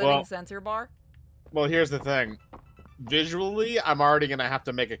just a living censor bar. Well, here's the thing. Visually, I'm already gonna have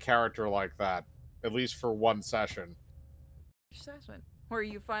to make a character like that, at least for one session. Session. Or are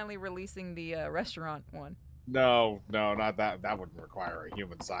you finally releasing the restaurant one? No, not that. That wouldn't require a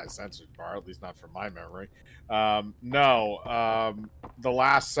human-sized censored bar, at least not from my memory. The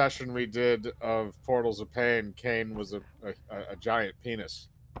last session we did of Portals of Pain, Kane was a giant penis.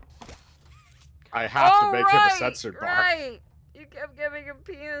 I have to make him a censored bar. Right. You kept giving him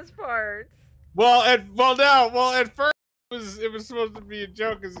penis parts. At first it was supposed to be a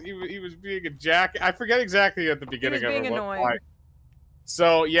joke because he was being a jack. I forget exactly at the beginning of it. Being annoying.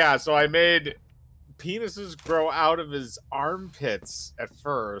 So I made penises grow out of his armpits at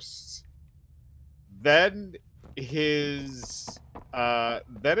first. Then it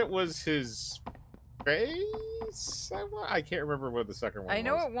was his face. I can't remember what the second one was. I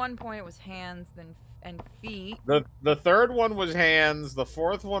know at one point it was hands, and feet. The third one was hands. The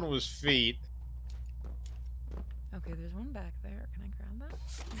fourth one was feet. Okay, there's one back there. Can I grab that?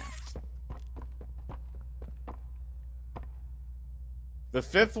 No. The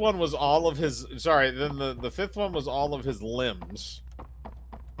fifth one was all of his. Sorry, then the fifth one was all of his limbs.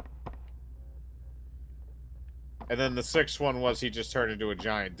 And then the sixth one was he just turned into a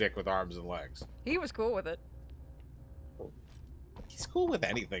giant dick with arms and legs. He was cool with it. He's cool with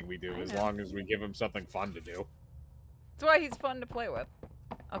anything we do as long as we give him something fun to do. That's why he's fun to play with.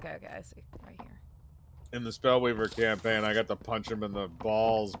 Okay, I see. Right here. In the Spellweaver campaign, I got to punch him in the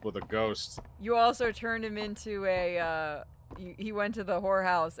balls with a ghost. You also turned him into a, he went to the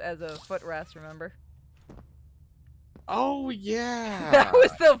whorehouse as a footrest, remember? Oh, yeah. That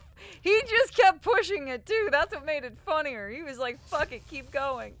was he just kept pushing it, too. That's what made it funnier. He was like, fuck it, keep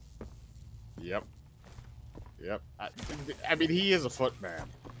going. Yep. I mean, he is a footman.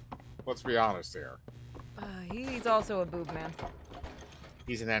 Let's be honest here. He's also a boob man.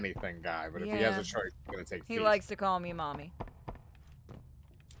 He's an anything guy, but if he has a choice, he's gonna take feet. He likes to call me mommy.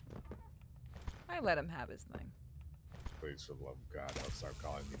 I let him have his thing. Please, for the love of God, don't start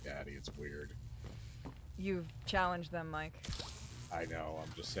calling me daddy. It's weird. You've challenged them, Mike. I know,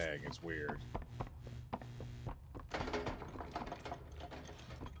 I'm just saying, it's weird.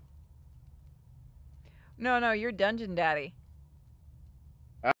 No, you're Dungeon Daddy.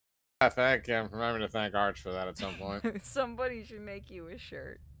 Thank him. Remember to thank Arch for that at some point. Somebody should make you a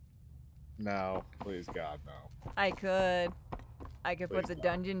shirt. No, please God, no. I could put the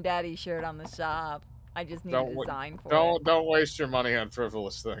Dungeon Daddy shirt on the shop. I just need a design for it. Don't waste your money on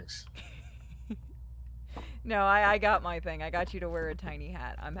frivolous things. No, I got my thing. I got you to wear a tiny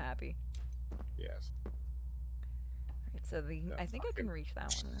hat. I'm happy. Yes. Alright, so I think I can reach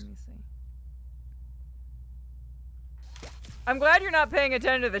that one. Let me see. I'm glad you're not paying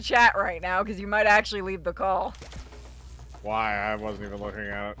attention to the chat right now, because you might actually leave the call. Why? I wasn't even looking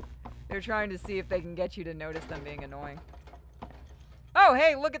at it. They're trying to see if they can get you to notice them being annoying. Oh,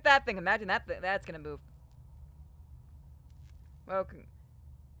 hey, look at that thing. Imagine that's gonna move. Welcome.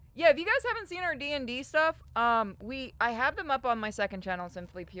 Yeah, if you guys haven't seen our D&D stuff, I have them up on my second channel,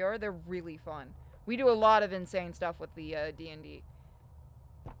 Sinfully Pure. They're really fun. We do a lot of insane stuff with the D&D.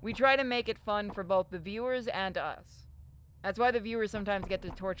 We try to make it fun for both the viewers and us. That's why the viewers sometimes get to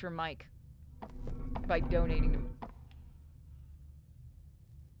torture Mike by donating to.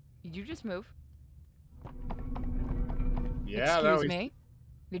 Did you just move? Yeah, Excuse me?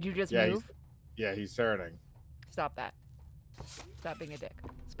 Did you just move? He's turning. Stop that. Stop being a dick.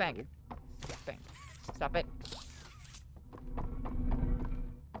 Spank. Spank. Stop it.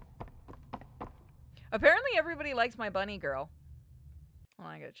 Apparently everybody likes my bunny girl. Hold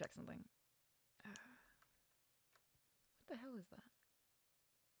on, I gotta check something. What the hell is that?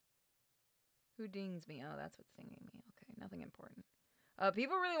 Who dings me? Oh, that's what's dinging me. Okay, nothing important.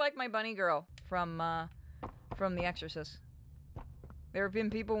 People really like my bunny girl from The Exorcist. There have been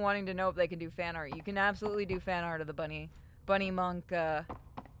people wanting to know if they can do fan art. You can absolutely do fan art of the bunny monk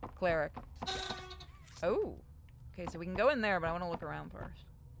cleric. Oh. Okay, so we can go in there, but I want to look around first.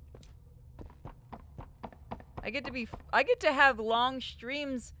 I get to have long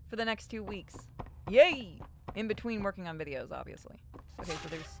streams for the next 2 weeks. Yay! In between working on videos, obviously. Okay, so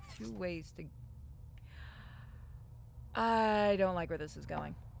there's 2 ways to... I don't like where this is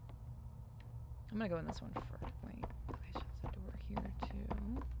going. I'm gonna go in this one first. Wait. Okay, so there's a door here, too.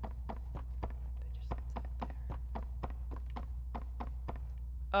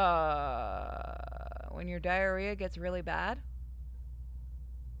 When your diarrhea gets really bad?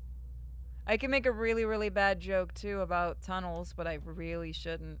 I can make a really, really bad joke, too, about tunnels, but I really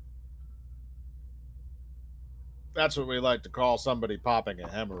shouldn't. That's what we like to call somebody popping a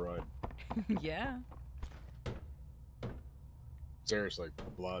hemorrhoid. Yeah. Seriously, the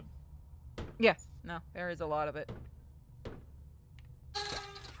blood. Yeah, no, there is a lot of it.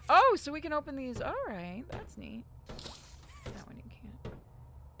 Oh, so we can open these. All right, that's neat. That one you can't.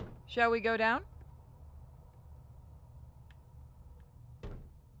 Shall we go down?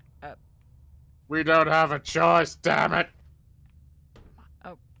 Up. We don't have a choice, damn it!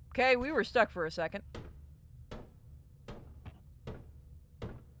 Okay, we were stuck for a second.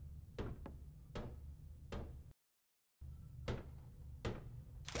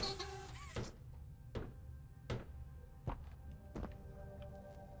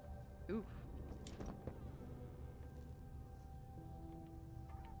 Oof.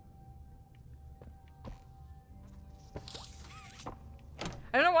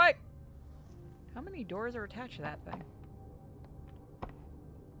 I don't know why. How many doors are attached to that thing?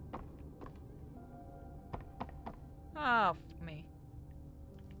 Oh, me.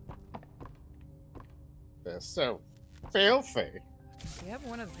 They're so filthy. We have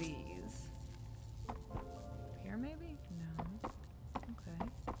one of these. Here, maybe? No.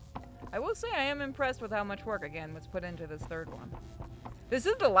 Okay. I will say I am impressed with how much work, again, was put into this third one. This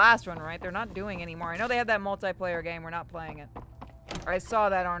is the last one, right? They're not doing anymore. I know they had that multiplayer game. We're not playing it. Or I saw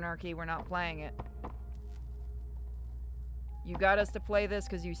that Anarchy. We're not playing it. You got us to play this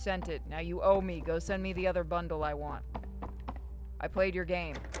because you sent it. Now you owe me. Go send me the other bundle I want. I played your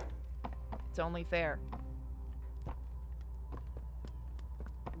game. It's only fair.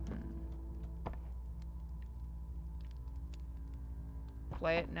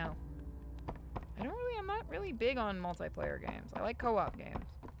 Play it? No. I'm not really big on multiplayer games. I like co-op games.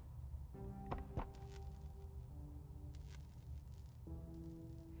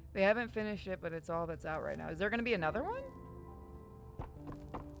 They haven't finished it, but it's all that's out right now. Is there going to be another one?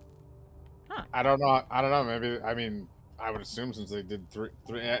 Huh. I don't know. Maybe, I mean, I would assume since they did three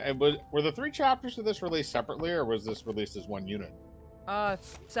were the 3 chapters of this released separately, or was this released as one unit?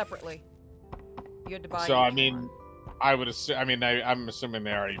 Separately. You had to buy. So I mean, I would assume. I mean, I'm assuming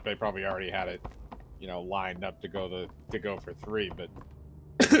they probably already had it, you know, lined up to go for 3. But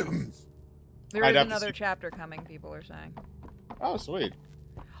there is another chapter coming. People are saying. Oh, sweet.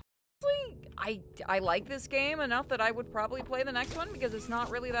 Honestly, I like this game enough that I would probably play the next one because it's not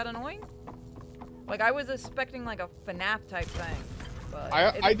really that annoying. Like I was expecting like a FNAF type thing. But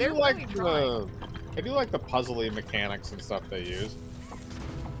I do like the puzzly mechanics and stuff they use.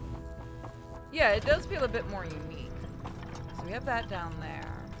 Yeah, it does feel a bit more unique. So we have that down there.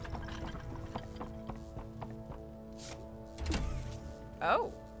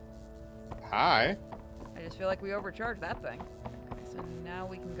 Oh. Hi. I just feel like we overcharged that thing. Okay, so now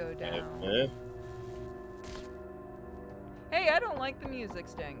we can go down. Hey, I don't like the music,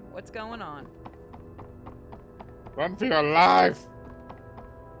 Sting. What's going on? Run for your life!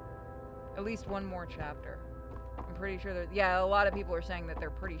 At least one more chapter. I'm pretty sure there's... Yeah, a lot of people are saying that they're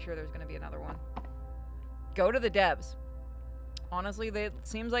pretty sure there's going to be another one. Go to the devs. Honestly, it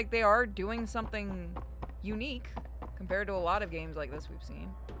seems like they are doing something unique compared to a lot of games like this we've seen.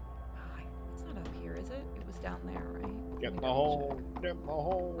 It's not up here, is it? It was down there, right? Get in the hole. Get in the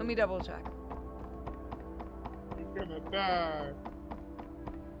hole. Let me double check. You're gonna die.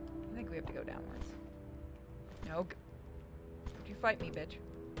 I think we have to go downwards. No. Would you fight me, bitch?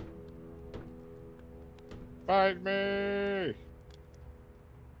 Fight me!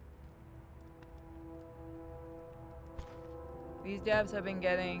 These devs have been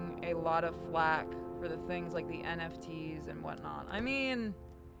getting a lot of flack for the things like the NFTs and whatnot. I mean,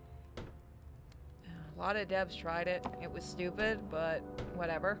 a lot of devs tried it. It was stupid, but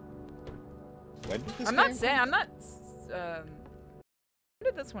whatever. When did this I'm not saying, when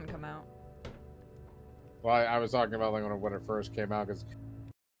did this one come out? Well, I was talking about like when it first came out, because is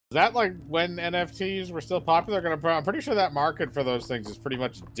that like when NFTs were still popular? I'm pretty sure that market for those things is pretty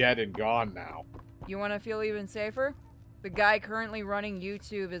much dead and gone now. You want to feel even safer? The guy currently running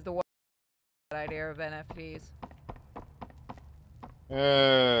YouTube is the one idea of NFTs.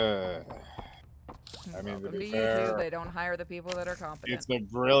 I mean, to Welcome be to fair, YouTube. They don't hire the people that are competent. it's a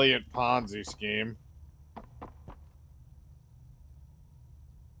brilliant Ponzi scheme.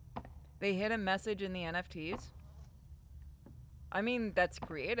 They hid a message in the NFTs. I mean, that's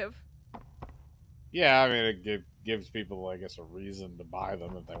creative. Yeah, I mean, it gives people, I guess, a reason to buy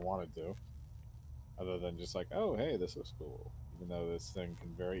them if they wanted to. Other than just like, oh, hey, this looks cool. Even though this thing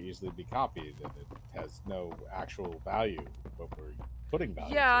can very easily be copied and it has no actual value, but we're putting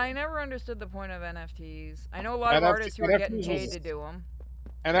value Yeah, to I it. never understood the point of NFTs. I know a lot of artists who are getting paid to do them.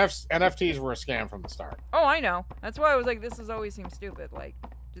 NFTs were a scam from the start. Oh, I know. That's why I was like, this has always seemed stupid. Like,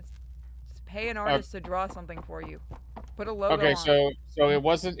 just pay an artist to draw something for you. Put a logo Okay, on it. so it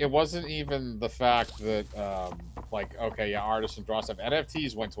wasn't even the fact that like, okay, yeah, artists and draw stuff.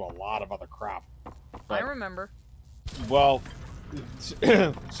 NFTs went to a lot of other crap. I remember. Well,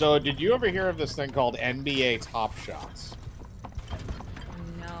 so did you ever hear of this thing called NBA Top Shots?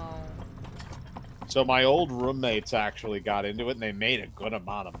 No. So my old roommates actually got into it, and they made a good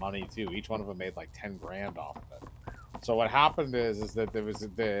amount of money too. Each one of them made like 10 grand off of it. So what happened is that there was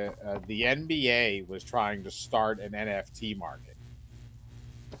the NBA was trying to start an NFT market,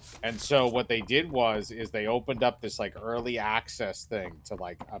 and so what they did is they opened up this like early access thing to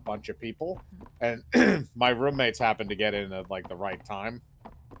like a bunch of people, and my roommates happened to get in at like the right time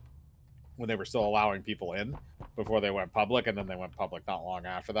when they were still allowing people in before they went public, and then they went public not long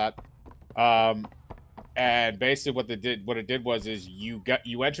after that. And basically what it did was you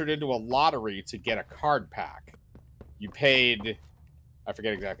entered into a lottery to get a card pack. You paid, I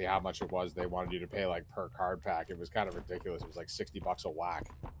forget exactly how much it was. They wanted you to pay like per card pack. It was kind of ridiculous. It was like $60 a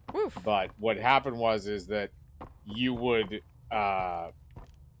whack. Oof. But what happened was that you would get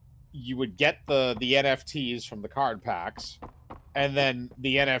the NFTs from the card packs, and then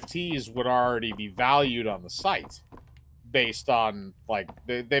the NFTs would already be valued on the site based on like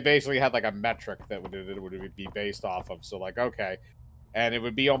they basically had like a metric that would be based off of. So like, okay, and it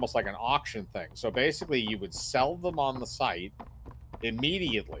would be almost like an auction thing. So basically you would sell them on the site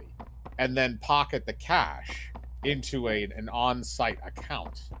immediately and then pocket the cash into an on-site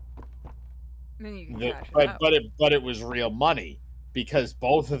account. And then you can cash it out. But it was real money because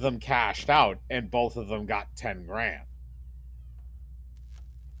both of them cashed out and both of them got 10 grand.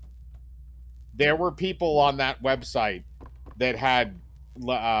 There were people on that website that had,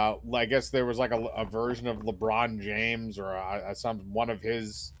 I guess there was like a version of LeBron James or one of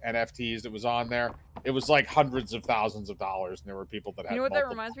his NFTs that was on there. It was like hundreds of thousands of dollars, and there were people that had. You know what that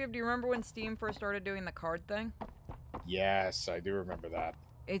reminds me of? Do you remember when Steam first started doing the card thing? Yes, I do remember that.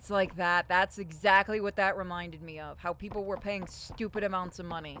 It's like that. That's exactly what that reminded me of. How people were paying stupid amounts of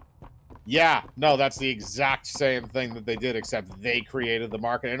money. Yeah, no, that's the exact same thing that they did, except they created the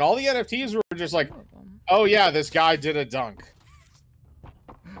market, and all the NFTs were just like, oh yeah, this guy did a dunk.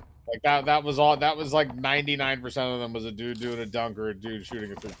 Like that was all. That was like 99% of them was a dude doing a dunk or a dude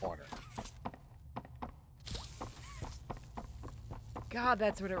shooting a 3-pointer. God,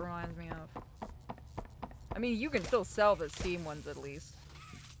 that's what it reminds me of. I mean, you can still sell the Steam ones at least.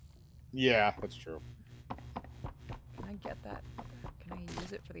 Yeah, that's true. Can I get that? Can I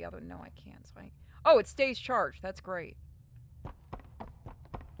use it for the other? No, I can't. So oh, it stays charged. That's great.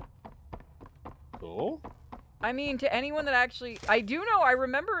 Cool. I mean, to anyone that actually... I do know, I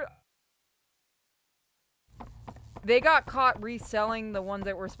remember... They got caught reselling the ones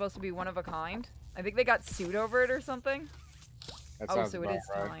that were supposed to be one of a kind. I think they got sued over it or something. That oh, sounds so it about is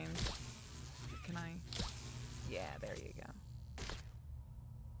right. timed. Can I... Yeah, there you go.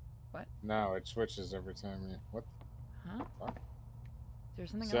 What? No, it switches every time you... What? Huh? Fuck? Is there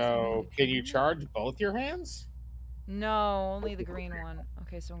something else? So, can you charge both your hands? No, only the green one.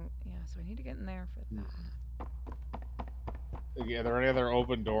 Okay, so, yeah, so I need to get in there for that. Are there any other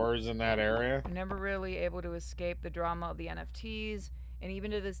open doors in that area? I'm never really able to escape the drama of the NFTs, and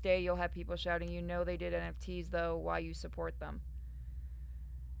even to this day, you'll have people shouting, you know they did NFTs, though, why you support them?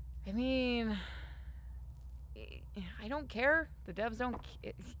 I mean... I don't care. The devs don't...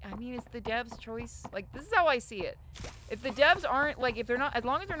 I mean, it's the devs' choice. Like, this is how I see it. If the devs aren't, like, if they're not... As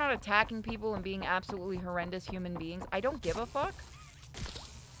long as they're not attacking people and being absolutely horrendous human beings, I don't give a fuck.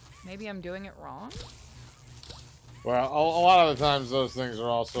 Maybe I'm doing it wrong? Well, a lot of the times those things are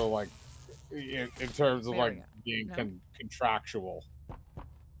also, like, in terms of, like, being contractual.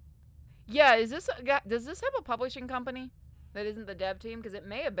 Yeah, is this... Does this have a publishing company? That isn't the dev team? Because it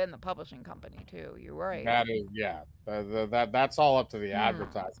may have been the publishing company, too. You're right. That is, yeah. That's all up to the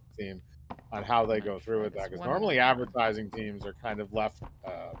advertising team on how they go through with that. Because normally advertising teams are kind of left,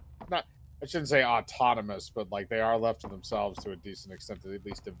 I shouldn't say autonomous, but like they are left to themselves to a decent extent to at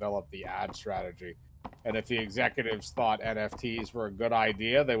least develop the ad strategy. And if the executives thought NFTs were a good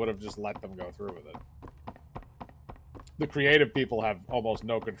idea, they would have just let them go through with it. The creative people have almost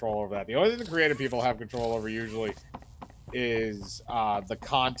no control over that. The only thing the creative people have control over usually is the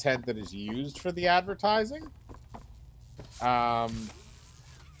content that is used for the advertising. And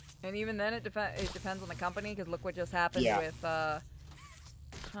even then, it depends on the company, because look what just happened with,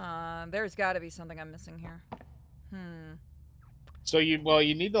 there's got to be something I'm missing here. So you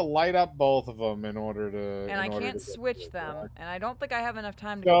need to light up both of them in order to. And I can't switch them, and I don't think I have enough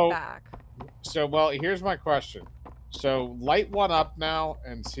time to So- go back. So, well, here's my question. So, light one up now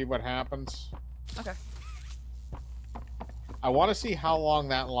and see what happens. Okay. I want to see how long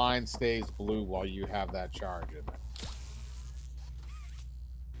that line stays blue while you have that charge in it.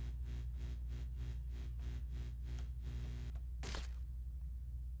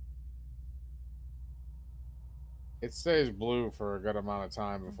 It stays blue for a good amount of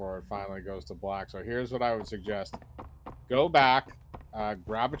time before it finally goes to black. So here's what I would suggest. Go back,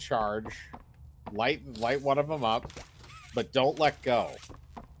 grab a charge, light one of them up, but don't let go.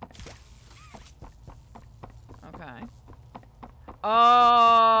 Okay.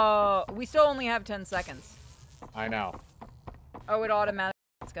 Oh, we still only have 10 seconds. I know. Oh, it automatically.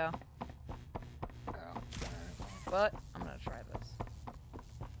 Let's go. But I'm gonna try this.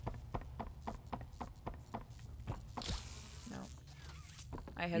 No.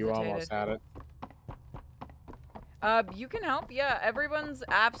 I hesitated. You almost had it. You can help. Yeah, everyone's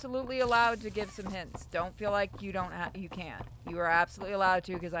absolutely allowed to give some hints. Don't feel like you can't. You are absolutely allowed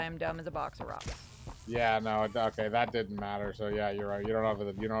to, because I am dumb as a box of rocks. Yeah, no, okay, that didn't matter. So yeah, you're right. You don't have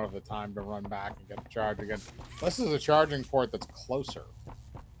the time to run back and get the charge again. This is a charging port that's closer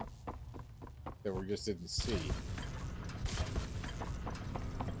that we just didn't see.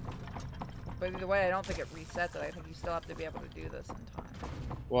 But either way, I don't think it resets it. I think you still have to be able to do this in time.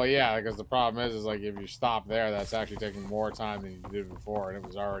 Well, yeah, because the problem is like if you stop there, that's actually taking more time than you did before, and it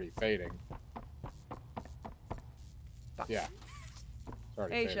was already fading. Yeah. It's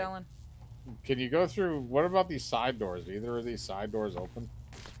already Hey, fading. Shellen. Can you go through? What about these side doors? Do either of these side doors open?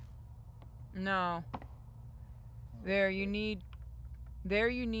 No. There you need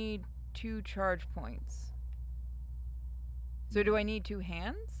 2 charge points. So do I need 2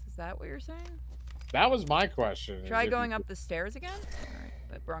 hands? Is that what you're saying? That was my question. Try going up the stairs again? Alright,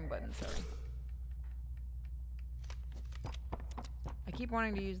 but wrong button, sorry. I keep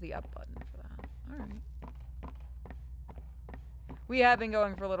wanting to use the up button for that. Alright. We have been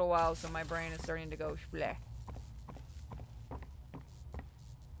going for a little while, so my brain is starting to go bleh.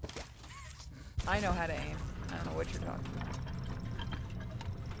 I know how to aim. I don't know what you're talking about.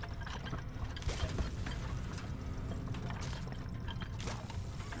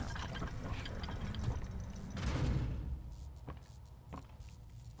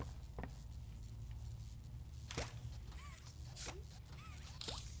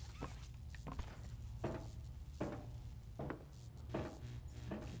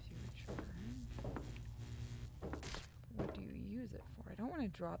 What do you use it for? I don't want to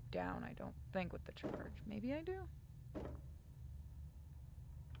drop down, I don't think, with the charge. Maybe I do?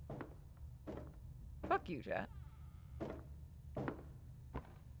 Fuck you, chat.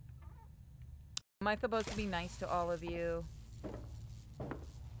 Am I supposed to be nice to all of you?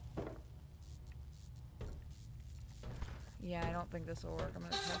 Yeah, I don't think this will work. I'm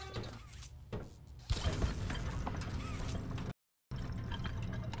gonna test it.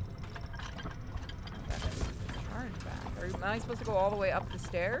 Charge back. Am I supposed to go all the way up the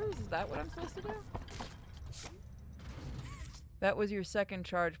stairs? Is that what I'm supposed to do? That was your second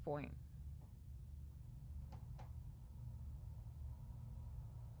charge point.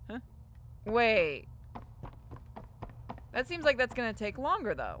 Huh? Wait. That seems like that's gonna take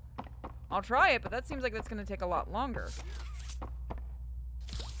longer, though. I'll try it, but that seems like that's gonna take a lot longer.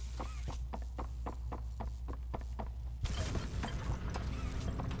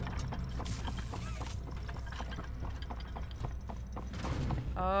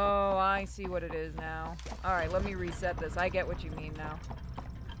 Oh, I see what it is now. Alright, let me reset this. I get what you mean now.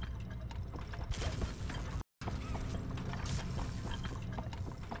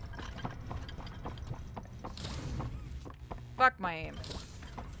 Fuck my aim.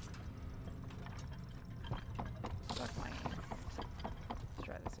 Fuck my aim. Let's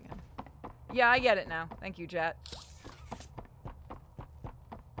try this again. Yeah, I get it now. Thank you, chat.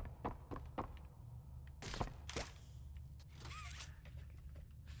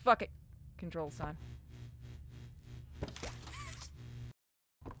 Fuck it. Control sign.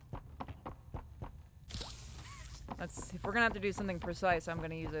 Let's If we're gonna have to do something precise, I'm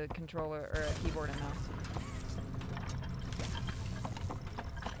gonna use a controller or a keyboard and mouse.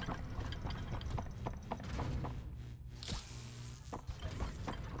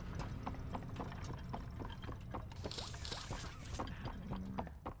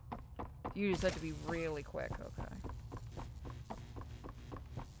 You just have to be really quick, okay.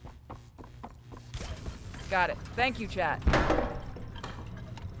 Got it. Thank you, chat.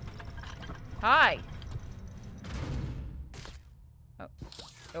 Hi. Oh,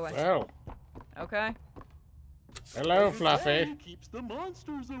 go away. Well. Okay. Hello, Fluffy. Keeps the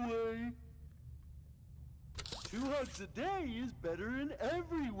monsters away. 2 hugs a day is better in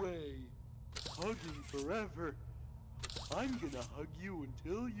every way. Hugging forever. I'm gonna hug you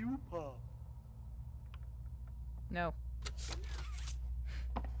until you pop. No.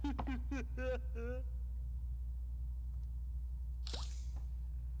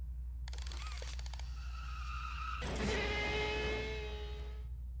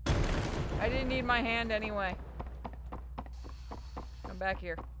 I didn't need my hand anyway. Come back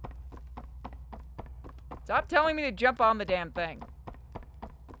here. Stop telling me to jump on the damn thing.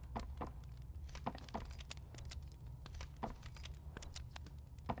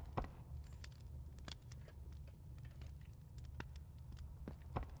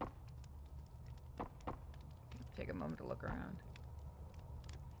 Take a moment to look around.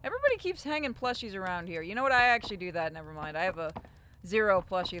 Everybody keeps hanging plushies around here. You know what? I actually do that. Never mind. I have a Zero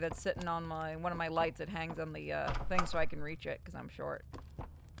plushie that's sitting on one of my lights. It hangs on the thing so I can reach it because I'm short.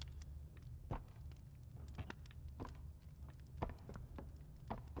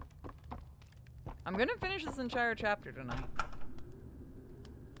 I'm gonna finish this entire chapter tonight.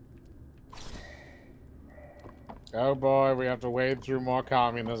 Oh boy, we have to wade through more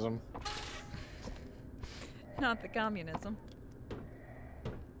communism. Not the communism.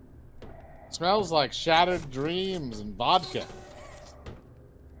 Smells like shattered dreams and vodka.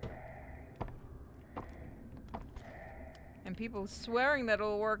 And people swearing that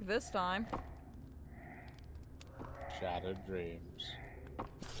it'll work this time. Shattered dreams.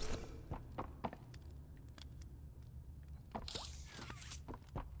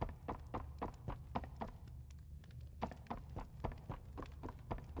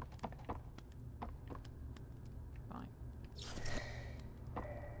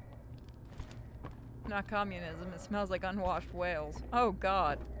 Not communism. It smells like unwashed whales. Oh,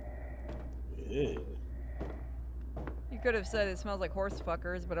 God. Ew. You could have said it smells like horse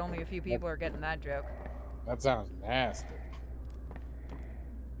fuckers, but only a few people are getting that joke. That sounds nasty.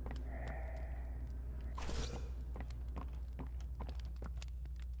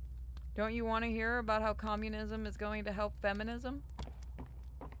 Don't you want to hear about how communism is going to help feminism?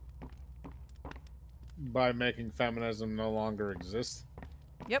 By making feminism no longer exist.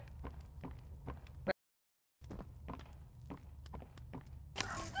 Yep.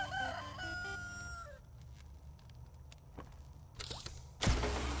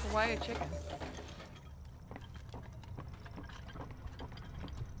 Why a chicken?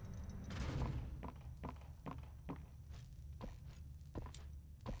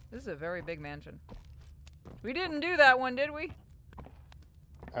 This is a very big mansion. We didn't do that one, did we?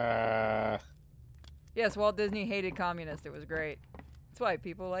 Yes, Walt Disney hated communists. It was great. That's why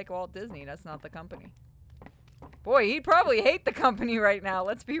people like Walt Disney. That's not the company. Boy, he'd probably hate the company right now.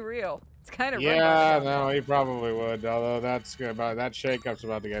 Let's be real. It's kind of yeah, no, he probably would. Although that's good. That shakeup's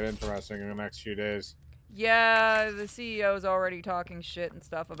about to get interesting in the next few days. Yeah, the CEO's already talking shit and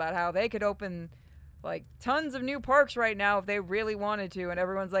stuff about how they could open like tons of new parks right now if they really wanted to, and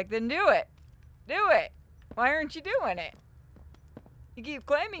everyone's like, then do it. Do it. Why aren't you doing it? You keep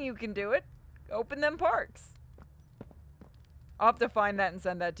claiming you can do it. Open them parks. I'll have to find that and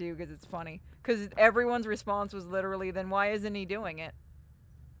send that to you because it's funny. Because everyone's response was literally, then why isn't he doing it?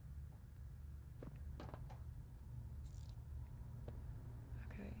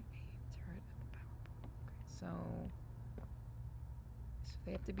 Okay, turret at the power pole. Okay, so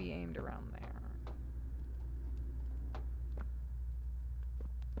they have to be aimed around there.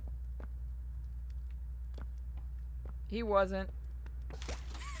 He wasn't.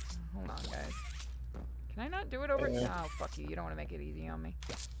 Hold on, guys. Can I not do it over? Oh, fuck you. You don't want to make it easy on me.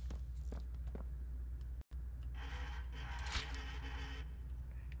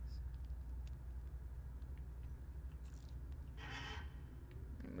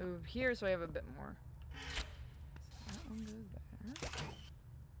 Move here so I have a bit more. So that one goes there.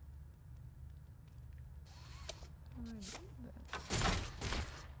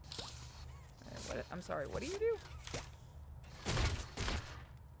 What? I'm sorry, what do you do?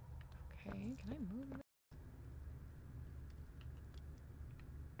 Okay, can I move this?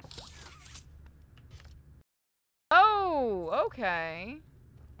 Oh! Okay.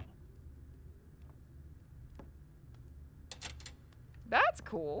 That's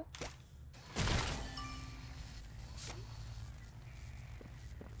cool.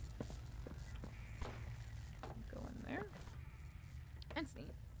 Go in there. That's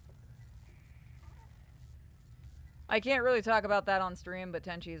neat. I can't really talk about that on stream, but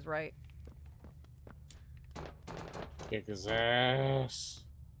Tenchi's right. Kick his ass.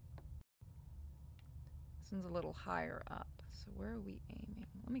 This one's a little higher up. So where are we aiming?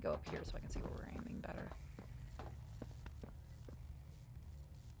 Let me go up here so I can see where we're aiming better.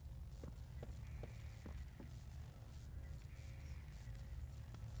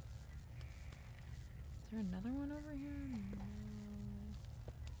 Is there another one over here? No.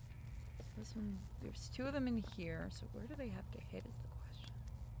 So this one, there's two of them in here, so where do they have to hit is the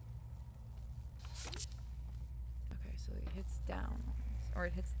question. Okay, so it hits down, or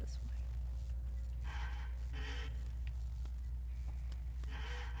it hits this way.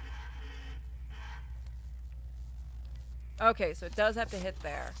 Okay, so it does have to hit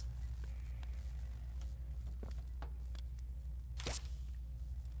there. Look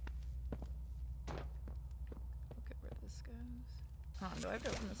at where this goes. Hold on, do I have to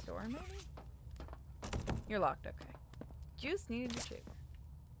open the store, maybe? You're locked, okay. Juice needed to shake.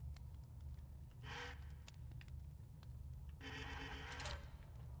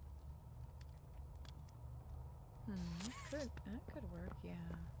 That could work, yeah.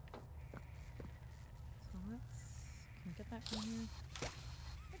 So let's... Can we get that from here? I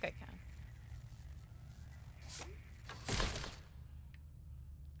think I can.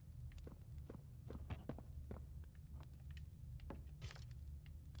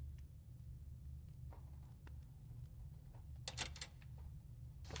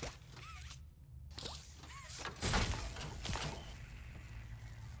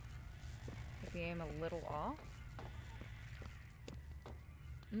 Get the aim a little off?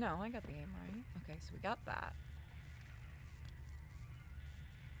 No, I got the aim right. Okay, so we got that.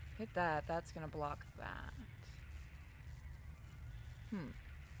 Hit that, that's gonna block that.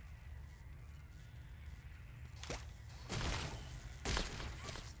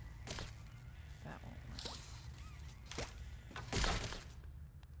 That won't work.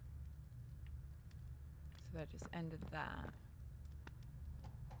 So that just ended that.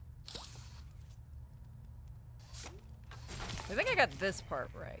 I think I got this part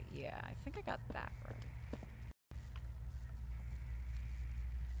right. Yeah, I think I got that right.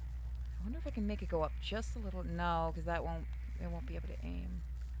 I wonder if I can make it go up just a little. No, because it won't be able to aim.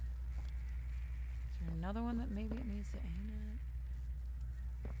 Is there another one that maybe it needs to aim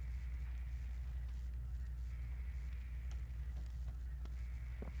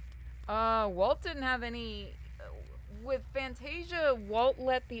at? Walt didn't have any. With Fantasia, Walt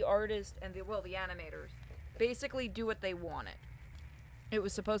let the artist and the animators basically do what they wanted. It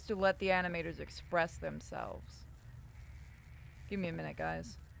was supposed to let the animators express themselves. Give me a minute,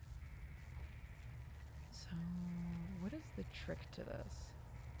 guys. So, what is the trick to this?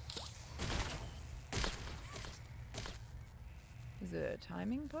 Is it a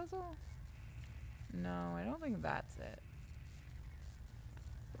timing puzzle? No, I don't think that's it.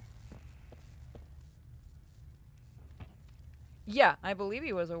 Yeah, I believe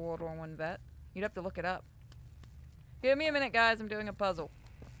he was a World War I vet. You'd have to look it up. Give me a minute, guys. I'm doing a puzzle.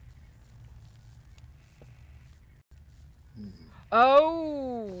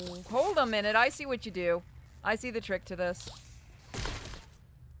 Oh, hold a minute. I see what you do. I see the trick to this.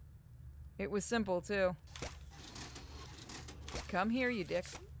 It was simple, too. Come here, you dick.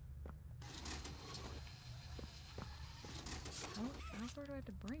 How far do I have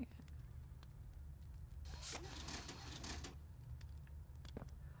to bring it?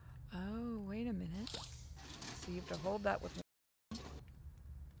 Oh, wait a minute. So you have to hold that with one.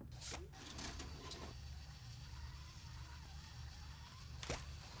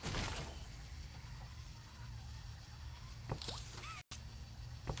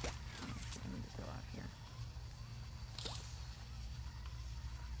 Let me just go out here.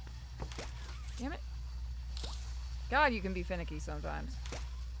 Damn it. God, you can be finicky sometimes.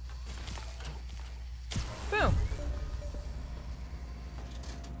 Boom.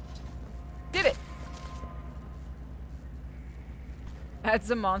 Did it. Add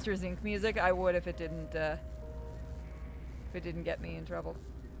some Monsters Inc. music. I would if it didn't get me in trouble.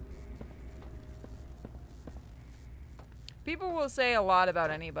 People will say a lot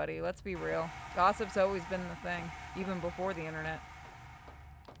about anybody, let's be real. Gossip's always been the thing, even before the internet.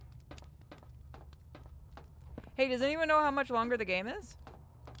 Hey, does anyone know how much longer the game is?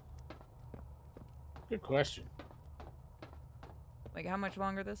 Good question. Like, how much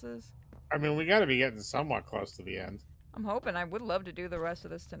longer this is? I mean, we gotta be getting somewhat close to the end. I'm hoping. I would love to do the rest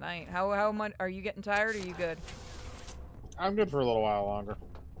of this tonight. How much are you getting tired? Or are you good? I'm good for a little while longer.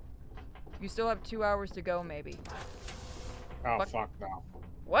 You still have 2 hours to go, maybe. Oh, fuck no.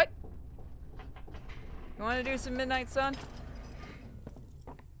 What? You want to do some Midnight Sun?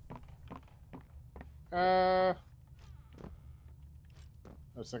 I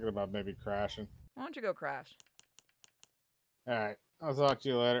was thinking about maybe crashing. Why don't you go crash? Alright. I'll talk to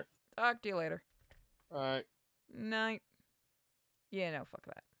you later. Talk to you later. Bye. Night. Yeah, no, fuck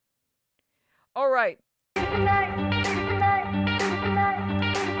that. All right. Good night.